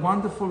about the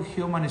wonderful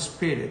human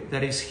spirit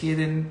that is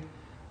hidden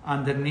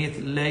underneath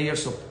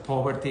layers of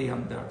poverty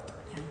and dirt.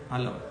 I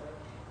love it.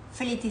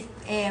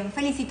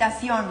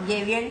 Felicitación,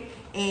 Gabriel.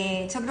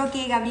 Yo creo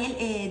que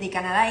Gabriel de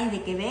Canadá es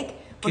de Quebec,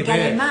 porque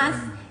además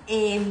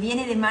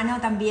viene de mano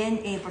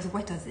también, por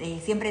supuesto,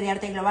 siempre de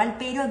arte global,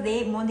 pero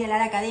de Mondial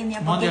Art Academia,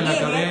 porque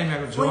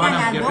Gabriel fue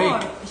ganador,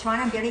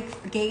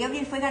 porque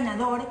Gabriel fue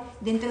ganador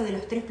dentro de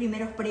los 3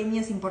 primeros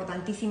premios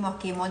importantísimos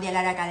que Mondial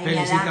Art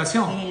Academia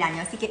da en el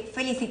año. Así que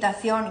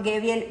felicitación,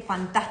 Gabriel,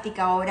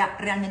 fantástica obra,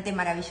 realmente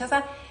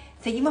maravillosa.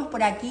 Seguimos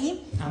por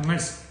aquí.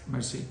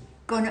 Merci.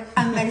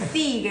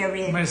 Merci,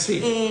 Gabriel.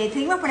 Merci.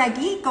 Seguimos por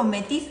aquí con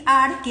Métis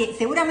Art, que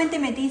seguramente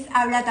Métis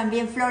habla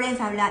también,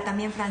 Florence habla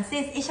también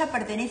francés. Ella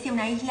pertenece a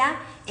una isla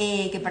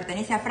que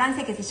pertenece a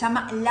Francia, que se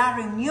llama La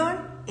Réunion.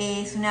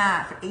 Es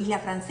una isla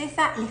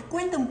francesa. Les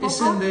cuento un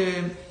poco.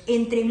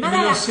 Entre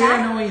Madagascar, el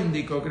Océano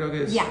Índico, creo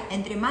que es.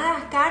 Entre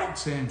Madagascar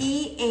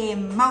y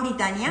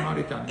Mauritania.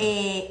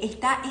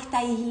 Está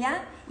esta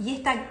isla, y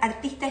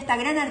esta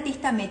gran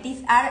artista Métis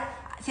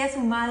Art se ha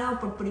sumado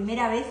por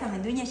primera vez a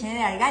Menduina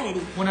Schneider Art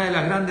Gallery. Una de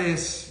las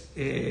grandes,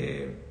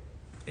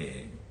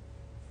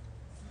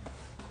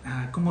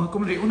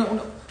 ¿cómo digo?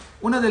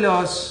 Una de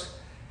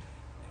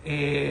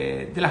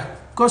las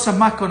cosas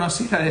más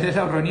conocidas de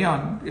la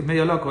Réunion, es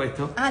medio loco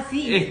esto,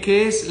 es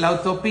que es la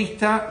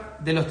autopista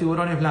de los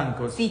tiburones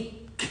blancos. Sí.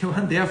 Que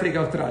van de África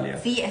a Australia.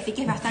 Sí, así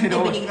que es bastante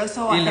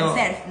peligroso hacer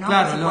surf, ¿no?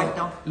 Claro, por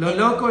supuesto. Lo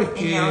loco es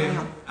que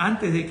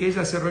antes de que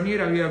ella se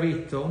reuniera había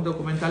visto un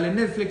documental en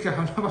Netflix que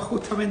hablaba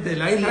justamente de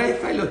la isla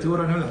esta y los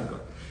tiburones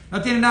blancos.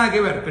 No tiene nada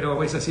que ver,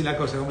 pero es así la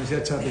cosa, como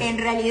decía Charlie. En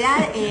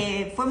realidad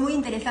fue muy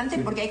interesante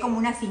porque hay como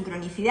una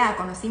sincronicidad.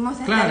 Conocimos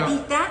a esta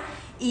artista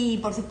y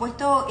por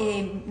supuesto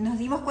nos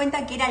dimos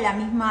cuenta que era la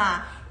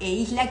misma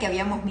isla que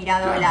habíamos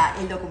mirado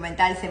el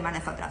documental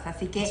semanas atrás.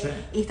 Así que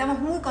estamos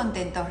muy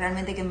contentos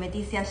realmente que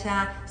Métis se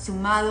haya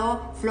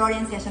sumado,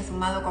 Florence se haya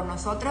sumado con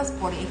nosotros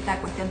por esta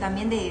cuestión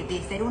también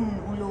de ser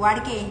un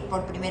lugar que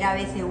por primera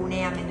vez se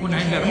une a Menduina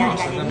Schneider Art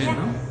Gallery.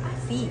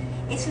 Sí,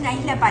 es una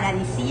isla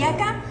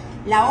paradisíaca.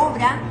 La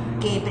obra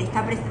que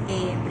está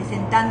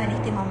presentando en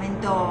este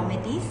momento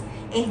Métis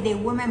es de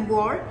Women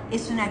World,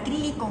 es un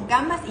acrílico con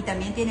canvas y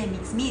también tiene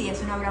mixed media,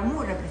 es una obra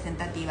muy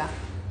representativa.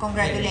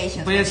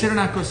 Congratulations. Voy a hacer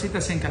unas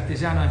cositas en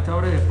castellano a esta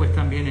hora y después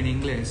también en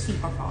inglés. Sí,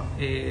 por favor.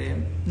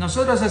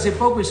 Nosotros hace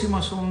poco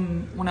hicimos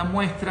una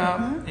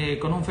muestra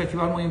con un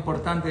festival muy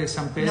importante de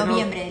San Pedro.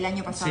 Noviembre del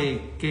año pasado.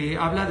 Sí, que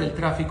habla del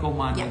tráfico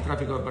humano, el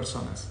tráfico de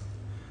personas.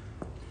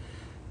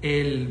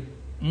 el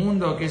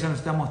mundo que ella nos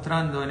está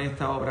mostrando en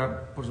esta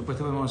obra. Por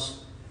supuesto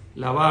vemos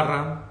la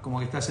barra, como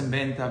que estás en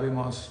venta,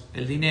 vemos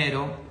el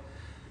dinero.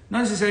 No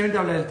necesariamente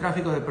habla del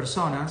tráfico de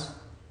personas,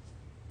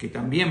 que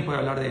también puede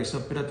hablar de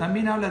eso, pero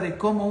también habla de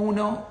cómo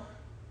uno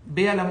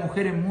ve a la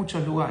mujer en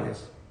muchos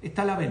lugares.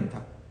 Está a la venta.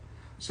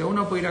 O sea,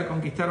 uno puede ir a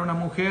conquistar a una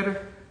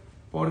mujer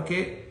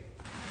porque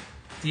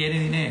tiene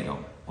dinero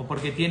o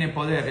porque tiene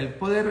poder. El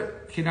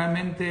poder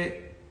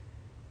generalmente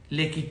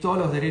le quitó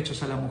los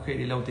derechos a la mujer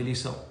y la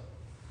utilizó.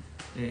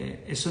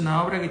 Es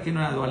una obra que tiene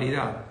una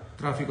dualidad,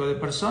 tráfico de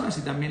personas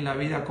y también la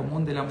vida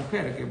común de la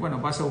mujer, que bueno,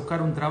 vas a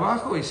buscar un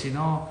trabajo y si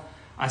no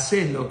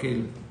haces lo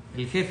que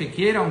el jefe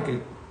quiera,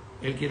 aunque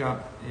él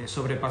quiera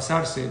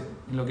sobrepasarse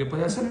en lo que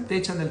puede hacer, te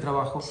echan del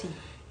trabajo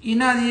y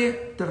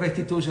nadie te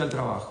restituye al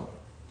trabajo.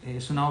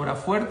 Es una obra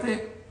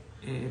fuerte,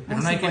 pero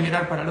no hay que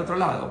mirar para el otro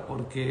lado,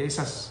 porque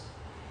estos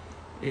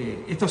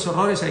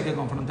horrores hay que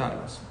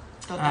confrontarlos.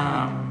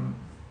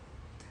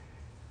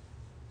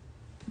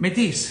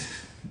 Metis,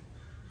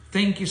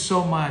 thank you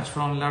so much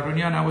from La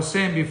Réunion. I was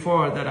saying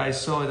before that I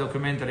saw a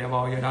documentary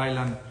about your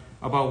island,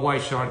 about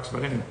white sharks,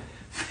 but anyway,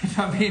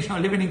 I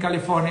mean, living in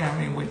California, I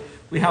mean,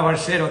 we have our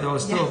share of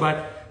those too.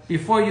 But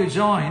before you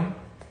join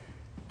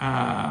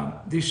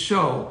this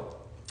show,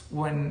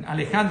 when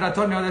Alejandra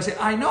told me, I said,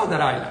 I know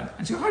that island.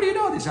 And she said, how do you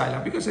know this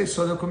island? Because I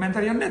saw a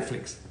documentary on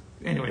Netflix.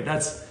 Anyway,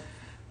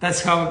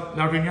 that's how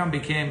La Réunion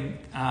became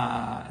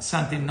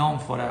something known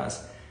for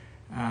us.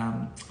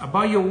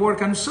 About your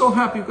work, I'm so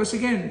happy because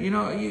again, you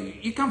know,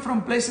 you come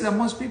from places that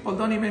most people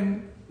don't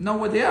even know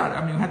what they are.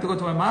 I mean, you have to go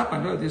to a map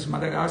and look, this is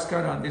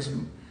Madagascar and this is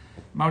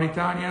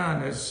Mauritania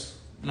and there's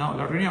La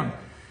Réunion.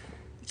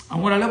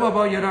 And what I love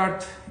about your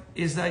art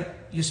is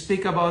that you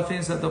speak about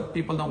things that the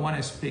people don't want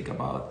to speak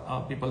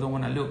about, people don't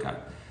want to look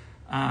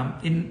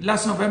at. In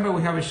last November,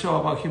 we have a show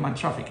about human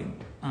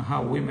trafficking and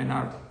how women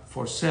are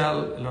for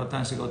sale. A lot of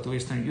times they go to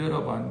Eastern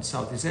Europe and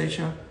Southeast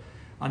Asia,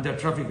 and they're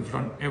trafficked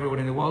from everywhere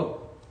in the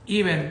world,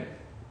 even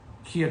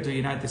here to the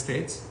United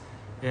States.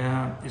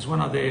 It's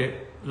one of the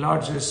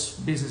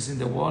largest businesses in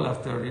the world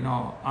after, you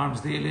know,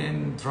 arms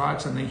dealing,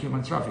 drugs, and then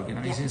human trafficking.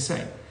 It's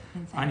insane.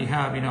 And you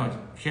have, you know,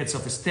 heads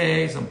of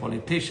states and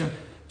politicians.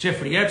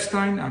 Jeffrey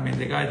Epstein, I mean,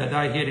 the guy that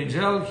died here in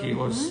jail, he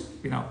was,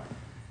 you know,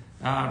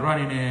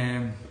 running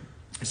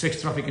a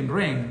sex trafficking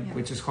ring,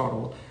 which is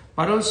horrible.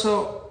 But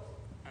also,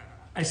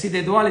 I see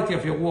the duality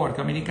of your work.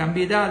 I mean, it can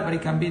be that, but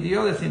it can be the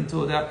other thing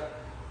too, that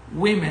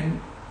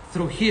women,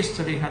 through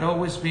history, had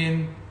always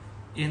been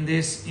in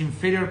this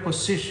inferior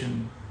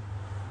position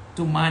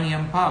to money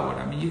and power.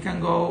 I mean, you can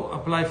go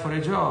apply for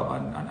a job,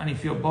 and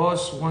if your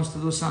boss wants to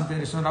do something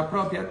that is not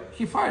appropriate,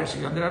 he fires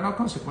you, and there are no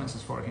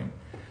consequences for him.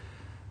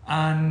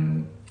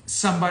 And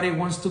somebody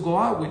wants to go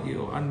out with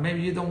you, and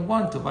maybe you don't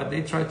want to, but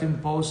they try to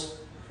impose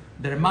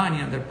their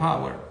money and their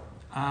power.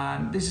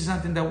 And this is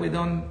something that we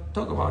don't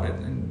talk about it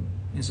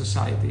in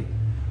society.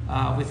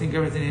 We think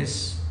everything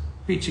is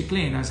peachy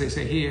clean, as they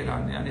say here,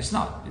 and it's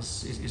not.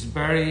 It's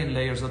buried in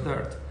layers of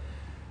dirt.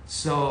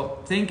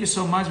 So thank you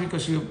so much,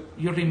 because you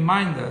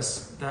remind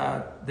us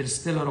that there's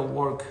still a lot of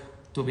work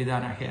to be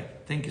done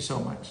ahead. Thank you so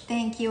much.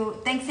 Thank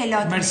you. Thanks a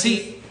lot.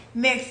 Merci.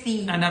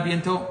 Merci. And à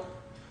bientôt.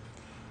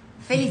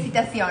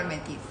 Felicitación,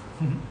 Metis.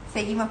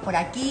 Seguimos por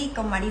aquí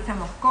con Marisa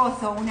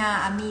Moscoso,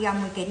 una amiga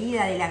muy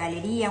querida de la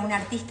galería, una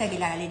artista que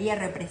la galería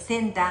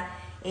representa.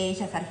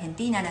 Ella es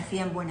argentina,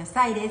 nacida en Buenos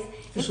Aires.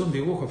 Es un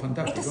dibujo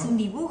fantástico. Esto es un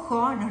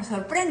dibujo, nos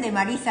sorprende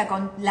Marisa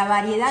con la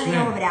variedad de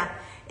obra.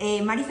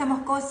 Marisa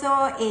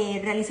Moscoso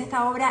realizó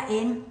esta obra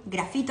en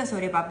grafito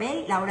sobre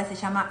papel. La obra se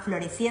llama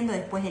Floreciendo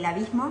después del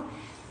abismo.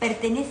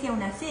 Pertenece a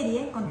una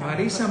serie.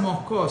 Marisa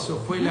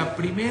Moscoso fue la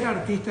primera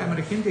artista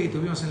emergente que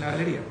tuvimos en la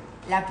galería.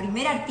 La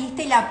primera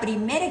artista y la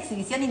primera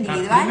exhibición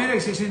individual. La primera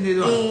exhibición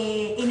individual.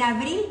 En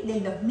abril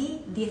del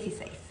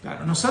 2016.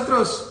 Claro,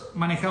 nosotros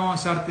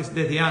manejamos artes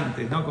desde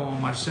antes, ¿no? Como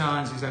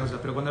Marchand y esas cosas,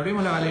 pero cuando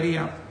abrimos la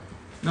galería,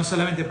 no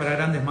solamente para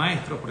grandes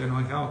maestros, porque nos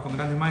manejamos con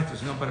grandes maestros,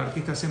 sino para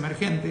artistas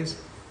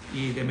emergentes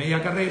y de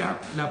media carrera,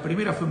 la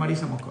primera fue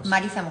Marisa Moscoso.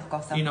 Marisa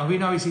Moscoso. Y nos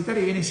vino a visitar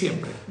y viene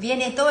siempre.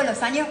 Viene todos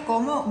los años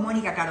como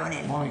Mónica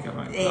Carbonell.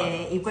 Claro.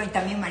 Y bueno,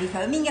 también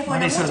Marisa Domínguez.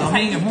 Bueno, Marisa muchos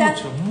Domínguez,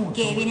 artistas mucho.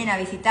 que vienen a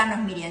visitarnos,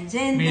 Miriam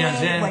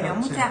Yende, bueno,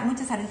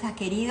 muchos artistas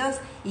queridos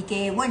y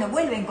que, bueno,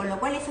 vuelven, con lo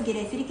cual eso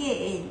quiere decir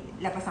que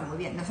la pasan muy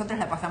bien. Nosotros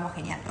la pasamos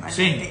genial,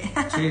 realmente.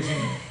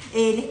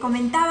 Sí. Les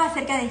comentaba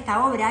acerca de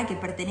esta obra que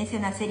pertenece a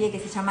una serie que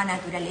se llama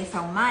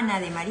Naturaleza Humana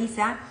de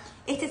Marisa.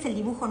 Este es el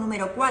dibujo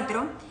número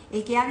 4,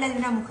 el que habla de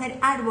una mujer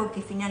árbol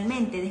que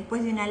finalmente,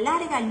 después de una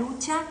larga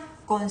lucha,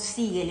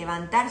 consigue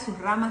levantar sus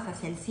ramas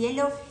hacia el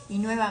cielo y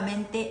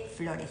nuevamente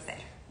florecer.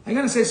 I'm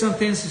going to say some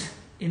things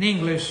in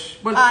English.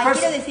 Well,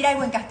 quiero decir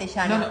algo en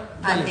castellano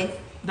antes.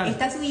 Dale.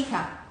 Está su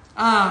hija.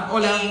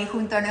 Hola.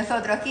 Junto a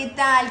nosotros. ¿Qué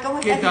tal? ¿Cómo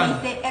estás? ¿Qué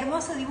tal? Dice,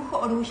 hermoso dibujo,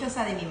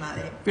 orgullosa de mi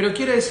madre. Pero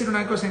quiero decir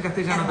una cosa en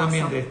castellano Hermoso.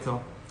 también de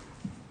esto.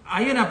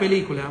 Hay una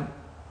película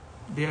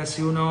de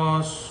hace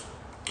unos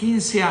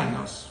 15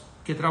 años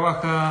que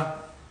trabaja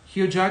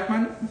Hugh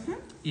Jackman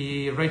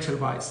y Rachel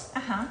Weisz,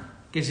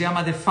 que se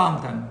llama The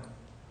Fountain.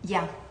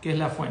 que es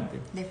la fuente,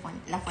 la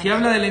fuente, que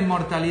habla de la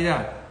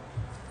inmortalidad,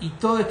 y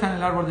todo está en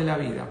el árbol de la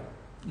vida.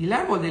 Y el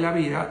árbol de la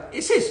vida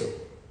es eso.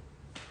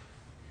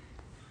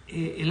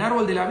 El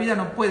árbol de la vida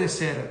no puede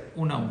ser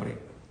un hombre,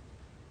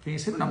 tiene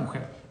que ser una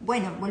mujer.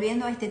 Bueno,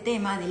 volviendo a este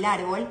tema del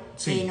árbol,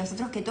 sí.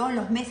 Nosotros que todos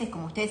los meses,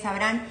 como ustedes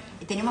sabrán,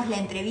 tenemos la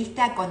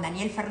entrevista con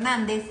Daniel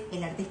Fernández,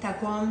 el artista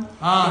com,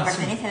 que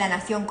pertenece a la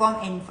nación com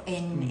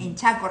en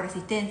Chaco,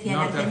 Resistencia,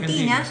 Norte, en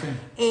Argentina.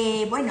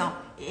 Sí.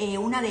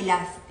 Una de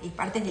las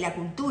partes de la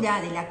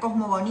cultura, de la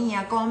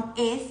cosmogonía com,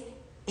 es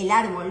el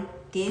árbol,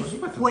 que es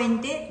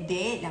fuente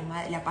de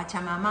la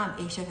Pachamama.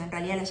 Ellos en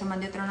realidad la llaman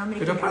de otro nombre,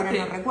 pero que ahora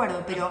no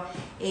recuerdo, pero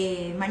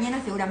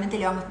mañana seguramente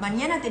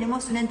mañana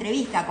tenemos una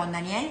entrevista con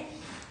Daniel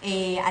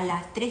a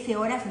las 13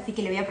 horas, así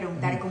que le voy a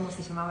preguntar cómo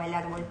se llamaba el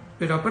árbol.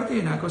 Pero aparte hay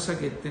una cosa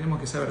que tenemos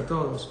que saber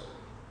todos.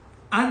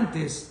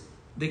 Antes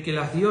de que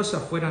las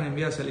diosas fueran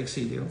enviadas al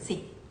exilio,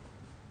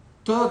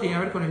 todo tiene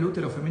que ver con el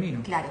útero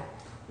femenino. Claro.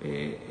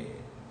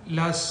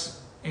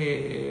 Las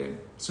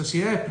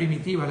sociedades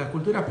primitivas, las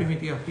culturas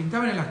primitivas,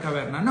 pintaban en las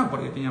cavernas, no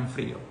porque tenían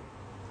frío.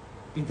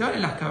 Pintaban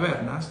en las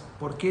cavernas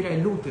porque era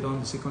el útero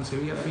donde se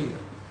concebía la vida.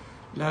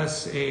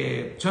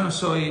 Yo no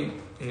soy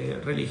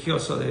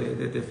religioso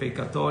de fe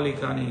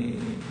católica ni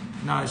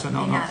nada de eso,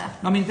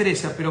 no me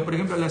interesa, pero por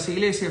ejemplo las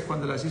iglesias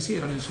cuando las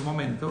hicieron en su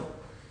momento,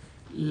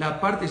 la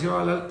parte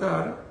llevada al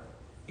altar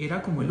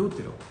era como el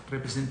útero,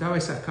 representaba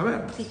esas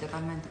cavernas. Sí,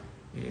 totalmente.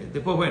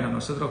 Después, bueno,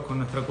 nosotros con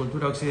nuestra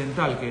cultura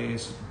occidental, que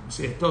es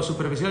todo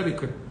superficial,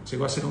 que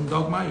llegó a ser un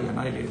dogma y a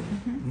nadie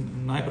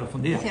no hay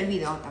profundidad. Se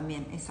olvidó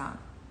también esa...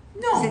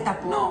 No, se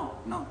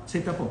tapó. No, se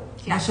tapó.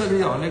 Claro. No se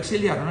olvidó, lo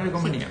exiliaron, no le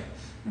convenía.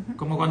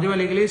 Como cuando iba a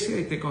la iglesia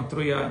y te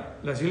construía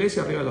las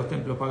iglesias arriba de los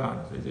templos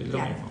paganos. Es lo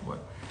mismo.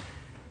 Bueno.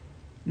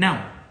 Now,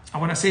 I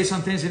want to say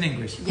some things in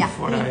English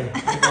before I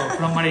go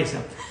from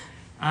Marisa.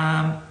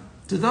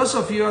 To those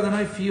of you, I don't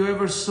know if you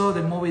ever saw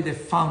the movie The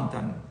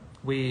Fountain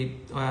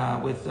with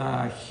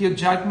Hugh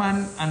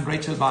Jackman and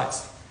Rachel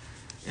Weisz.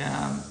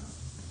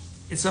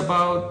 It's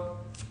about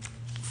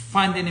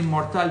finding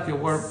immortality,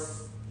 where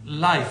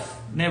life,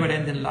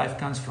 never-ending life,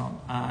 comes from,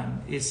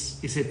 and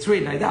it's a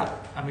tree like that.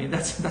 I mean,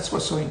 that's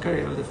what's so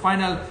incredible. The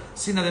final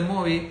scene of the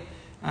movie,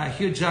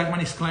 Hugh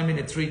Jackman is climbing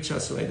a tree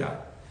just like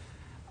that.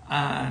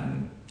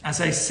 And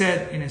as I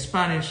said in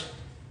Spanish,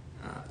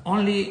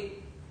 only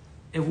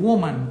a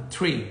woman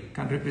tree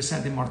can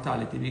represent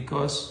immortality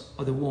because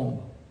of the womb.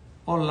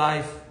 All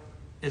life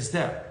is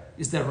there.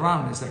 It's the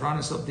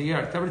roundness of the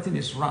earth. Everything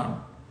is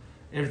round.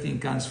 Everything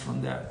comes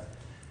from there.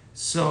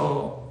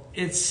 So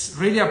it's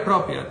really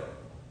appropriate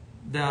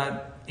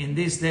that in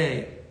this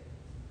day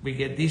we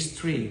get this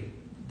tree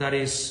that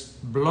is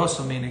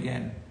blossoming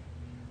again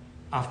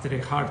after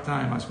a hard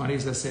time, as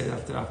Marisa said,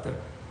 after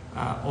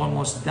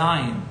almost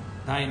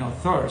dying of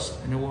thirst,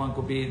 and a woman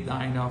could be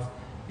dying of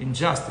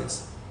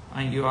injustice,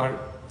 and you are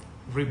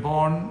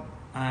reborn,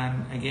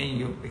 and again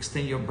you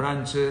extend your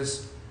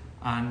branches,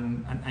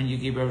 and you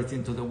give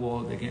everything to the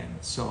world again.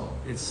 So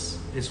it's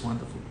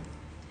wonderful.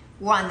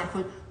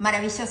 Wonderful,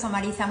 maravilloso,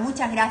 Marisa.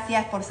 Muchas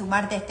gracias por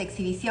sumarte a esta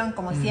exhibición,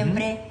 como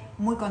siempre.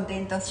 Muy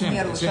contentos, muy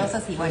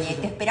orgullosos y bueno,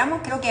 te esperamos,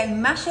 creo que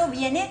en mayo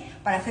viene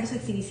para hacer su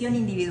exhibición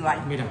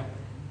individual. Mira.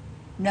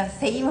 Nos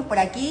seguimos por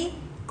aquí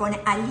con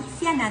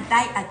Alicia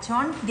Natay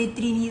Achón de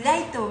Trinidad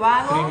y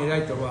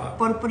Tobago.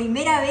 Por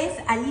primera vez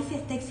Alicia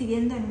está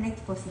exhibiendo en una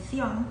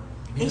exposición.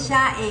 Mira.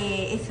 Ella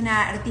es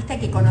una artista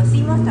que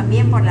conocimos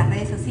también por las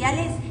redes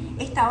sociales.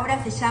 Esta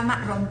obra se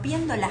llama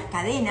Rompiendo las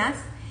Cadenas.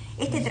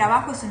 Este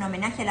trabajo es un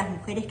homenaje a las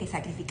mujeres que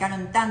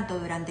sacrificaron tanto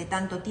durante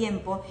tanto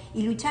tiempo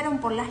y lucharon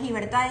por las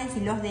libertades y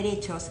los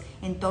derechos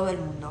en todo el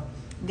mundo.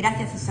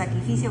 Gracias a su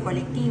sacrificio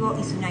colectivo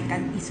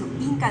y su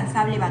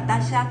incansable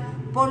batalla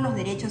por los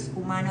derechos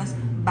humanos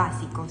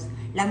básicos.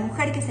 La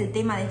mujer, que es el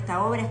tema de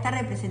esta obra, está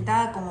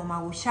representada como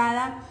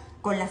magullada,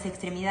 con las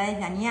extremidades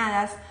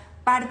dañadas,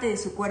 parte de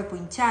su cuerpo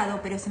hinchado,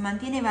 pero se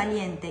mantiene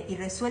valiente y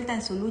resuelta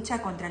en su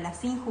lucha contra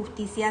las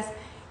injusticias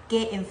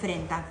que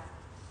enfrenta,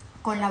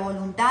 con la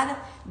voluntad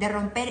de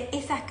romper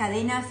esas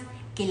cadenas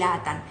que la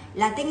atan.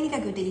 La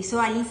técnica que utilizó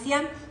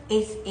Alicia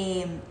es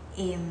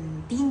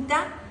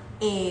tinta,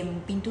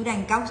 pintura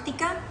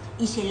encáustica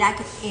y shellac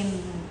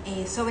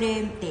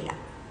sobre tela.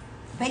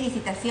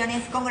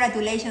 Felicitaciones,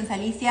 congratulations,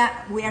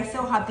 Alicia. We are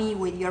so happy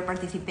with your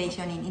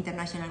participation in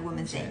International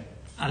Women's Day.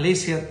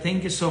 Alicia,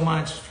 thank you so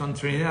much from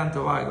Trinidad and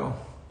Tobago.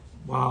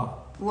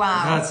 Wow.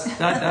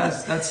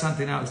 That's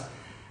something else.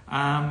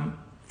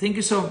 Thank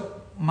you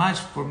so much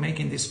for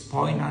making this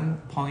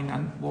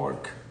poignant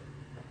work.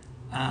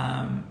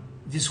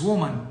 This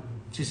woman,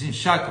 she's in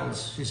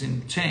shackles, she's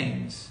in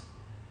chains,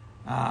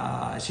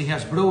 she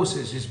has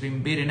bruises, she's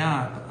been beaten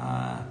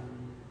up,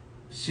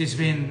 she's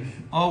been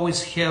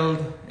always held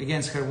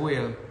against her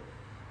will,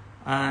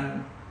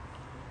 and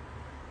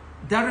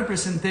that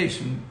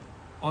representation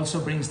also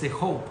brings the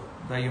hope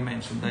that you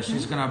mentioned, that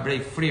she's going to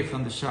break free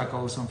from the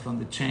shackles and from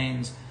the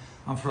chains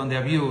and from the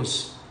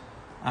abuse,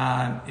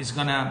 and is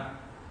going to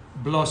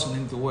blossom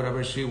into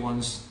whatever she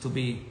wants to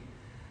be.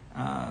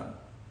 And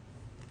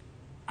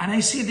I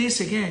see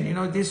this again,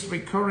 this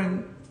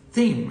recurrent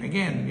theme,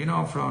 again, you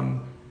know,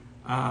 from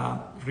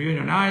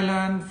Réunion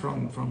Island,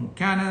 from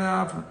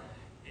Canada,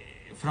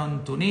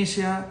 from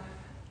Tunisia,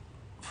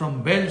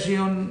 from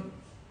Belgium,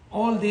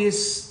 all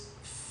this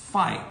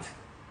fight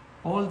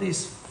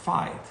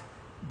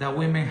that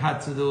women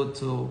had to do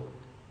to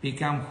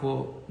become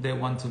who they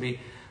want to be.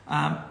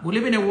 We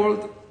live in a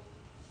world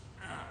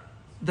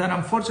that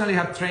unfortunately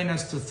have trained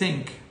us to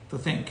think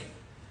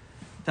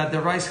that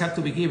the rights have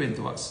to be given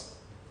to us.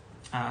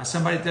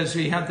 Somebody tells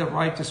you have the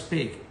right to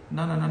speak.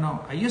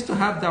 No. I used to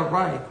have that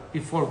right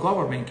before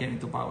government came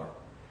into power.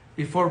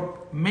 Before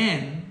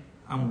men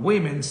and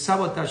women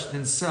sabotaged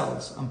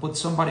themselves and put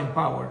somebody in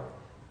power,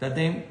 that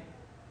then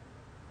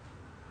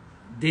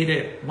did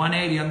a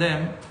 180 on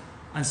them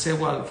and said,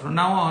 well, from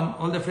now on,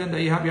 all the freedom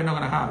that you have, you're not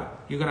going to have it.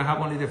 You're going to have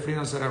only the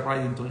freedoms that are right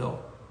into law.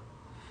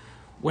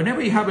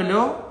 Whenever you have a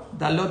law,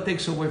 that law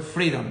takes away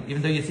freedom,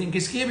 even though you think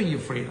it's giving you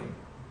freedom.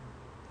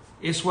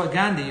 It's what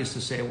Gandhi used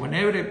to say.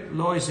 Whenever the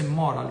law is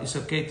immoral, it's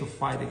okay to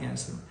fight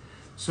against it.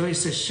 So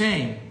it's a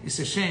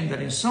shame that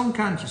in some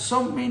countries,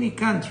 so many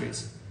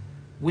countries,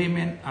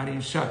 women are in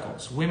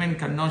shackles. Women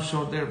cannot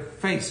show their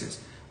faces.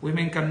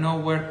 Women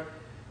cannot wear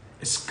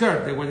a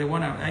skirt the way they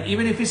want to.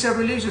 Even if it's a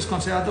religious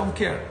concept, I don't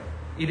care.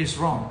 It is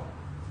wrong.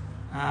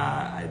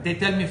 They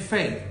tell me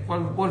faith.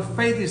 Well,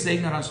 faith is the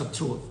ignorance of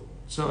truth.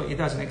 So it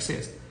doesn't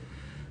exist.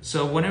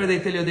 So whenever they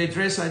tell you they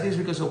dress like this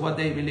because of what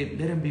they believe,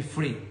 let them be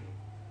free.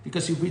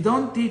 Because if we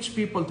don't teach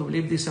people to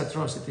believe these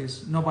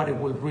atrocities, nobody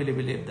will really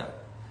believe that.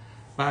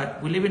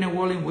 But we live in a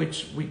world in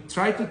which we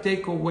try to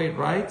take away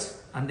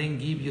rights and then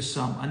give you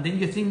some. And then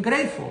you think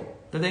grateful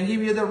that they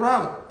give you the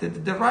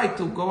right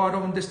to go out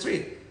on the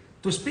street,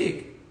 to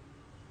speak,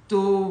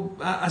 to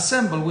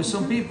assemble with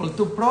some people,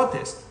 to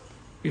protest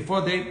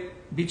before they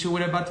beat you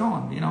with a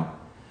baton, you know.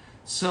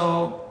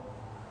 So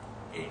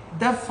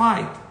that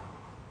fight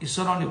is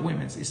not only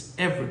women's, it's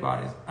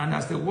everybody's. And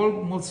as the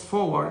world moves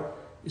forward,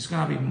 it's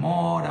going to be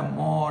more and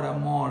more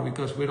and more,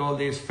 because with all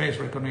this face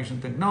recognition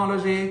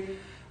technology,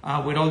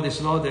 with all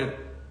this law that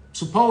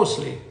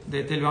supposedly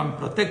they tell you I'm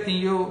protecting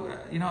you,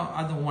 you know,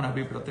 I don't want to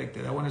be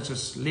protected. I want to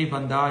just live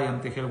and die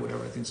and take hell with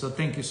everything. So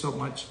thank you so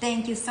much.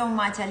 Thank you so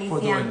much, Alicia. For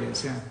doing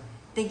this, yeah.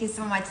 Thank you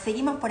so much.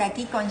 Seguimos por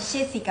aquí con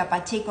Jessica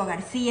Pacheco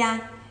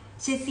García.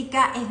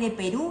 Jessica es de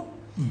Perú.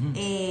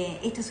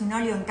 Esto es un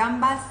óleo en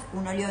canvas,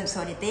 un óleo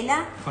sobre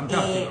tela.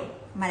 Fantástico.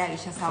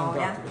 Maravillosa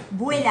obra.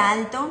 Vuela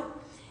alto.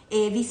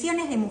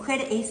 Visiones de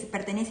mujer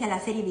pertenece a la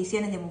serie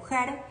Visiones de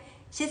Mujer.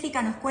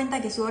 Jessica nos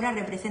cuenta que su obra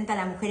representa a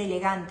la mujer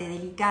elegante,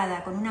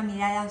 delicada, con una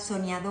mirada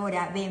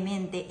soñadora,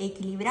 vehemente,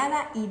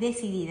 equilibrada y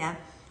decidida,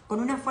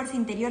 con una fuerza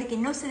interior que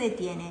no se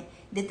detiene.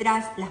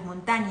 Detrás, las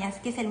montañas,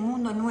 que es el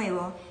mundo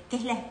nuevo, que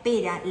es la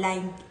espera,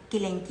 que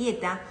la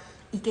inquieta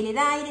y que le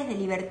da aires de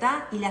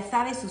libertad y la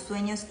sabe sus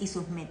sueños y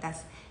sus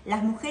metas.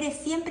 Las mujeres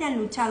siempre han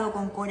luchado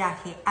con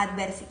coraje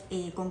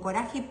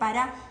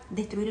para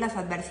destruir las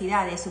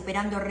adversidades,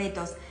 superando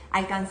retos,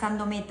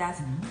 alcanzando metas,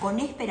 con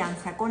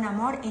esperanza, con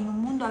amor, en un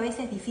mundo a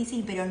veces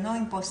difícil pero no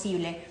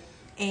imposible.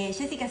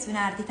 Jessica es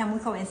una artista muy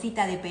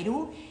jovencita de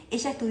Perú.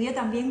 Ella estudió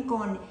también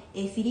con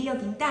Cirilo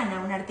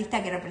Quintana, un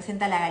artista que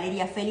representa la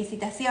galería.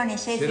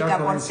 Felicitaciones, Jessica,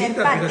 por ser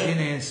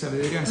parte.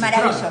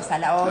 Maravillosa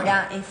la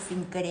obra, es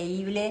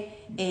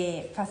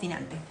increíble,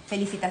 fascinante.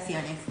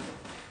 Felicitaciones.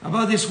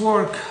 About this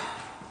work,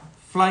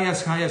 fly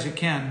as high as you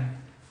can.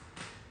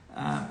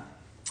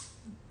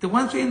 The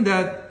one thing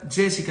that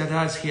Jessica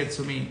does here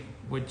to me,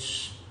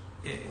 which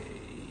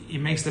it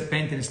makes the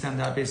painting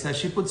stand up, is that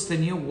she puts the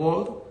new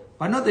world,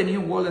 but not the new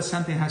world as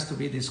something has to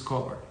be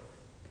discovered,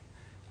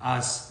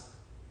 as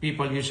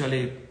people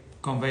usually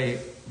convey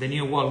the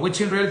new world,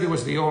 which in reality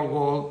was the old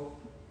world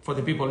for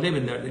the people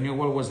living there. The new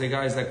world was the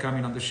guys that come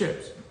in on the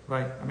ships,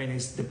 right? I mean,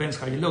 it depends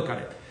how you look at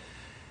it.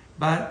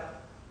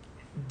 But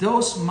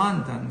those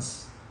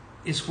mountains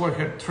is where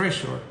her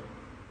treasure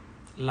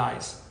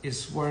lies,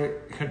 is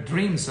where her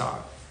dreams are,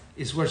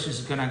 is where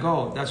she's gonna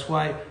go. That's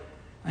why,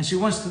 and she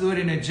wants to do it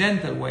in a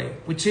gentle way,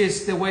 which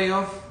is the way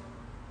of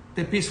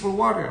the peaceful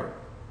warrior.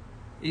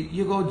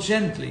 You go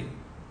gently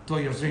to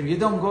your dream. You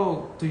don't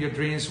go to your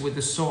dreams with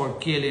the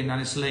sword, killing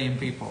and slaying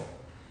people,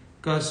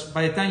 because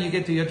by the time you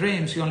get to your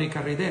dreams, you only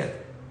carry death.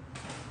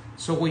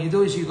 So what you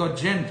do is you go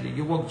gently,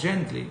 you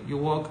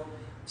walk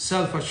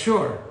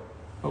self-assured,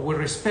 but with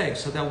respect,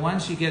 so that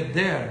once you get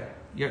there,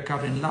 you're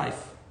carrying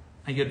life,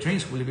 and your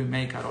dreams will be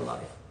made out of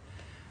life.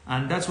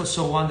 And that's what's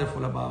so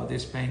wonderful about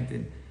this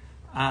painting.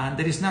 And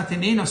there is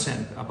nothing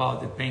innocent about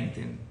the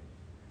painting.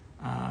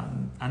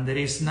 And there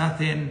is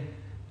nothing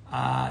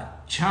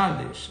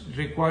childish. It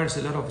requires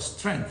a lot of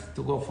strength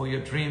to go for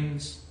your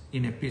dreams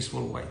in a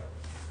peaceful way.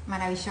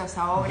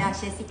 Maravillosa obra,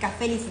 Jessica,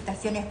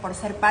 felicitaciones por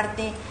ser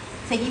parte.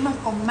 Seguimos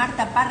con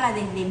Marta Parra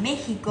desde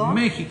México.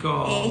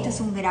 México. Esto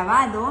es un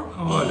grabado,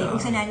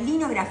 usa una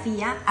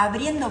linografía,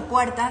 Abriendo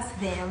Puertas,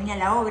 se denomina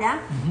la obra,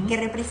 que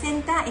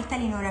representa esta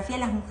linografía a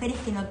las mujeres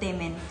que no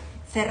temen.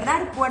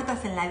 Cerrar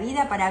puertas en la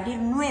vida para abrir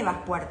nuevas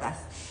puertas,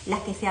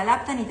 las que se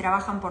adaptan y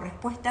trabajan por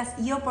respuestas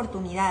y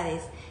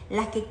oportunidades,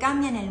 las que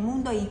cambian el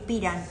mundo e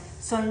inspiran,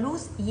 son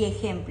luz y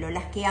ejemplo,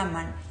 las que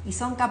aman y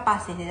son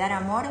capaces de dar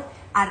amor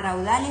a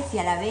raudales y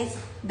a la vez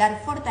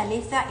dar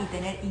fortaleza y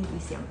tener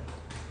intuición.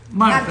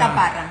 Marta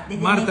Parra,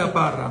 desde México.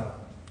 Parra,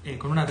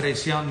 con una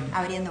tradición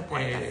abriendo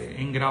puertas.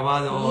 En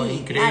grabado Sí,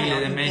 increíble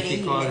claro, de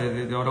México,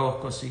 increíble. de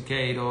Orozco,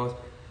 Siqueiros.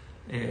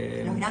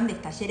 Los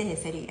grandes talleres de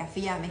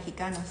serigrafía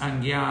mexicanos.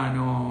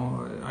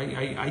 Anguiano,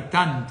 hay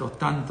tantos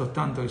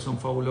que son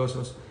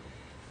fabulosos.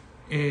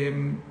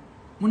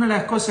 Una de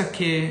las cosas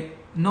que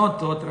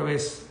noto otra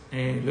vez,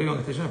 lo digo en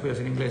castellano, pero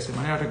en inglés, de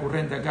manera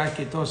recurrente acá, es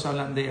que todos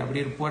hablan de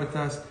abrir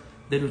puertas,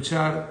 de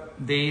luchar,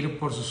 de ir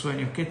por sus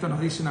sueños, que esto nos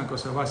dice una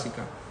cosa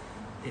básica: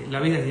 la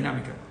vida es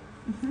dinámica.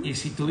 Y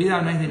si tu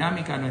vida no es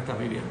dinámica, no estás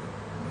viviendo.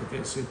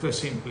 Esto es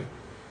simple.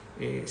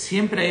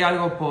 Siempre hay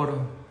algo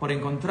por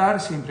encontrar,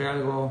 siempre hay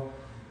algo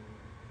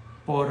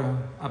por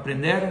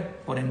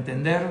aprender, por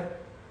entender.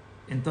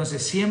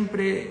 Entonces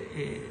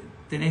siempre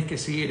tenés que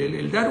seguir.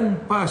 El dar un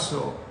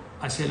paso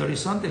hacia el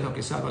horizonte es lo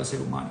que salva al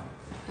ser humano.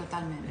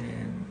 Totalmente.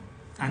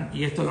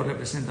 Y esto lo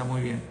representa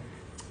muy bien.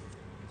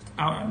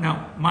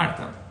 Now,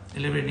 Marta, I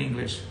live in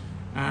English.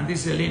 And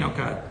this is a lino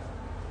cut.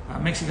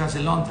 Mexico has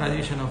a long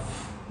tradition of,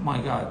 my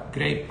God,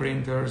 great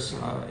printers.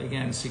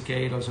 Again,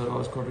 Siqueiros,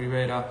 Orozco,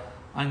 Rivera,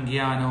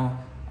 Anguiano.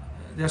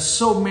 There's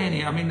so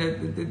many. I mean,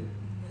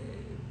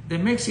 the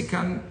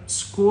Mexican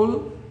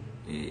school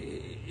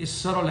is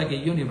sort of like a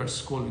universe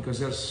school because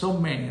there's so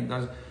many,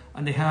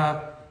 and they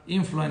have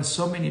influenced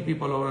so many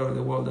people all over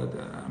the world that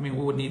I mean,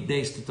 we would need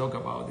days to talk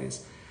about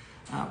this.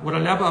 What I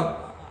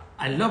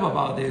love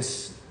about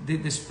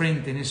this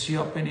printing is she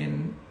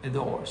opening a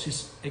door.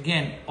 She's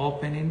again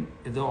opening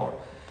a door.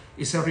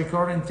 It's a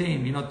recurring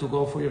theme, you know, to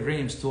go for your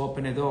dreams, to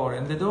open a door,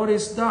 and the door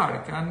is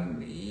dark,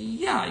 and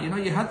yeah, you know,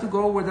 you have to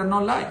go where there are no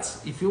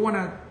lights. If you want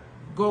to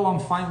go and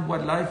find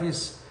what life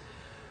is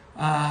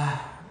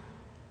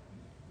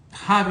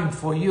having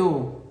for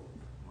you,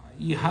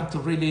 you have to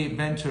really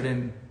venture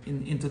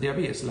into the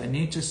abyss, like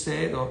Nietzsche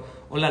said, or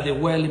like the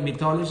well in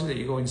mythology, that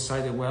you go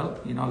inside the well,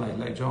 you know,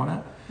 like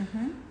Jonah.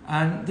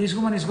 And this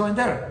woman is going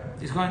there.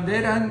 She's going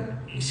there, and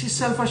she's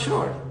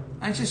self-assured,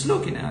 and she's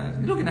looking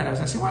at us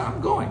and saying, "Well,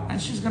 I'm going," and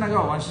she's gonna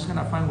go, and she's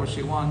gonna find what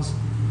she wants,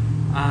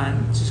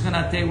 and she's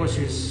gonna take what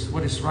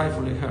is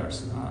rightfully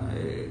hers.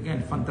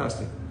 Again,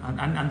 fantastic,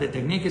 and the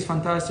technique is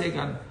fantastic,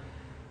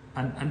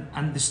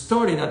 and the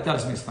story that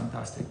tells me is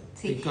fantastic.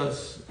 Sí.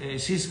 Because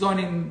she's going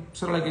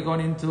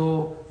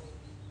into,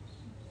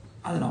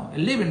 I don't know, a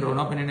living room,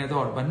 opening a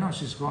door, but no,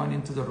 she's going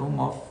into the room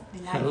of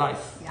her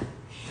life. Yeah.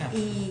 Yeah.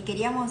 Y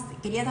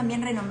quería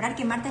también renombrar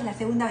que Marta es la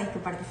segunda vez que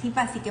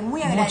participa, así que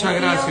muy agradecidos.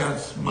 Muchas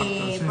gracias, Marta,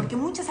 sí. Porque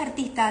muchos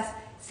artistas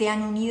se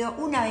han unido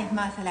una vez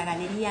más a la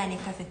galería en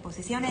estas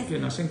exposiciones. Que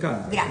nos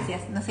encanta.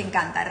 Gracias, nos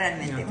encanta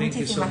realmente. Yeah,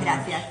 muchísimas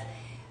gracias.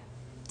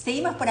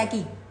 Seguimos por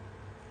aquí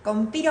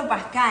con Piro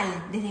Pascal,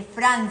 desde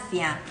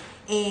Francia.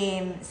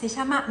 Se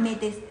llama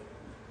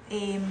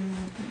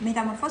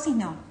metamorfosis,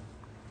 no.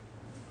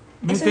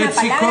 Es una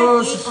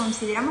palabra que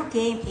consideramos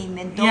que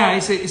inventó. Yeah,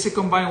 it's a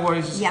combined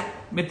word. Yeah.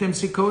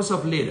 Metempsychosis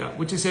of Leda,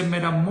 which is a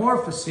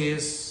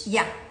metamorphosis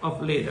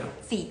of Leda.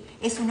 Sí,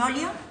 es un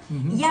óleo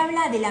y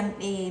habla de la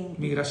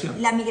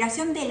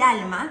migración del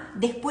alma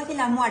después de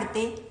la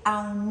muerte a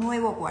un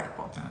nuevo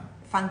cuerpo.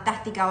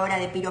 Fantástica obra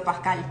de Piro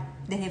Pascal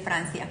desde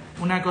Francia.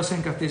 Una cosa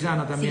en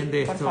castellano también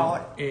de esto. Por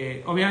favor.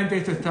 Obviamente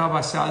esto está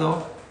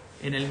basado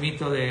en el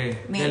mito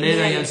de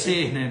Leda y el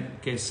cisne,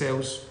 que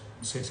Zeus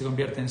se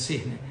convierte en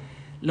cisne.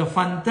 Lo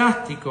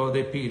fantástico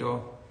de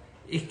Piro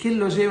es que él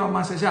lo lleva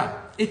más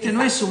allá.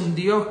 No es un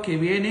dios que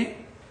viene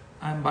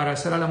a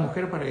embarazar a la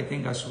mujer para que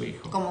tenga a su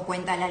hijo. Como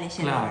cuenta la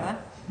leyenda, claro. ¿Verdad?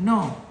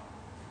 No.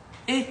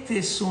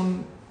 Es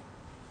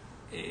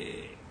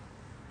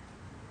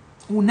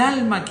un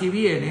alma que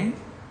viene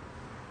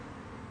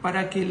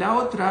para que la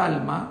otra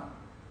alma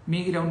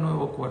migre a un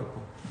nuevo cuerpo.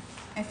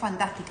 Es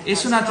fantástica.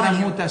 Es una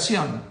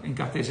transmutación en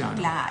castellano.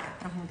 Claro,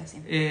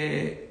 transmutación.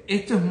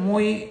 Esto es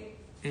muy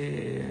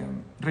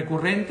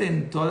recurrente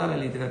en toda la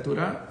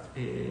literatura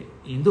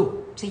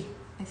hindú. Sí,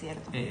 es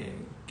cierto.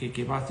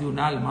 Que vas de un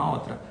alma a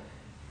otra.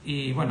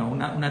 Y bueno,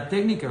 una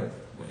técnica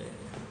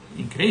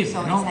increíble,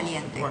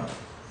 sobresaliente. ¿no? Bueno.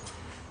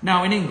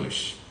 Now in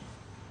English.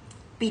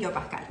 Piro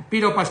Pascal.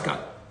 Piro Pascal.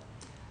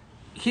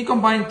 He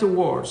combined two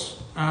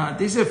words.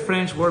 This is a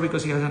French word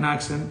because he has an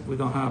accent. We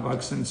don't have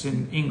accents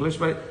in English,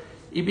 but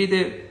it be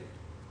the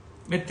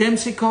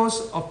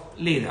metempsychosis of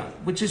Leda,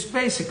 which is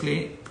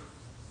basically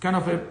kind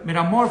of a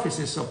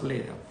metamorphosis of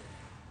Leda.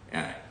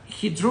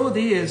 He drew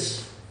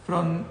this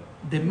from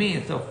the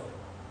myth of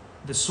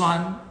the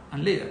swan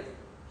and Leda.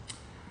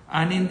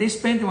 And in this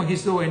painting, what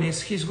he's doing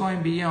is he's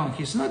going beyond.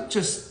 He's not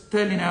just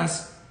telling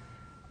us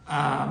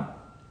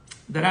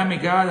that I'm a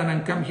god and I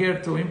come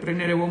here to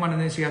impregnate a woman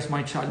and then she has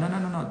my child.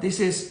 No. This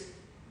is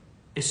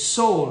a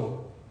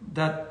soul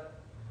that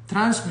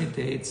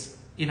transmutates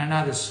in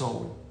another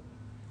soul.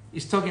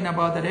 He's talking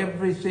about that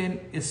everything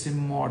is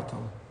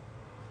immortal.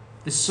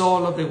 The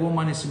soul of the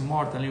woman is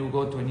immortal, and you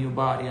go to a new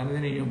body, and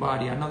then a new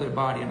body, another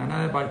body, and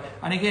another body.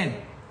 And again,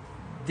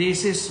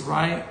 this is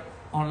right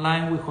on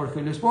line with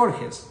Jorge Luis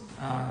Borges,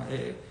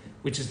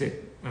 which is the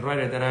a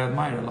writer that I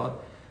admire a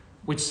lot,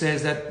 which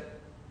says that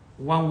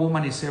one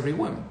woman is every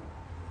woman.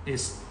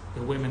 It's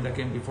the women that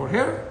came before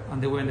her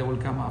and the women that will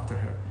come after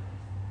her.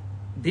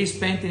 This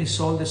painting is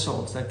all the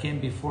souls that came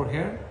before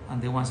her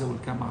and the ones that will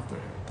come after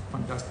her.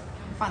 Fantastic.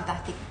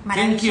 Fantastic.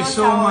 Thank you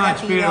so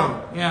much,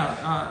 Piero.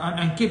 Yeah,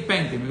 and keep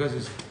painting because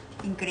it's...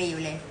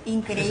 Increíble,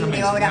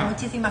 increíble obra. Yeah.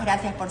 Muchísimas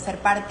gracias por ser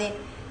parte.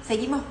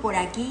 Seguimos por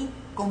aquí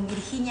con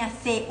Virginia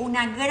C.,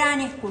 una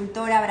gran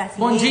escultora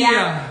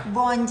brasileña.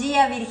 Bon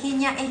día,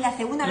 Virginia. Es la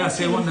segunda vez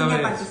que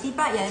Virginia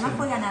participa y además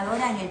fue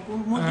ganadora en el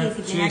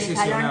multidisciplinario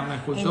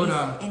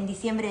Salón en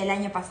diciembre del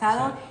año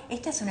pasado.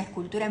 Esta es una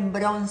escultura en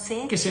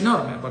bronce. Que es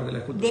enorme, aparte de la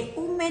escultura. De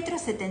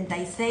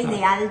 1,76 m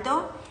de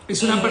alto.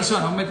 Es una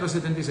persona,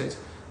 1,76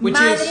 m.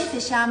 Madre se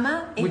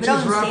llama, es bronce.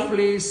 Which is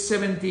roughly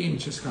 70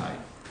 inches high.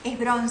 Es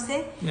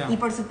bronce y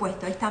por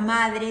supuesto esta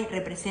madre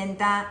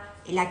representa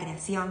la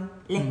creación,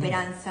 la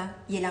esperanza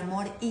y el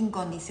amor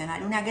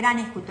incondicional. Una gran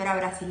escultora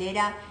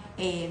brasilera.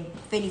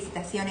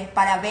 Felicitaciones,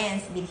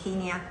 parabéns,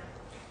 Virginia.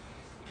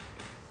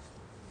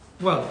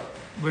 Well,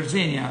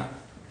 Virginia,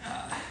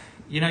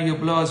 you know, you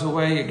blow us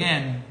away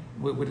again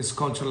with a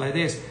sculpture like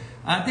this.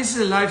 This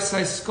is a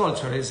life-size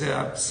sculpture. It's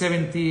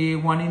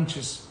 71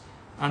 inches,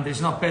 and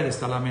there's no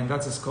pedestal. I mean,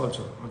 that's a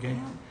sculpture, okay?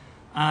 Yeah.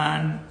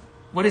 And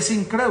what is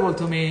incredible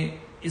to me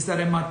is that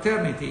a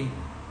maternity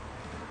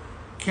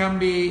can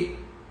be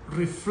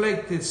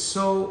reflected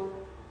so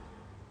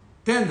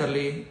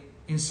tenderly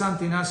in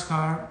something as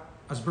hard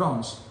as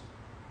bronze,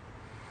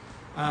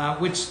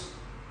 which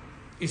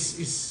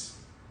is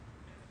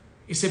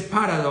a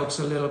paradox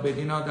a little bit,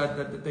 you know,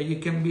 that you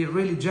can be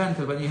really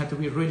gentle, but you have to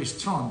be really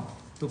strong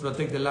to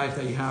protect the life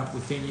that you have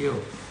within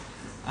you.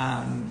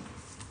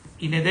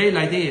 In a day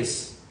like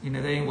this, in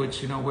a day in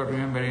which, you know, we're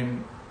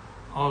remembering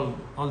all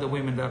the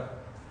women that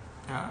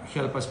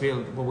help us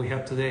build what we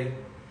have today,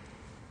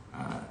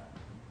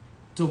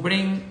 to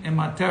bring a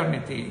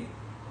maternity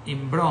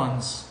in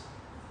bronze,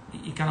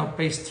 it kind of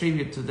pays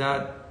tribute to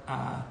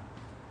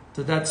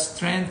that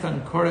strength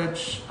and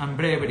courage and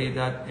bravery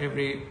that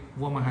every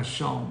woman has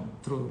shown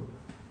through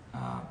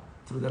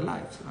their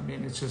lives. I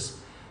mean, it's just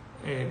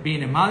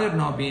being a mother,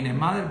 not being a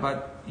mother,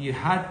 but you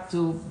had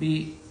to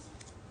be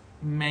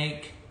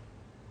made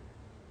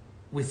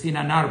within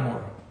an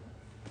armor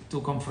to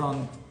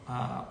confront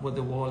what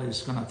the world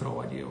is going to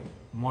throw at you,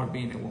 more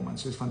being a woman.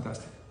 So it's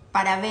fantastic.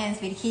 Parabéns,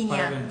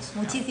 Virginia. Parabéns.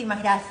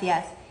 Muchísimas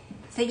gracias.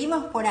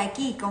 Seguimos por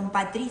aquí con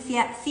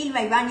Patricia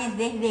Silva Ibáñez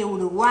desde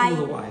Uruguay.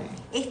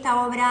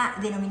 Esta obra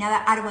denominada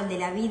Árbol de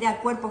la Vida,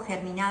 Cuerpos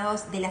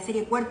Germinados, de la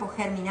serie Cuerpos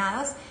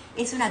Germinados,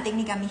 es una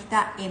técnica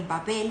mixta en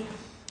papel.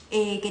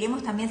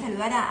 Queremos también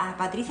saludar a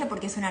Patricia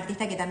porque es una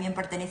artista que también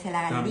pertenece a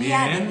la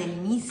galería desde el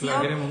inicio.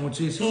 La queremos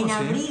muchísimo. En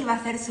abril va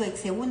a ser su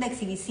segunda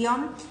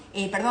exhibición,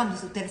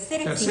 su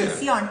tercera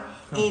exhibición.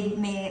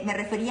 Me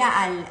refería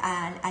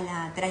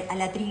a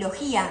la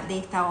trilogía de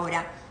esta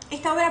obra.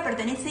 Esta obra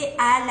pertenece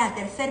a la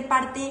tercera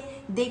parte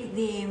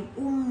de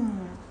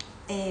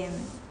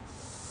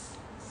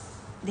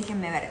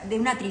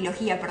una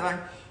trilogía, perdón.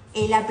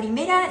 La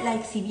primera la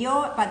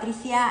exhibió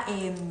Patricia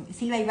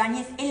Silva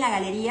Ibáñez en la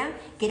galería,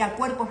 que era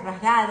Cuerpos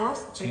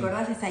Rasgados. Sí.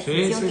 ¿Recordás esa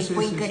exhibición que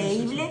fue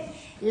increíble?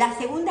 Sí. La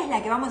segunda es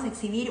la que vamos a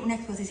exhibir, una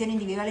exposición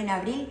individual en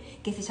abril,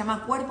 que se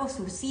llama Cuerpos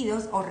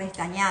Surcidos o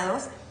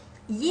Restañados.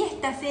 Y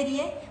esta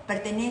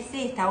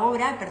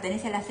obra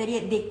pertenece a la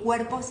serie de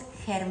Cuerpos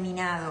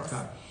Germinados.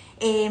 Claro.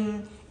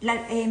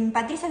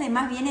 Patricia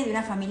además viene de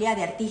una familia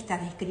de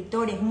artistas, de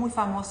escritores muy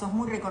famosos,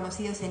 muy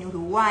reconocidos en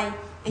Uruguay.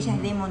 Ella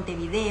es de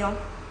Montevideo.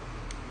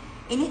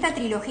 En esta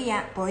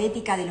trilogía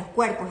poética de los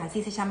cuerpos,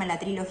 así se llama la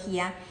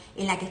trilogía,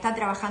 en la que está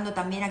trabajando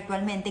también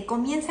actualmente,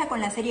 comienza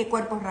con la serie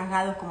Cuerpos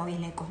Rasgados, como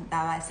bien les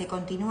contaba. Se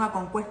continúa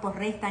con Cuerpos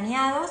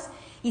Restañados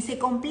y se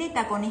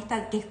completa con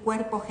esta que es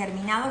Cuerpos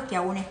Germinados, que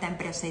aún está en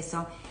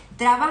proceso.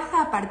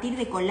 Trabaja a partir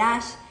de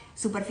collage,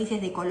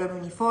 superficies de color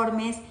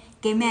uniformes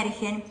que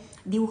emergen,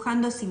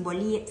 dibujando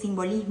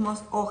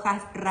simbolismos,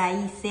 hojas,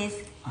 raíces.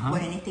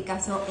 Bueno, en este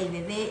caso el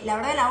bebé. La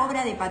verdad, la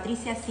obra de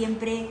Patricia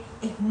siempre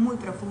es muy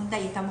profunda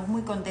y estamos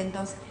muy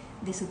contentos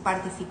de su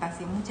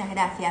participación. Muchas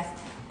gracias,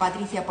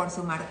 Patricia, por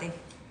sumarte.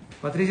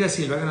 Patricia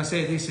Silva, I'm going to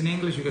say this in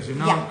English because you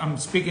know I'm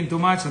speaking too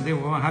much and then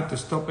we're going to have to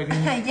stop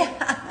again.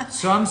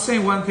 So I'm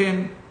saying one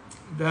thing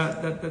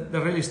that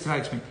really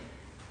strikes me.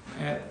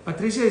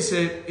 Patricia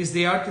is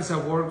the artist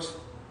that works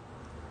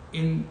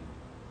in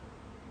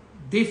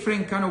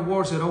different kind of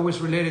works that are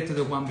always related to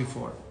the one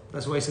before.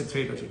 That's why it's a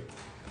trilogy.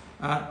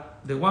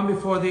 The one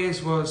before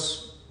this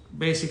was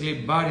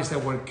basically bodies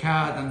that were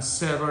cut and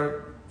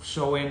severed,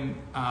 showing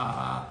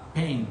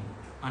pain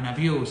and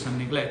abuse and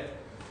neglect.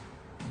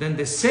 Then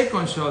the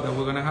second show that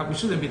we're going to have, we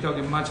shouldn't be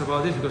talking much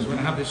about this because we're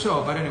going to have the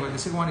show, but anyway, the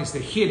second one is the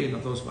healing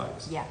of those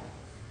bodies. Yeah.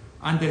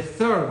 And the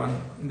third one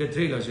in the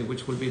trilogy,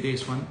 which will be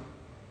this one,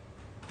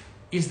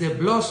 is the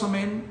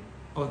blossoming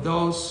of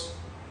those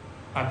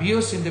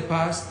abused in the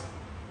past,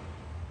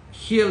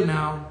 healed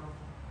now,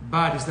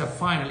 bodies that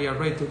finally are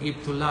ready to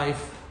give to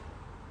life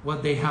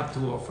what they have to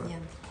offer. Yeah.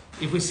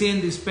 If we see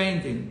in this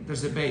painting,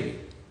 there's a baby.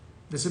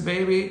 There's a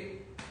baby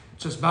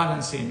just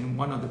balancing in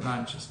one of the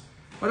branches.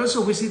 But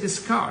also we see the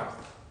scar,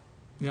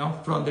 you know,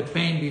 from the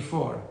pain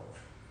before.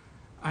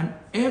 And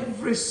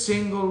every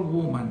single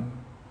woman,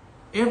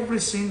 every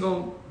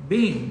single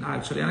being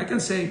actually, and I can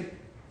say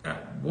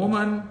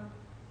woman,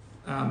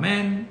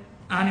 men,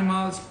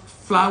 animals,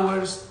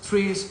 flowers,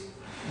 trees,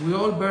 we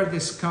all bear the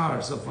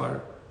scars of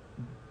our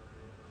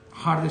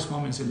hardest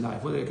moments in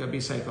life, whether it can be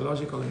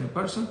psychological in a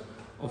person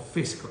or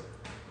physical.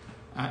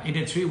 In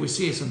a tree, we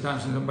see it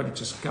sometimes when somebody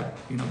just cut,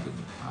 you know,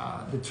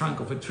 the trunk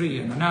of a tree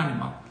and an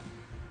animal.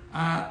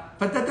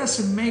 But that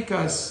doesn't make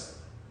us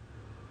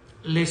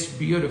less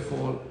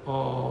beautiful,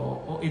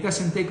 or it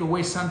doesn't take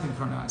away something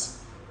from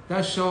us.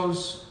 That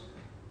shows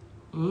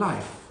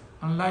life,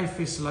 and life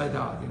is like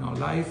that. You know,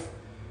 life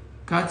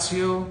cuts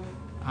you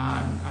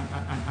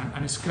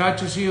and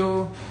scratches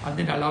you, and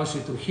then allows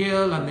you to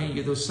heal, and then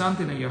you do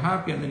something and you're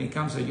happy, and then it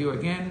comes at you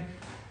again.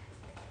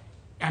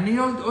 And you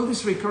know, all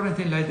this recurrent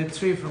thing, like the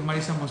tree from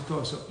Marisa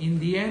Moscoso, in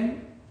the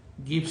end,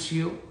 gives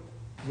you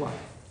what?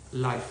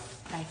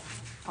 Life.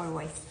 Life,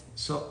 always.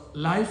 So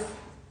life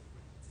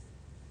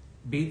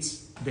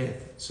beats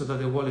death, so that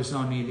the world is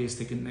not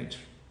nihilistic in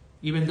nature.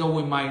 Even though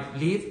we might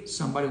leave,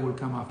 somebody will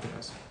come after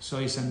us. So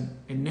it's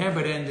a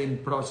never-ending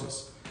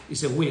process.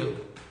 It's a wheel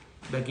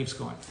that keeps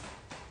going.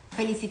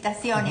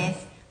 Felicitaciones,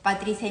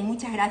 Patricia, y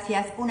muchas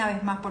gracias una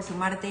vez más por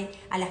sumarte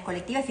a las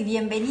colectivas, y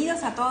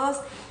bienvenidos a todos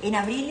en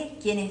abril,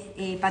 quienes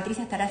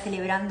Patricia estará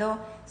celebrando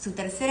su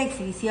tercera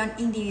exhibición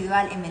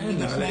individual en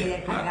Menduina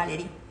Schneider Art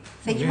Gallery.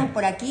 Seguimos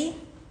por aquí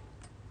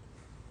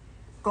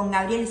con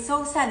Gabriel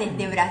Sousa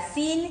desde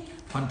Brasil.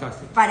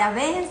 Fantástico.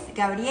 Parabéns,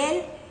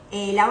 Gabriel.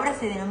 La obra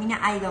se denomina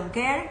I Don't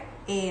Care.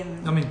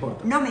 No me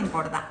importa. No me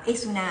importa.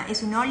 Es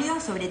un óleo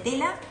sobre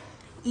tela.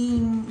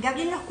 Y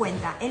Gabriel nos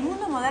cuenta, el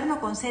mundo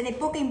moderno concede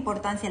poca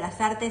importancia a las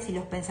artes y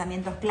los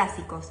pensamientos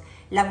clásicos.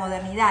 La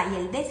modernidad y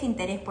el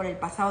desinterés por el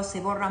pasado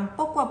se borran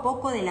poco a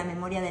poco de la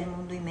memoria del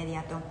mundo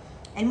inmediato.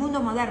 El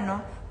mundo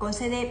moderno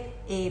concede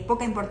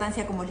poca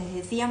importancia, como les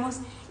decíamos,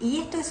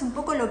 y esto es un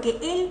poco lo que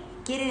él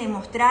quiere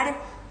demostrar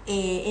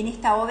en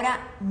esta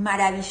obra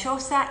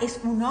maravillosa. Es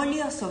un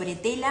óleo sobre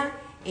tela.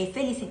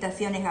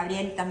 Felicitaciones,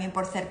 Gabriel, también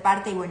por ser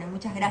parte, y bueno,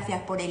 muchas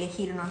gracias por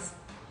elegirnos.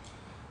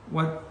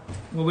 What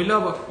we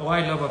love, or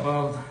I love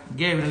about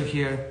Gabriel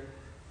here,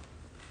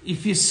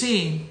 if you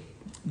see,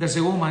 there's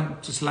a woman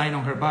just lying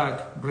on her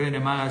back, reading a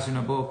magazine,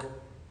 a book,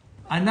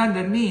 and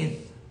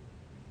underneath,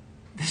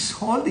 there's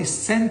all these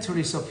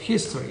centuries of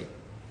history.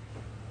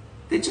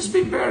 They've just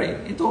been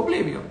buried into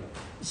oblivion.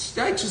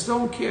 I just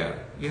don't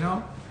care, you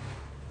know?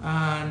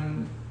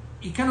 And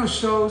it kind of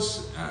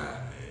shows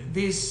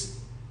this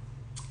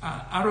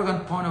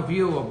arrogant point of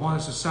view of modern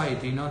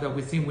society, you know, that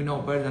we think we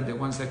know better than the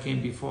ones that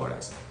came before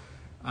us.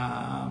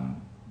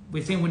 We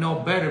think we know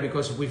better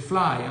because we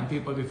fly, and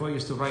people before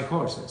used to ride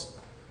horses.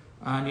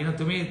 And you know,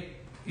 to me,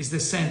 it's the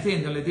same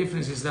thing. The only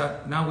difference is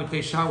that now we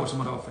take showers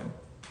more often.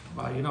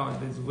 But you know,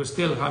 we're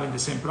still having the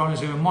same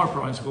problems, even more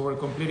problems, because we're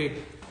completely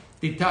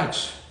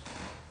detached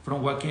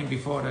from what came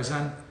before us.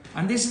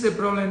 And this is the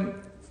problem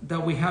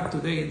that we have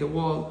today in the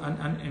world.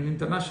 And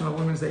International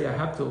Women's Day, I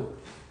have to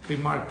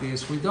remark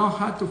this. We don't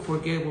have to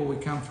forget where we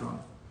come from.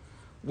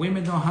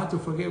 Women don't have to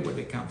forget where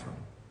they come from.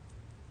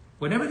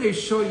 Whenever they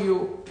show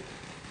you,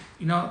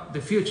 you know, the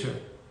future,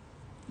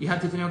 you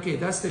have to think, okay,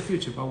 that's the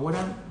future, but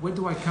where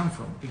do I come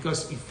from?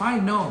 Because if I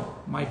know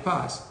my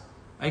past,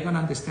 I'm going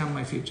to understand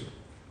my future.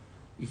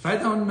 If I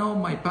don't know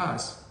my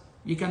past,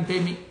 you can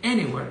take me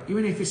anywhere,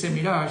 even if it's a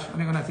mirage,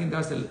 I'm going to think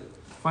that's the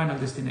final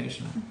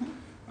destination.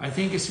 I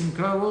think it's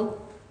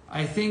incredible.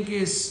 I think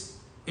it's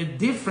a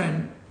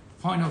different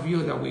point of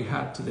view that we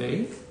have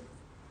today,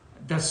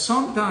 that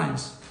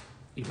sometimes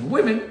even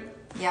women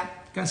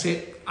can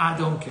say, I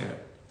don't care.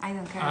 I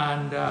don't care.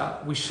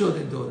 And we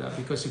shouldn't do that,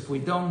 because if we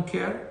don't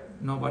care,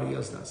 nobody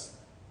else does.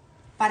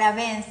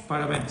 Parabéns,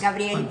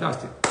 Gabriel.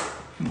 Fantástico.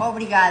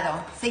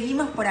 Obrigado.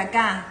 Seguimos por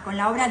acá con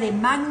la obra de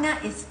Magna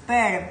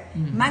Sperb.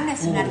 Magna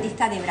es una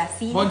artista de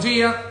Brasil. Buen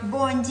día.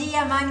 Buen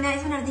día, Magna.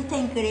 Es una artista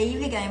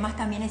increíble que además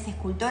también es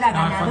escultora,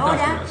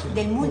 ganadora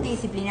del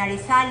Multidisciplinary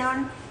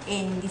Salon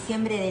en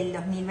diciembre del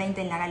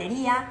 2020 en la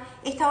galería.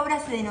 Esta obra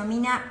se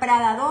denomina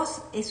Prada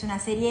 2, es una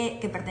serie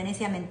que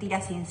pertenece a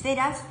Mentiras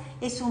Sinceras.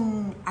 Es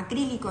un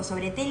acrílico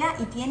sobre tela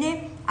y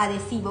tiene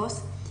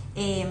adhesivos.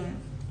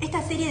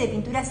 Esta serie de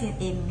pinturas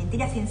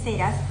Mentiras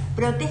Sinceras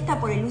protesta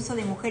por el uso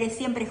de mujeres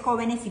siempre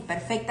jóvenes y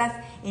perfectas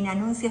en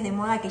anuncios de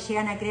moda que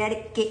llegan a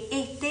creer que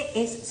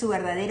este es su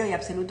verdadero y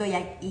absoluto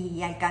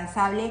y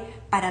alcanzable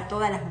para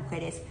todas las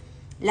mujeres.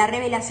 La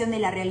revelación de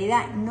la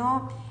realidad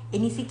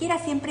ni siquiera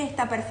siempre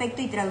está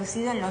perfecto y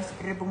traducido en los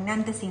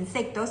repugnantes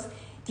insectos.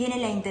 Tiene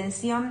la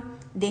intención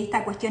de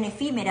esta cuestión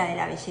efímera de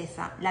la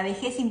belleza. La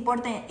vejez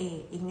importa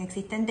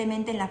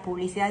inexistentemente en las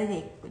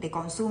publicidades de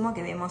consumo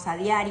que vemos a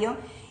diario,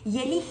 y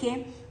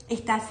elige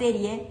esta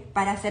serie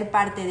para ser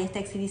parte de esta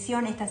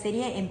exhibición. Esta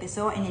serie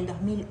empezó en el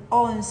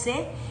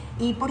 2011.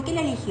 ¿Y por qué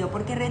la eligió?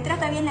 Porque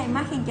retrata bien la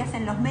imagen que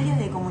hacen los medios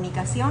de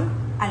comunicación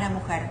a la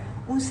mujer.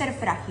 Un ser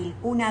frágil,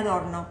 un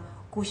adorno,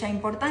 cuya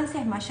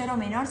importancia es mayor o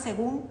menor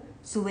según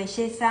su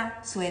belleza,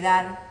 su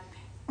edad.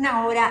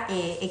 Una obra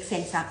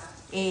excelsa.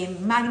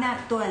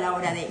 Magna, toda la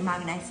obra de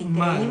Magna es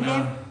increíble.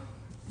 Magna.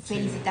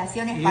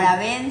 Felicitaciones, Sí.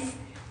 parabéns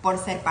por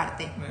ser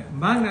parte.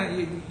 Magna,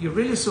 you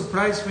really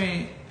surprised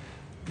me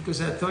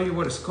because I thought you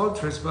were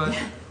sculptors, but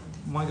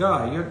my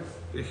God, you're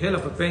a hell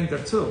of a painter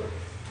too.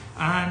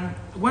 And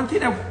one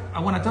thing I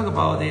want to talk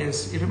about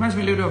is, it reminds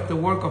me a little of the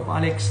work of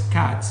Alex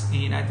Katz in the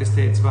United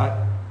States, but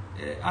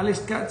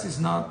Alex Katz is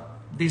not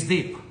this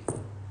deep.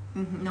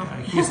 No.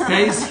 He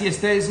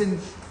stays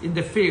in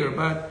the figure,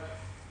 but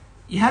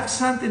you have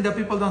something that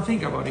people don't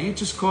think about. You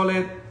just call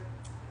it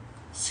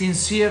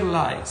sincere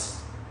lies.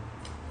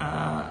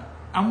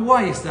 And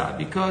why is that?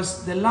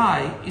 Because the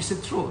lie is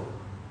a truth.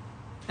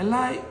 A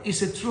lie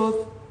is a truth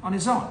on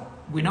its own.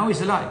 We know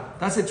it's a lie.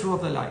 That's the truth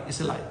of the lie.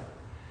 It's a lie.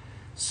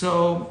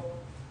 So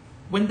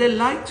when they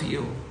lie to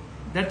you,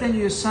 they're telling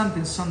you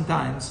something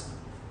sometimes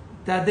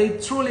that they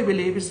truly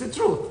believe is the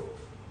truth.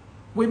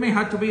 We may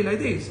have to be like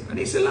this, and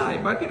it's a lie,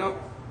 but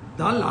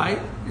that lie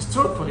is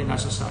truthful in our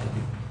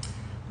society.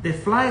 The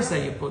flies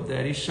that you put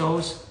there, it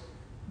shows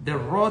the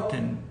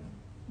rotten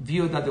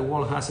view that the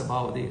world has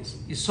about this.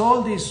 It's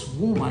all this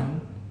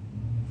woman,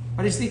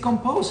 but it's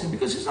decomposing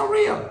because it's not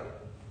real.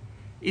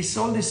 It's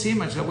all this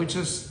image that we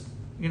just,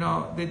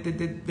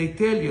 they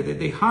tell you, that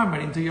they hammer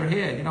into your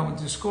head,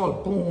 into the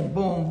skull, boom,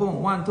 boom,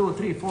 boom, 1, 2,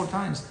 3, 4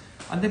 times,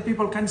 and then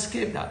people can't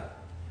escape that.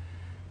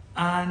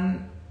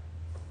 And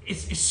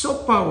it's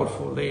so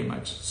powerful, the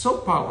image, so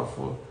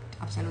powerful.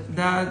 Absolutely.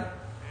 That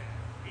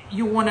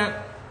you want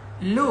to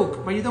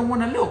look, but you don't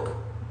want to look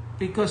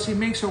because it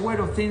makes you aware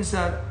of things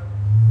that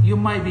you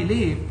might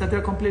believe that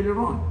they're completely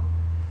wrong.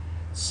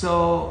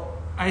 So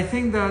I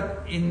think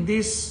that in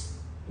this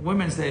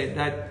Women's Day,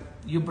 that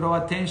you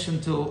brought attention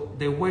to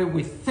the way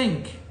we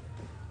think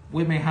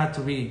women have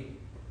to be,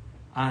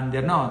 and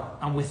they're not.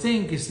 And we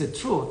think it's the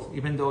truth,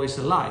 even though it's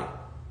a lie.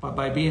 But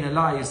by being a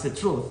lie, it's the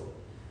truth.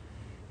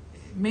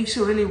 It makes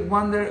you really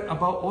wonder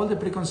about all the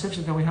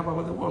preconceptions that we have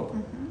about the world.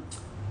 Mm-hmm.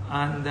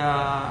 And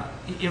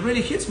it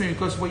really hits me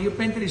because what you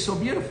painted is so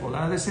beautiful,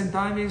 and at the same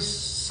time it's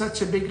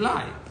such a big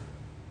lie.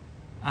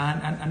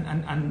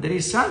 And there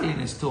is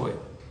ugliness to it,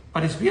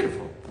 but it's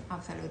beautiful.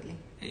 Absolutely.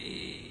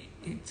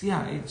 It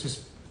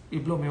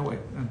blew me away.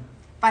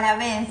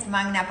 Parabéns,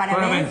 Magna,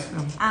 parabéns.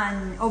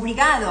 And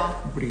obrigado.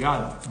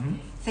 Obrigado. Mm-hmm.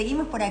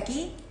 Seguimos por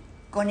aquí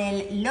con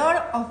el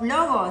Lord of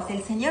Logos,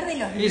 el señor de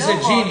los He's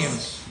logos. a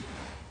genius.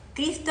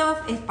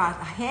 Christoph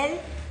Spahel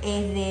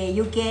es de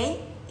UK.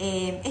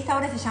 Esta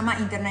obra se llama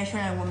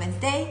International Women's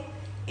Day.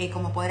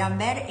 Como podrán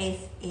ver, es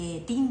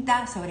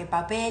tinta sobre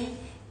papel.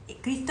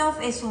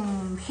 Christoph es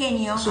un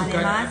genio,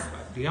 además.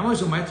 Digamos,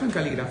 es un maestro en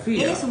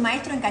caligrafía. Él es un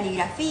maestro en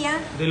caligrafía.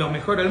 De los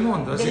mejores del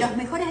mundo. De los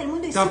mejores del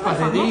mundo y tapas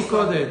súper de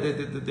discos,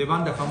 de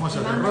bandas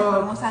famosas de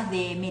rock. famosas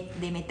de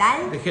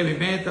metal. De heavy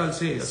metal,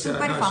 sí.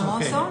 Súper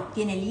famoso.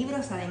 Tiene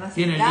libros, además.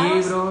 Tiene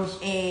libros.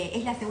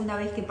 Es la segunda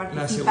vez que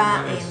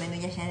participa en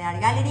Menduina Schneider Art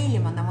Gallery. Le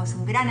mandamos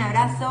un gran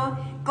abrazo.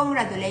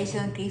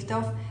 Congratulations,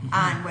 Christoph.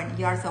 And when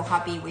you are so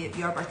happy with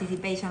your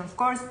participation, of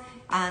course.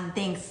 And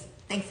thanks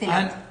a lot.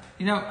 And,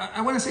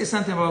 I want to say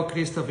something about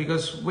Christoph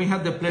because we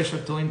had the pleasure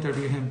to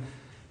interview him.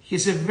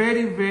 He's a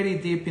very, very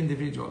deep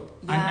individual.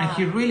 Yeah. And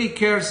he really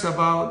cares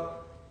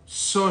about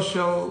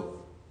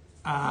social,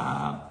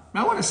 I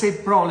want to say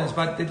problems,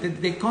 but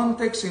the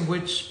context in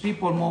which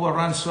people move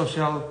around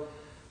social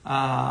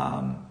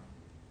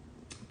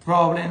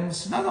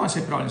problems, I don't want to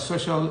say problems,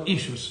 social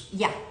issues.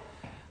 Yeah.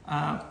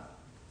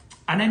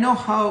 And I know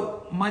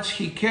how much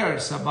he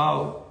cares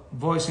about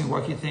voicing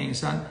what he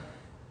thinks. And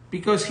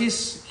because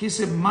he's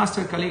a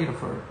master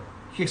calligrapher,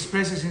 he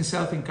expresses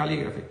himself in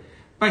calligraphy.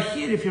 But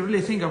here, if you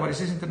really think about it,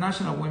 it's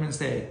International Women's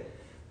Day,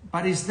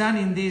 but it's done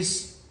in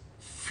this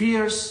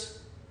fierce,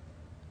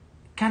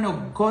 kind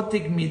of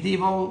Gothic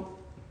medieval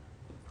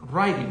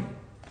writing.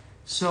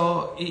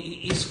 So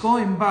it's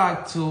going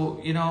back to,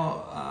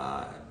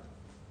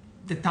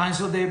 the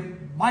times of the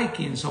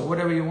Vikings, or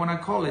whatever you want to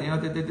call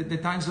it, the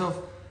times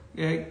of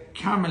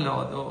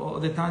Camelot, or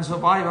the times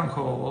of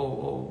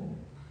Ivanhoe,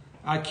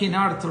 or King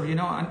Arthur,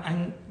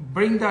 and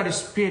bring that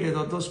spirit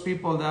of those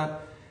people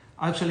that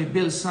actually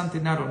build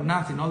something out of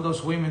nothing, all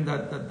those women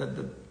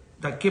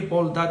that keep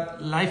all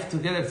that life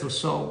together through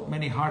so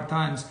many hard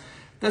times.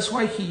 That's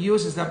why he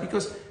uses that,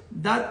 because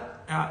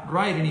that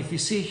writing, if you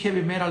see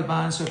heavy metal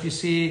bands, or if you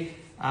see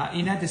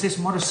United States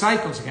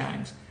motorcycles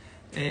gangs,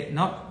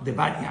 not the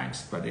bad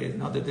gangs, but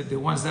not the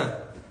ones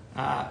that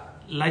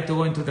like to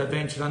go into the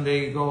adventure and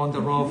they go on the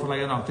road for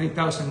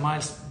 3,000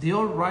 miles, they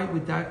all write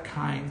with that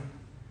kind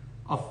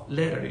of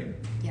lettering.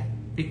 Yeah.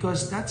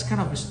 Because that's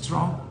kind of a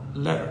strong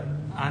letter.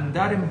 And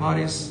that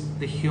embodies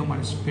the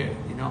human spirit,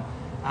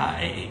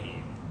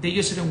 They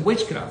use it in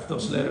witchcraft,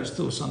 those letters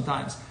too,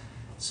 sometimes.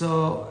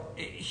 So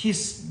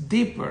he's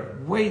deeper,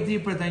 way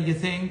deeper than you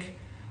think.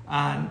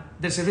 And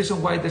there's a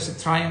reason why there's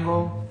a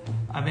triangle.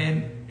 I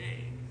mean,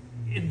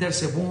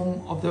 there's a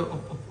womb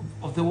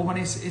of the woman.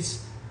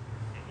 It's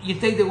you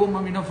take the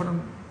woman,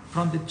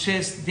 from the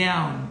chest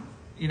down,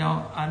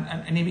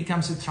 and it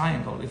becomes a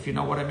triangle, if you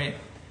know what I mean.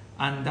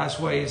 And that's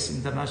why it's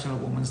International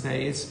Women's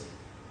Day.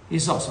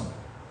 It's awesome.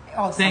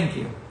 Awesome. Thank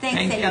you.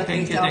 Thanks a lot,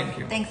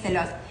 Christoph. Thanks a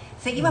lot.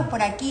 Seguimos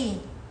por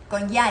aquí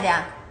con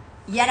Yara.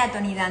 Yara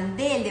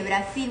Tonidandel de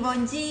Brasil,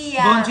 bom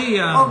dia. Bom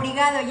dia.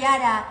 Obrigado,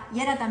 Yara.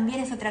 Yara también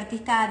es otra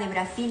artista de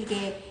Brasil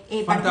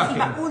que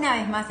participa una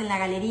vez más en la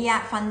galería.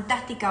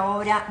 Fantástica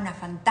obra, una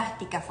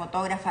fantástica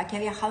fotógrafa que ha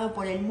viajado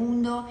por el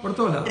mundo. Por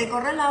todos lados.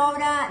 Recorrer la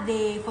obra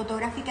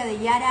fotográfica de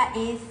Yara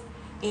es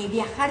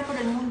viajar por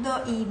el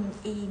mundo y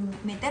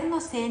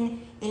meternos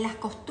en las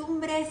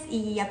costumbres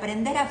y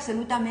aprender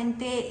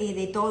absolutamente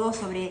de todo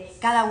sobre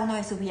cada uno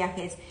de sus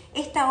viajes.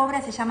 Esta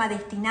obra se llama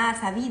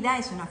Destinadas a Vida,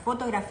 es una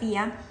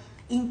fotografía.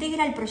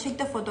 Integra el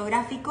proyecto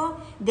fotográfico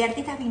de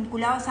artistas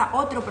vinculados a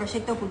otro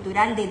proyecto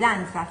cultural de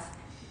danzas.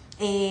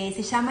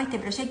 Se llama este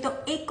proyecto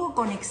Eco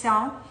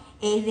Conexión,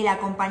 es de la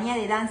compañía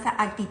de danza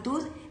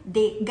Actitud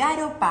de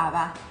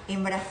Garopaba,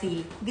 en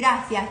Brasil.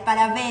 Gracias,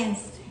 parabéns,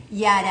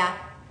 Yara.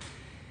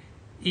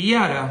 Y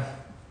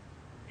Yara,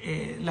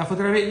 la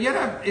fotografía,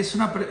 Yara es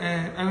una...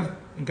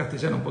 en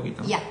castellano un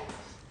poquito. Ya.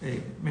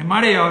 Me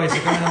mareo a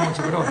veces, camino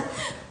mucho, pero...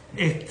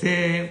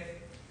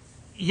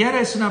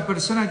 Yara es una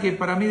persona que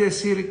para mí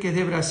decir que es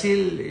de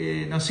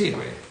Brasil no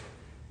sirve,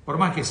 por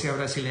más que sea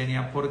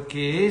brasileña,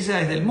 porque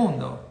ella es del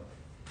mundo.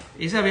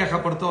 Ella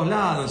viaja por todos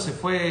lados, se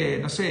fue,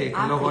 no sé,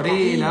 con los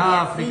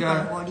gorilas,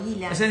 África.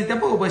 Sí, o sea,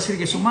 tampoco puede decir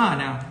que es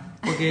humana,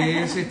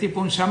 porque es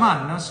tipo un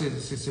chamán, ¿no? Se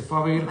fue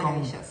a vivir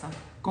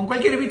con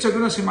cualquier bicho que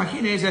uno se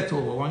imagine, ella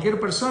estuvo, cualquier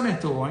persona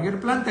estuvo, cualquier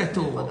planta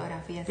estuvo.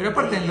 Pero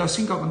aparte en los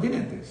 5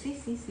 continentes.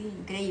 Sí,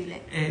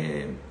 increíble.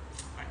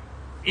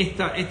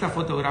 Esta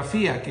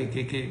fotografía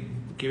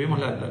que vemos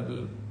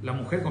la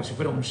mujer como si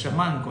fuera un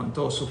chamán con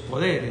todos sus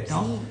poderes,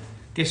 ¿no? Sí.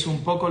 Que es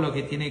un poco lo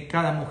que tiene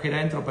cada mujer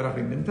adentro para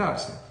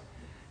reinventarse.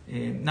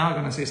 Now I'm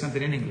going to say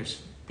something in English.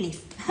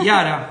 Please.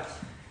 Yara,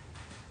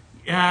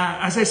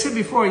 as I said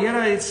before,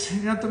 Yara, it's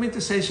not to me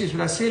to say she's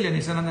Brazilian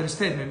is an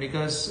understatement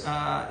because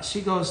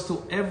she goes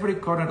to every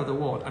corner of the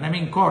world, and I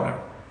mean corner,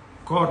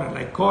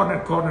 like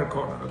corner,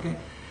 okay?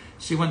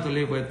 She went to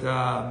live with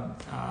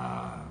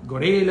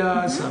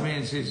gorillas. Mm-hmm. I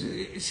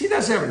mean, she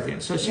does everything.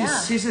 So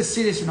she's a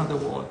citizen of the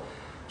world.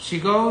 She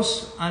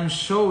goes and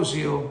shows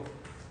you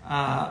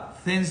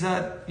things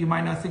that you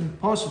might not think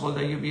possible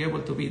that you'll be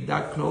able to be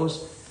that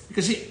close.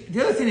 Because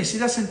the other thing is she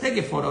doesn't take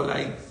a photo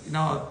like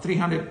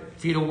 300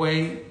 feet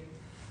away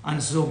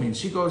and zoom in.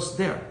 She goes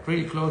there,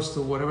 really close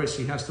to whatever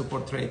she has to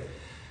portray.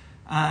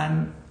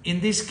 And in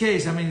this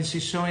case, I mean,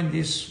 she's showing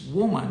this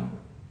woman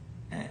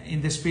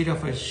in the spirit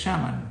of a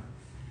shaman.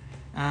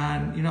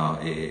 And,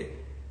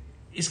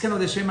 it's kind of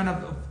the shaman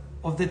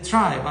of the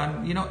tribe.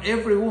 And,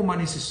 every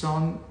woman is his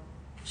own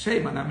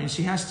shaman. I mean,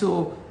 she has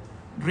to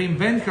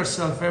reinvent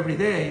herself every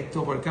day to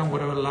overcome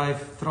whatever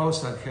life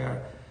throws at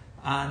her.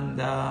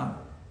 And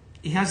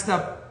he has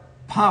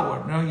that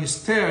power. You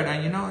stare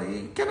and,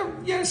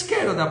 you're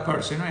scared of that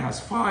person. He has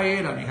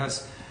fire and he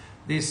has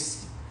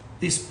this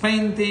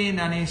painting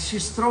and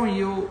she's throwing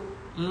you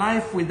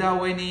life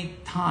without any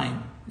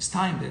time. It's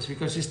timeless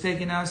because she's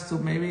taking us to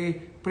maybe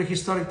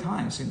prehistoric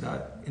times in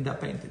that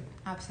painting.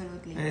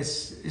 Absolutely.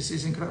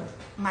 Es incredible.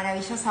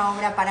 Maravillosa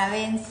obra,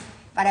 parabéns.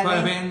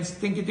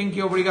 Thank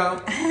you,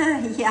 obrigado.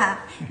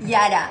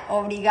 Yara,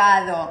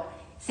 obrigado.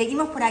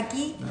 Seguimos por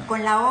aquí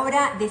con la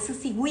obra de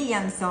Susie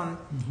Williamson,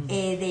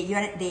 de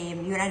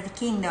United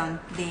Kingdom,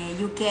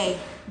 de UK.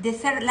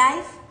 Desert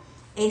Life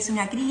es un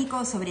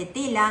acrílico sobre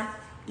tela.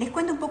 Les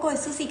cuento un poco de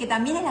Susie, que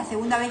también es la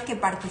segunda vez que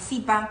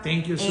participa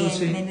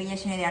en Menduina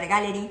Schneider Art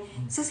Gallery.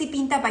 Susie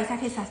pinta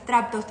paisajes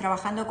abstractos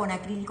trabajando con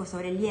acrílicos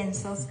sobre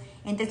lienzos.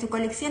 Entre su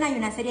colección hay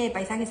una serie de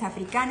paisajes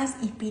africanos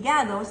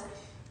inspirados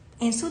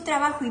en su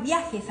trabajo y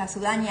viajes a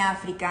Sudán y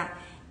África.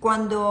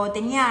 Cuando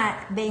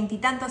tenía 20 y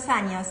tantos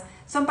años,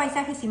 son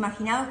paisajes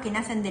imaginados que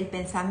nacen del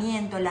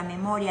pensamiento, la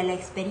memoria, la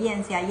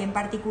experiencia y en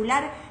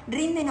particular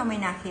rinden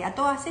homenaje a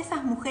todas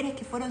esas mujeres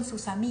que fueron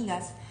sus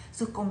amigas,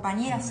 sus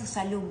compañeras, sus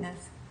alumnas.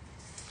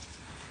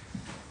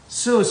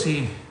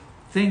 Susie,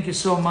 thank you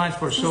so much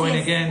for showing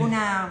again.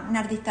 Una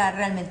artista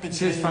realmente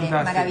increíble,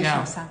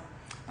 maravillosa.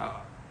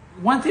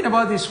 One thing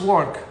about this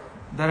work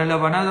that I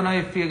love, and I don't know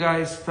if you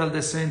guys felt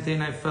the same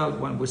thing I felt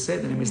when we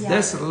said the name, is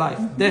Desert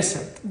Life.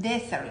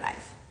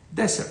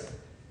 Desert.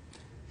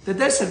 The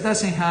desert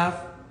doesn't have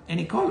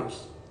any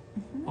colors,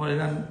 other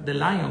than the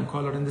lion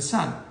color in the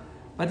sun.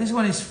 But this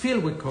one is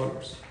filled with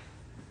colors.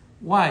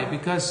 Why?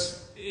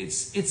 Because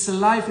it's a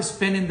life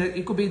spent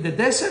it could be the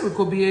desert, it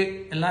could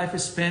be a life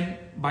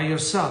spent by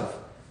yourself,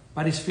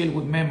 but it's filled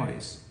with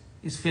memories.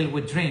 It's filled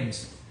with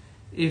dreams.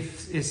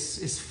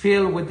 It's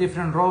filled with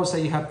different roads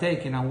that you have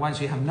taken and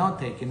ones you have not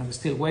taken and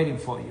still waiting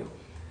for you.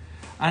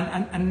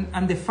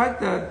 And the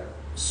fact that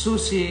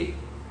Susie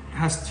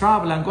has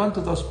traveled and gone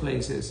to those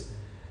places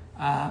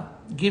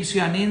gives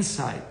you an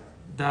insight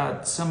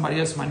that somebody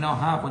else might not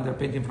have when they're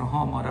painting from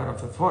home or out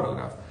of a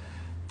photograph.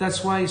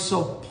 That's why it's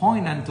so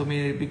poignant to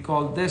me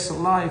because there's a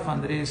life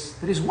and there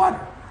is water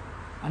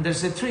and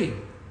there's a tree.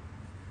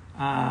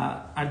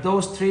 Are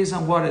those trees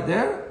and water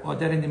there, or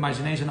they're in the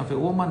imagination of a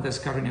woman that's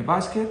carrying a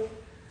basket?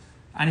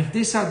 And if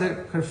these are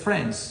her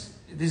friends,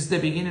 this is the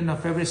beginning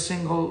of every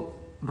single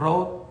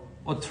road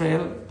or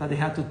trail that they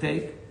had to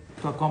take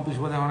to accomplish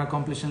what they want to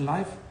accomplish in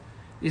life.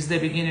 It's the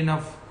beginning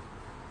of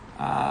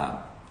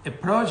a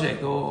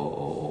project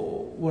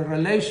or a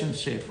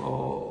relationship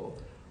or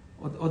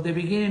the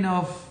beginning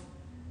of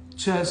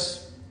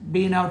just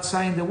being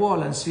outside in the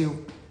world and see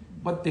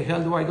what the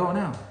hell do I go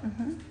now?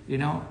 You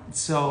know,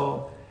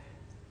 so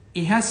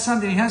it has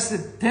something, it has the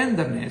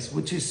tenderness,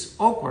 which is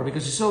awkward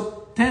because it's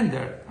so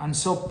tender and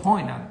so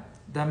poignant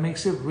that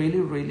makes it really,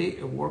 really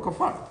a work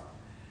of art.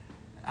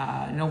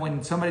 You know,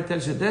 when somebody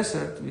tells you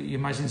desert, you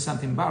imagine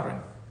something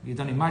barren. You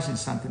don't imagine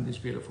something this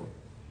beautiful.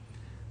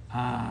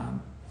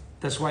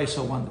 That's why it's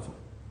so wonderful.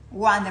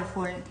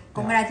 Wonderful.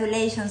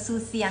 Congratulations,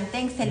 Susie, and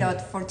thanks a lot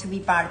for to be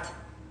part.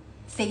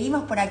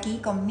 Seguimos por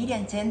aquí con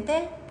Miriam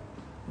Schneider.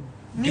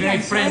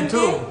 Great friend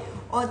too.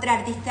 Otra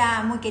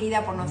artista muy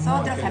querida por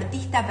nosotros,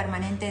 artista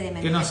permanente de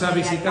Menduina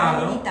Schneider Art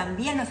Gallery.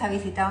 También nos ha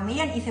visitado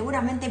Miriam y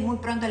seguramente muy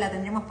pronto la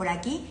tendremos por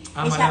aquí.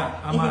 Ella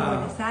es de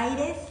Buenos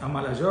Aires.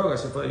 Ama la yoga,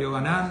 se fue a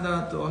Yoga Nanda,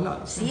 a todos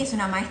lados. Sí, es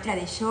una maestra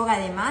de yoga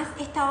además.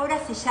 Esta obra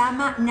se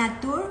llama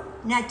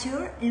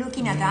Nature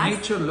Looking at Us.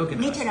 Natural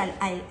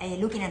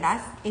Looking at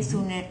Us. Es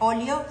un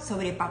óleo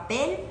sobre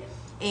papel.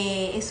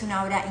 Es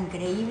una obra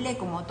increíble,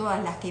 como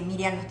todas las que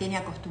Miriam nos tiene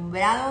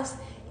acostumbrados.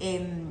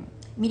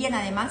 Miriam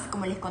además,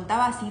 como les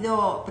contaba, ha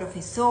sido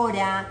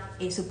profesora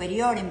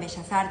superior en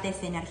Bellas Artes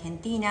en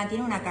Argentina,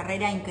 tiene una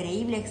carrera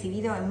increíble,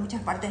 exhibido en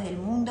muchas partes del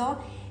mundo,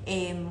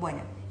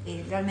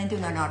 realmente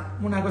un honor.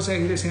 Una cosa que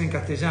quiero decir en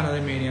castellano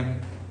de Miriam,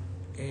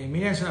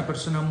 Miriam es una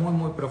persona muy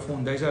muy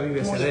profunda, ella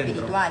vive hacia adentro. Muy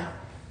espiritual.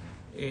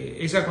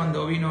 Ella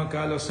cuando vino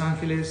acá a Los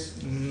Ángeles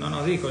no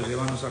nos dijo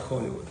llevarnos a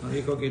Hollywood, nos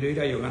dijo quiero ir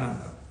a Yoga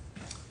Nanda.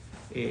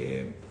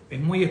 Es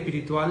muy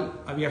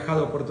espiritual, ha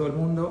viajado por todo el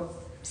mundo.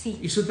 Sí.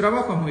 Y su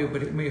trabajo es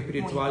muy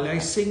espiritual,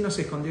 hay signos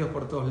escondidos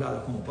por todos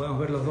lados, como podemos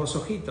ver los dos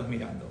ojitos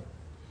mirando.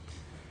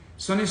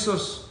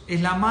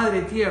 Es la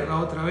madre tierra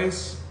otra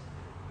vez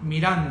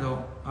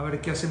mirando a ver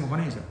qué hacemos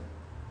con ella.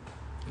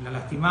 La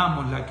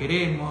lastimamos, la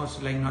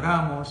queremos, la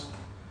ignoramos,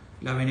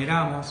 la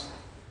veneramos.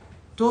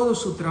 Todo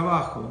su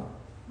trabajo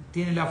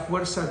tiene la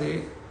fuerza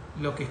de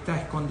lo que está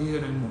escondido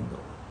en el mundo.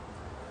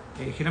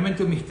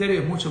 Generalmente un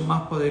misterio es mucho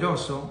más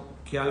poderoso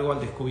que algo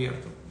al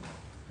descubierto.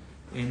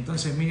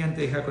 Entonces Miriam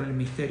te deja con el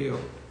misterio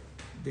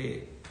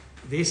de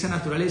esa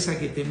naturaleza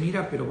que te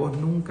mira, pero vos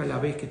nunca la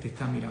ves que te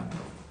está mirando.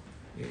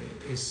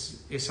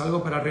 Es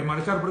algo para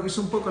remarcar, porque es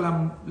un poco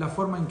la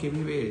forma en que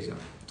vive ella.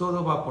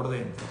 Todo va por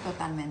dentro.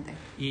 Totalmente.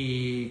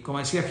 Y como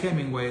decía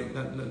Hemingway,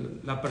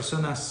 la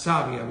persona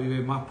sabia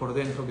vive más por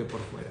dentro que por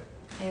fuera.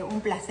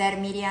 Un placer,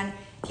 Miriam.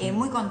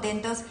 Muy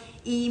contentos.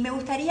 Y me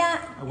gustaría...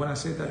 I want to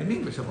say that in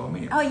English about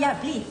Miriam. Oh, yeah,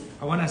 please.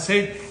 I want to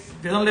say...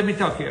 Don't let me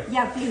talk here.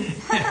 Yeah, please.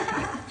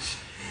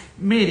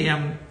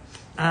 Miriam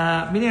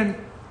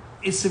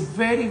is a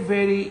very,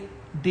 very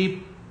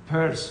deep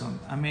person.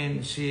 I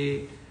mean,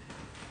 she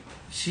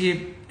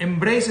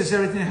embraces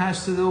everything that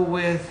has to do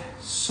with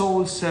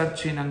soul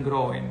searching and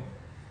growing.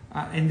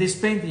 In this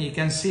painting, you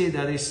can see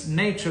that it's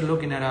nature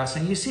looking at us,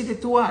 and you see the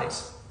two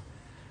eyes.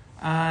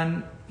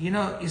 And, you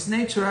know, it's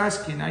nature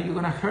asking, are you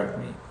going to hurt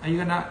me? Are you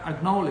going to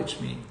acknowledge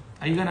me?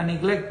 Are you going to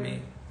neglect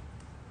me?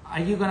 Are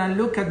you going to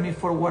look at me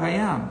for what I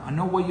am and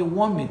not what you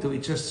want me to be,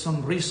 just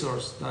some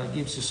resource that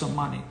gives you some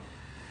money?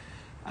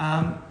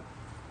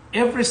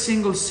 Every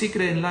single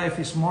secret in life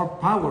is more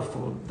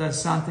powerful than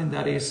something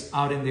that is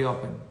out in the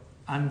open.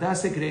 And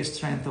that's the great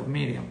strength of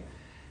Miriam.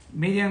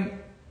 Miriam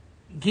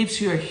gives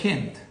you a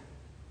hint,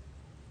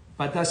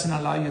 but doesn't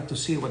allow you to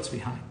see what's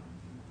behind.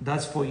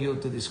 That's for you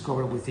to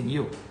discover within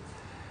you.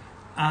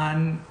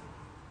 And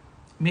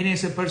Miriam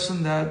is a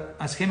person that,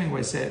 as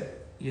Hemingway said,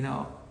 you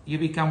know, you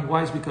become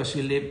wise because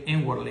you live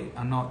inwardly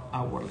and not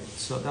outwardly.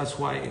 So that's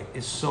why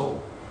it's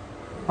so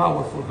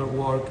powerful, her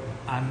work,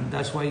 and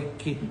that's why it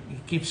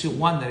keeps you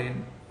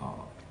wondering,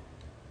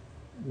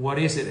 what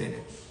is it in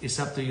it? It's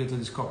up to you to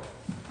discover.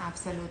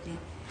 Absolutely.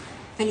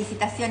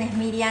 Felicitaciones,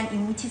 Miriam, y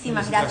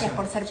muchísimas gracias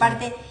por ser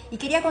parte. Y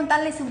quería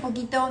contarles un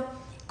poquito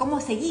cómo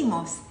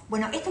seguimos.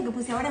 Bueno, esto que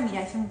puse ahora,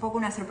 mira, es un poco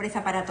una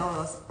sorpresa para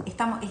todos.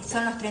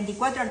 Son los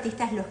 34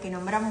 artistas los que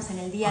nombramos en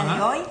el día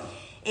de hoy.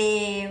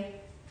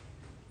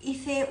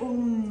 Hice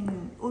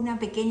una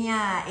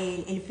pequeña,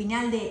 el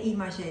final de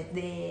Imagine,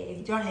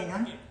 de John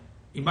Lennon.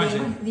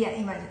 Imagina,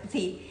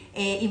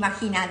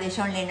 de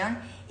John Lennon.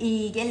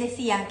 Y que él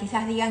decía,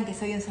 quizás digan que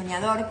soy un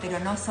soñador, pero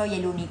no soy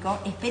el único.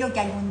 Espero que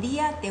algún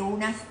día te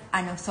unas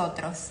a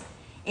nosotros.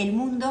 El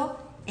mundo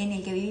en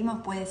el que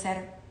vivimos puede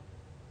ser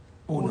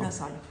uno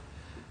solo.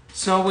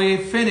 So we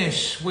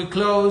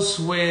close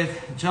with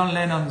John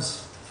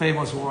Lennon's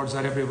famous words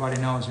that everybody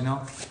knows, you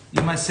know.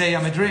 You might say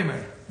I'm a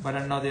dreamer, but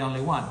I'm not the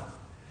only one.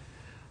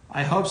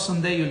 I hope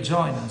someday you'll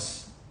join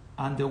us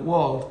and the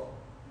world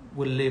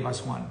will live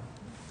as one.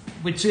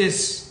 Which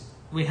is,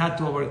 we had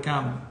to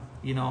overcome,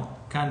 you know,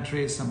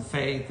 countries and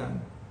faith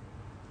and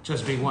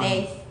just be one.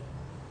 Faith.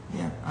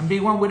 Yeah, and be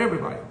one with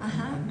everybody.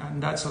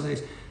 And that's all it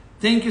is.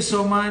 Thank you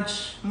so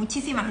much.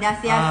 Muchísimas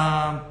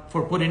gracias.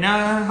 For putting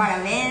up.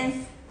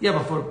 Parabéns. Yeah,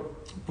 but for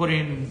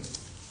putting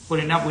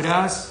up with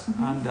us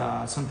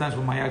and sometimes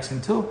with my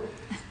accent too.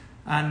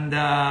 And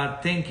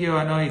thank you.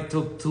 I know it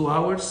took 2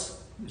 hours.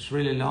 It's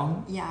really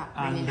long. Yeah,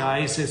 and really long.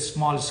 It's a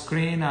small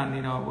screen, and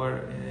we're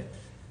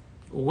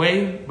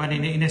away, but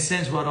in a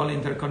sense we're all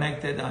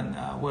interconnected, and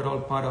we're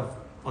all part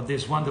of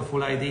this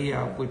wonderful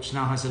idea, which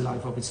now has a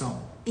life of its own.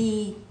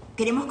 Y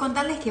queremos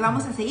contarles que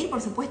vamos a seguir,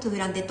 por supuesto,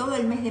 durante todo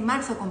el mes de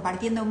marzo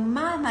compartiendo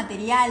más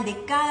material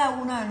de cada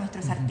uno de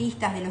nuestros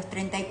artistas, de los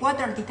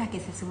 34 artistas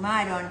que se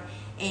sumaron.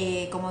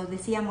 Como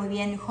decía muy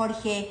bien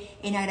Jorge,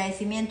 en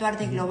agradecimiento a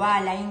Arte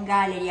Global, Lain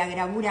Gallery, a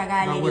Gravura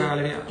Gallery,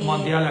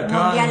 Mundial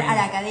a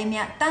la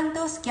Academia,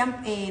 tantos que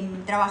han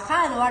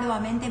trabajado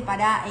arduamente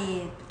para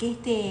que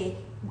este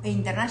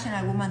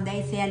International Women's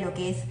Day sea lo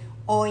que es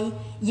hoy.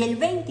 Y el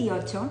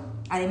 28,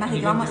 además de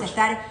que vamos a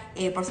estar,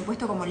 por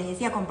supuesto, como les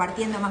decía,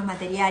 compartiendo más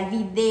material,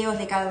 videos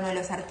de cada uno de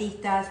los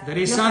artistas.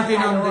 There is something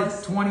on the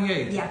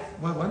 28th. Yeah.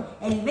 What?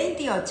 El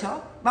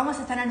 28 vamos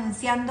a estar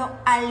anunciando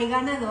al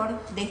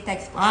ganador de esta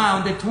exposición.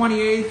 On the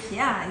 28th,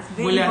 yeah, it's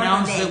very we'll important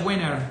announce day. the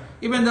winner.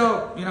 Even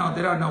though,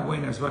 there are no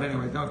winners, but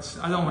anyway,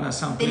 I don't want to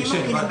sound Tenemos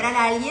cliché. que nombrar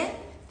a alguien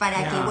para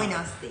Yeah. que, bueno,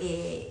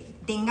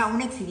 tenga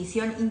una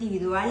exhibición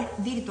individual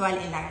virtual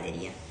en la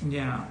galería.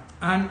 Yeah,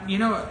 and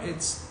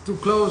it's to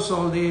close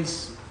all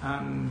this.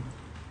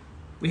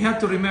 We have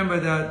to remember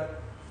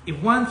that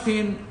if one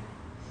thing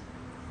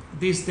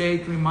this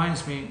date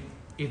reminds me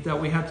is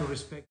that we have to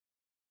respect